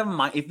wouldn't have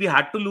mind if we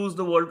had to lose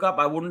the World Cup.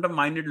 I wouldn't have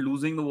minded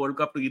losing the World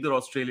Cup to either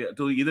Australia,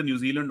 to either New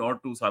Zealand or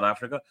to South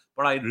Africa.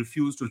 But I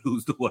refuse to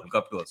lose the World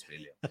Cup to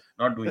Australia.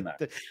 Not doing that.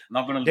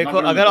 Not gonna.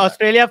 देखो, अगर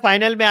Australia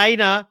final में आई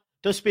ना,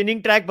 तो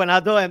spinning track बना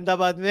दो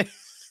अहमदाबाद में.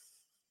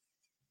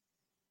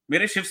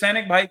 मेरे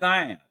शिवसैनिक भाई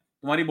कहाँ हैं?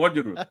 तुम्हारी बहुत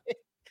जरूरत है.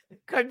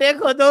 खड्डे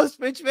खोदो उस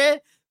पिच में.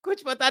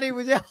 कुछ पता नहीं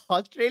मुझे.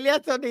 ऑस्ट्रेलिया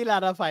तो नहीं ला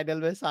रहा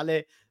फाइनल में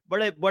साले.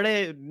 बड़े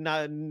बड़े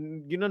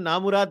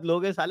नामुराद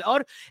लोग हैं साले.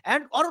 और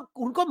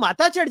उनको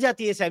माथा चढ़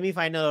जाती है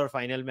सेमीफाइनल और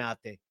फाइनल में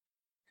आते.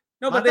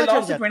 No, but they माथा चढ़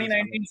lost the जाती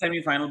है 2019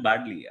 semi-final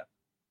badly. Yeah,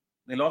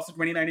 they lost the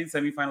 2019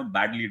 semi-final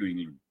badly to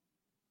England.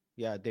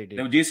 Yeah, they did.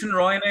 जब जेसन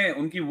रॉय ने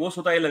उनकी वो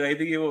सुताई लगाई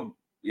थी कि वो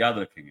याद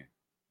रखेंगे.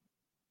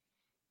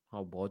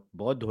 हाँ, बहुत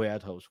बहुत धोया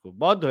था उसको.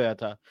 बहुत धोया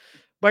था.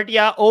 But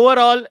yeah,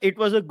 overall, it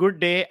was a good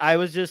day.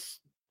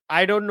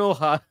 I don't know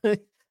how.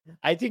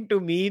 I think to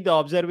me, the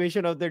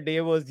observation of the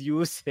day was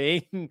you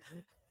saying,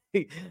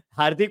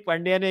 Hardik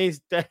Pandya ने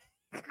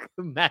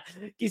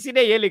किसी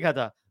ने ये लिखा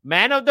था,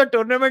 man of the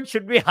tournament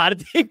should be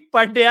Hardik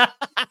Pandya.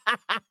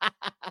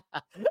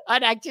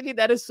 And actually,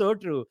 that is so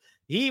true.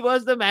 He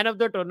was the man of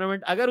the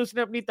tournament. अगर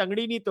उसने अपनी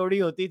तंगड़ी नहीं तोड़ी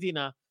होती थी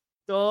ना,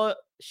 तो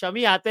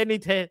शमी आते नहीं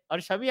थे,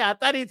 और शमी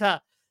आता नहीं था,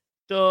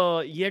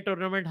 तो ये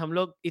टूर्नामेंट हम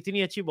लोग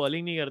इतनी अच्छी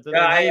बॉलिंग नहीं करते थे.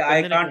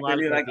 I can't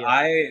tell you, like,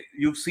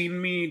 you've seen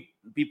me,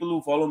 people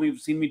who follow me, you've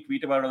seen me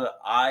tweet about it.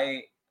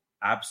 I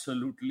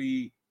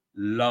absolutely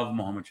love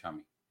Mohammad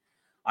Shami.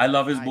 I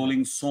love his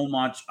bowling so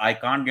much. I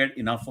can't get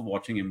enough of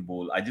watching him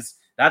bowl.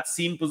 That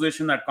seam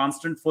position, that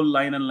constant full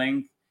line and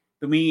length,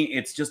 to me,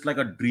 it's just like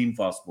a dream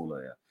fast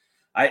bowler.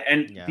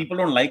 Yeah. People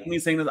don't like me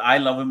saying this. I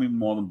love him even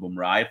more than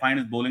Bumrah. I find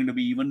his bowling to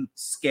be even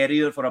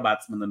scarier for a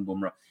batsman than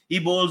Bumrah. He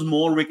bowls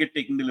more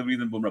wicket-taking deliveries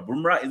than Bumrah.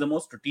 Bumrah is a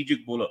more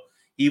strategic bowler.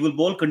 He will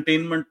bowl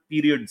containment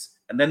periods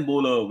and then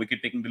bowl a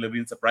wicket-taking delivery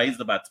and surprise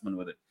the batsman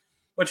with it.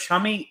 But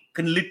Shami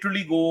can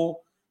literally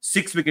go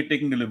 6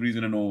 wicket-taking deliveries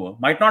in an over.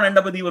 Might not end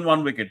up with even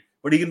 1 wicket,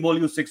 but he can bowl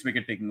you 6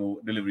 wicket-taking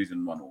deliveries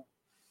in 1 over.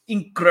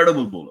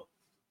 Incredible bowler.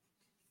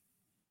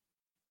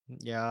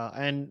 Yeah,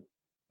 and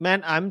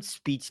man, I'm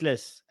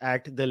speechless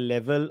at the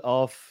level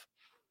of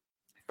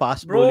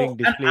fast bowling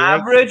display. An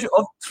average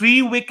of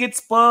 3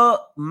 wickets per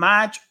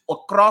match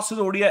across his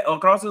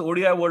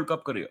ODI World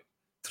Cup career.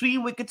 3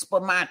 wickets per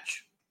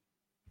match.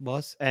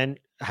 Boss, and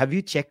have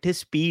you checked his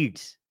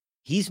speeds?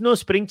 He's no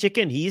spring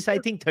chicken. He's, I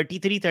think,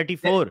 33,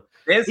 34.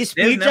 His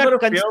speeds are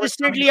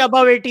consistently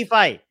above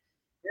 85.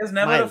 There's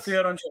never a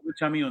fear on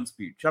Shami on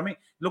speed. Shami,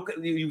 look,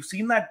 you've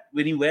seen that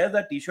when he wears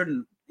that t-shirt,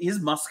 his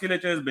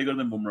musculature is bigger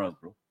than Bumrah's,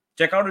 bro.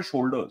 Check out his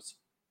shoulders.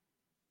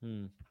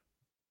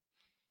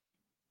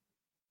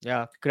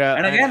 Yeah.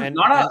 And again,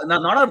 not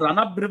a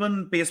run-up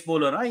driven pace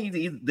bowler.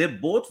 They're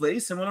both very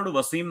similar to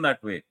Wasim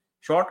that way.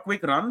 Short,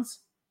 quick runs,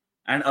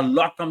 and a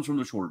lot comes from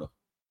the shoulder.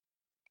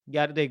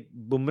 यार देख,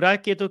 बुमराह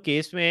के तो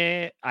case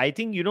में I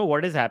think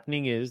what is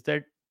happening is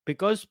that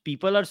because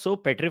people are so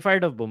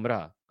petrified of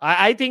Bumrah,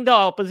 I think the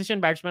opposition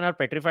batsmen are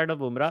petrified of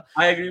Bumrah.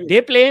 I agree.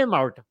 They play him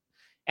out,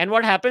 and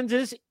what happens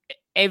is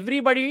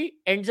everybody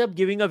ends up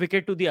giving a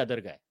wicket to the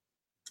other guy.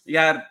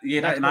 Yeah,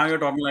 now you're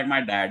talking like my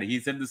dad. He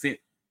said the same.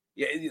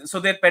 Yeah, so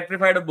they're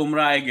petrified of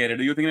Bumrah. I get it.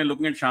 Do you think they're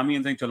looking at Shami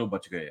and saying, "Chalo,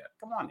 bach gaye yaar"?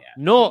 Come on, yaar.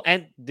 No,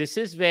 and this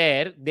is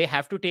where they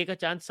have to take a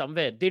chance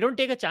somewhere. They don't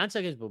take a chance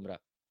against Bumrah.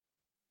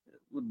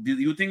 Do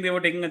you think they were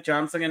taking a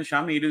chance against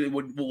Shami?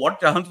 What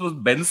chance was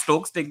Ben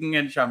Stokes taking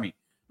against Shami?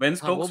 Ben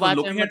Stokes was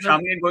looking at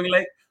Shami and going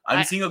like,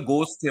 "I'm seeing a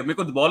ghost here. मेरे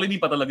को ball ही नहीं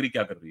पता लग रही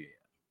क्या कर रही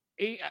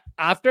है."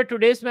 After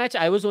today's match,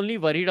 I was only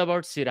worried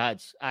about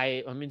Siraj.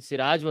 I mean,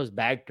 Siraj was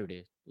bad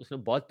today.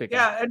 उसने बहुत पिटा.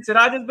 Yeah, and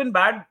Siraj has been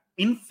bad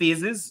in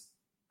phases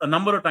a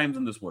number of times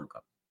in this World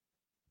Cup.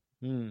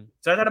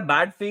 Siraj had a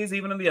bad phase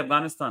even in the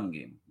Afghanistan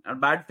game. And a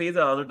bad phase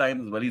at other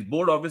times as well. He's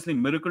bowled obviously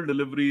miracle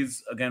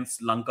deliveries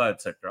against Lanka,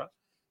 etc.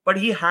 But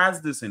he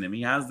has this in him.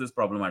 He has this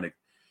problematic.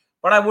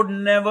 But I would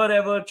never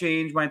ever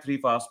change my 3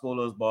 fast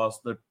bowlers, boss.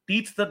 The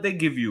teeth that they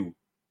give you,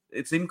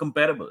 it's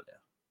incomparable.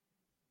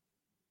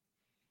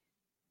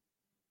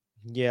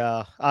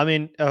 Yeah, I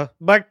mean,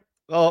 but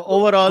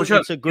overall,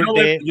 Kushal, it's a good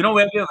day. You know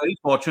where we are very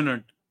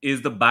fortunate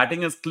is the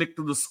batting has clicked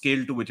to the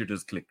scale to which it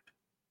has clicked.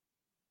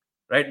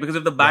 Right? Because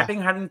if the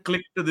batting hadn't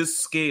clicked to this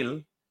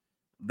scale,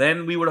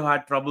 then we would have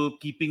had trouble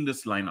keeping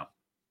this lineup.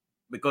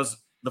 Because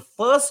the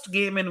first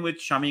game in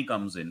which Shami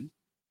comes in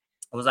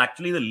was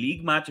actually the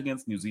league match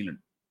against New Zealand.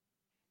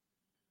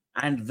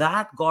 And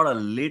that got a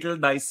little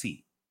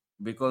dicey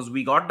because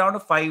we got down to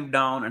 5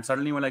 down and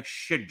suddenly we're like,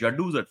 shit,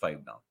 Jaddu's at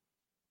 5 down.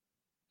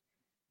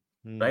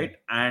 Right?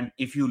 And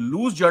if you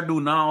lose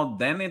Jaddu now,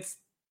 then it's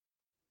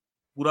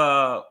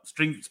pura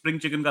spring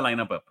chicken ka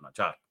lineup hai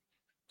apna,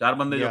 4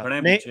 bande jo khade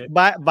hain piche.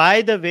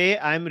 By the way,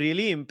 I'm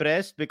really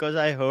impressed because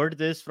I heard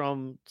this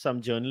from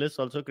some journalists,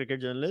 also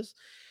cricket journalists.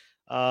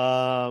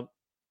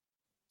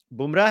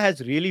 Bumrah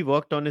has really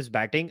worked on his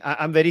batting.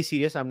 I'm very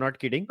serious. I'm not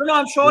kidding. No,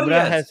 I'm sure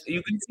Bumrah has.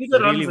 You can see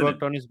the runs really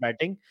worked on his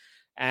batting.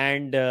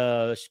 And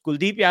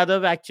Kuldeep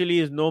Yadav actually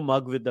is no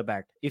mug with the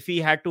bat. If he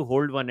had to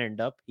hold one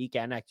end up, he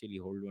can actually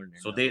hold one end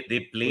up. So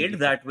they played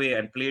that way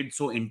and played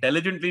so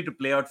intelligently to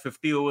play out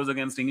 50 overs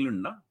against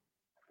England, na?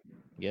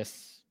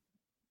 Yes.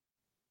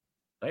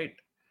 Right.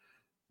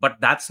 But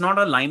that's not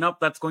a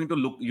lineup that's going to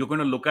look, you're going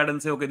to look at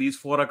and say, okay, these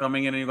 4 are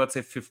coming in and you got,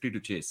 say, 50 to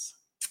chase.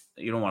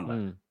 You don't want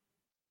that.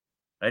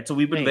 right? So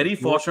we've been नहीं, very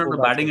वो fortunate. वो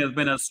The बात batting सही has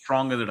been as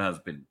strong as it has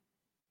been.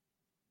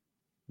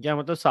 या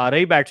मतलब सारे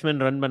ही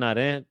batsman run बना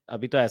रहे हैं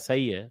अभी तो ऐसा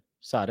ही है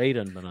सारे ही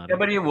रन बना रहे Yeah, हैं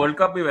but ये World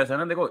Cup भी वैसा है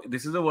ना देखो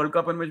this is a World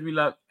Cup in which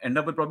we'll end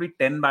up with probably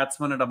 10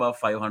 batsmen at above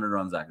 500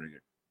 runs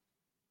aggregate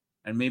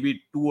and maybe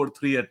 2 or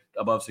 3 at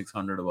above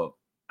 600 above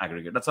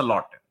aggregate. That's a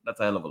lot. That's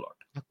a hell of a lot.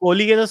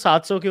 Kohli के तो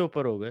 700 के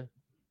ऊपर हो गए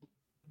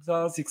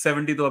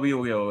 670 तो अभी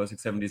हो गया होगा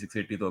 670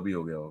 680 तो अभी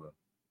हो गया होगा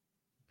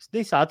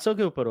नहीं 700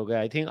 के ऊपर हो गए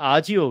आई थिंक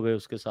आज ही हो गए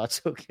उसके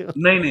 700 के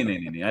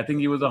नहीं I think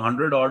he was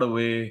 100 odd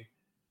away.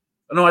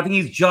 No, I think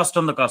he's just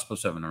on the cusp of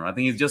 700. I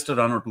think he's just a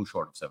run or two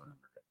short of 700.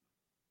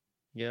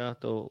 या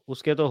तो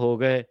उसके तो हो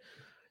गए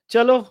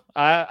चलो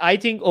I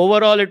think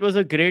overall it was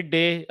a great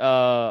day.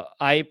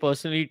 I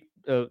personally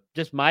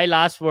just my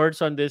last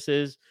words on this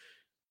is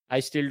I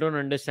still don't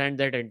understand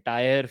that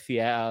entire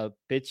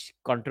pitch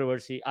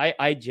controversy.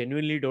 I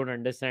genuinely don't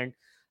understand.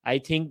 I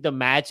think the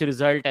match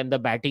result and the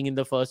batting in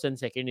the first and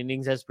second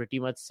innings has pretty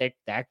much set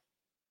that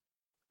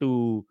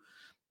to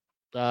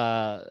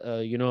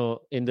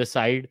in the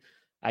side.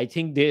 I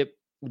think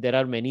there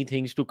are many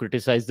things to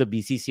criticize the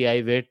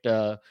BCCI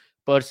with.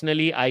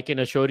 Personally, I can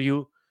assure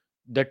you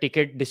the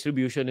ticket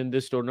distribution in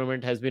this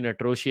tournament has been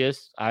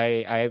atrocious.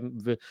 I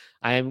am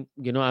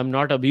I'm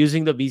not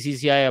abusing the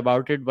BCCI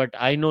about it, but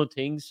I know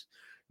things.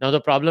 Now the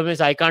problem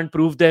is I can't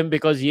prove them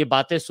because ये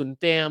बातें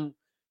सुनते हैं हम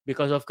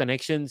because of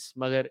connections.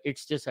 मगर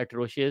it's just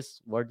atrocious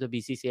what the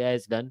BCCI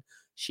has done.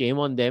 Shame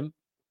on them.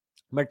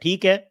 But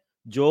ठीक है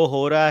जो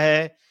हो रहा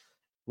है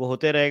वो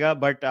होते रहेगा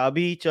बट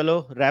अभी चलो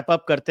रैप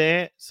अप करते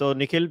हैं so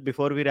Nikhil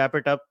before we wrap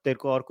it up तेरे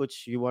को और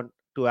कुछ you want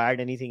to add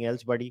anything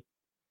else buddy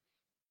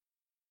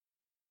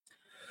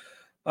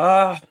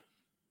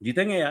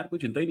जीतेंगे यार कोई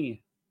चिंता ही नहीं है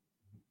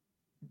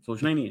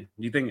सोचना ही नहीं है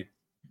जीतेंगे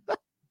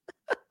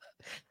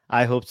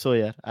I hope so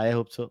yeah I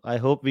hope so I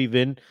hope we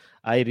win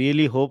I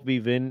really hope we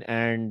win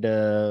and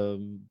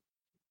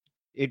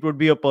it would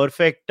be a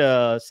perfect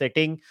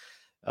setting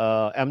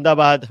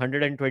Ahmedabad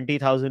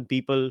 120,000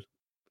 people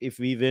if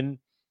we win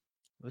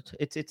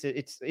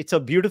it's a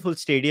beautiful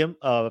stadium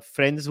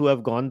friends who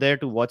have gone there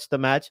to watch the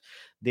match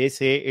they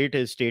say it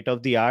is state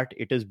of the art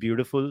it is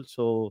beautiful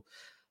so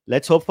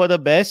let's hope for the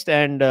best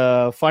and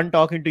fun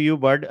talking to you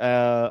bud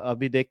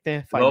abhi dekhte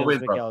hain finals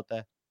mein kya hota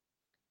hai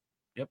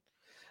yep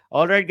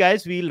all right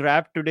guys we'll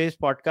wrap today's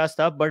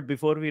podcast up but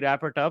before we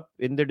wrap it up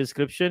in the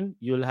description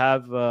you'll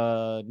have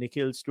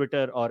Nikhil's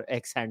Twitter or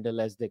X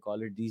handle as they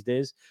call it these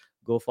days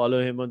go follow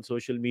him on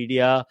social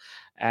media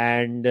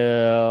and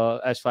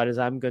as far as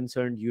I'm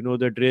concerned you know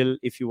the drill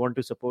if you want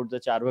to support the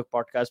Charvak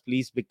podcast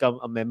please become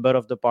a member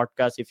of the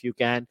podcast if you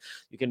can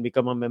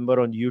become a member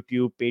on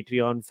YouTube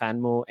Patreon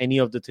Fanmo any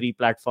of the 3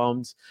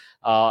 platforms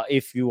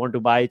if you want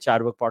to buy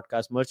Charvak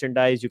podcast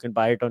merchandise you can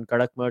buy it on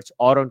Kadak Merch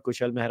or on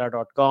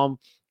kushalmehra.com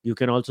you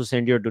can also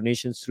send your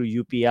donations through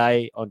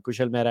UPI on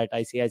Kushal Mehra at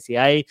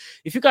ICICI.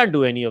 If you can't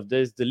do any of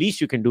this, the least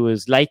you can do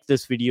is like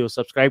this video,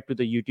 subscribe to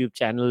the YouTube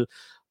channel,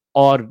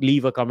 or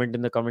leave a comment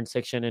in the comment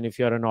section. And if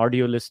you're an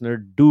audio listener,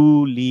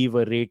 do leave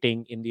a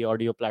rating in the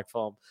audio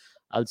platform.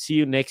 I'll see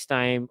you next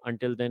time.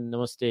 Until then,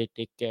 namaste.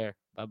 Take care.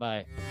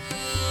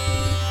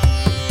 Bye-bye.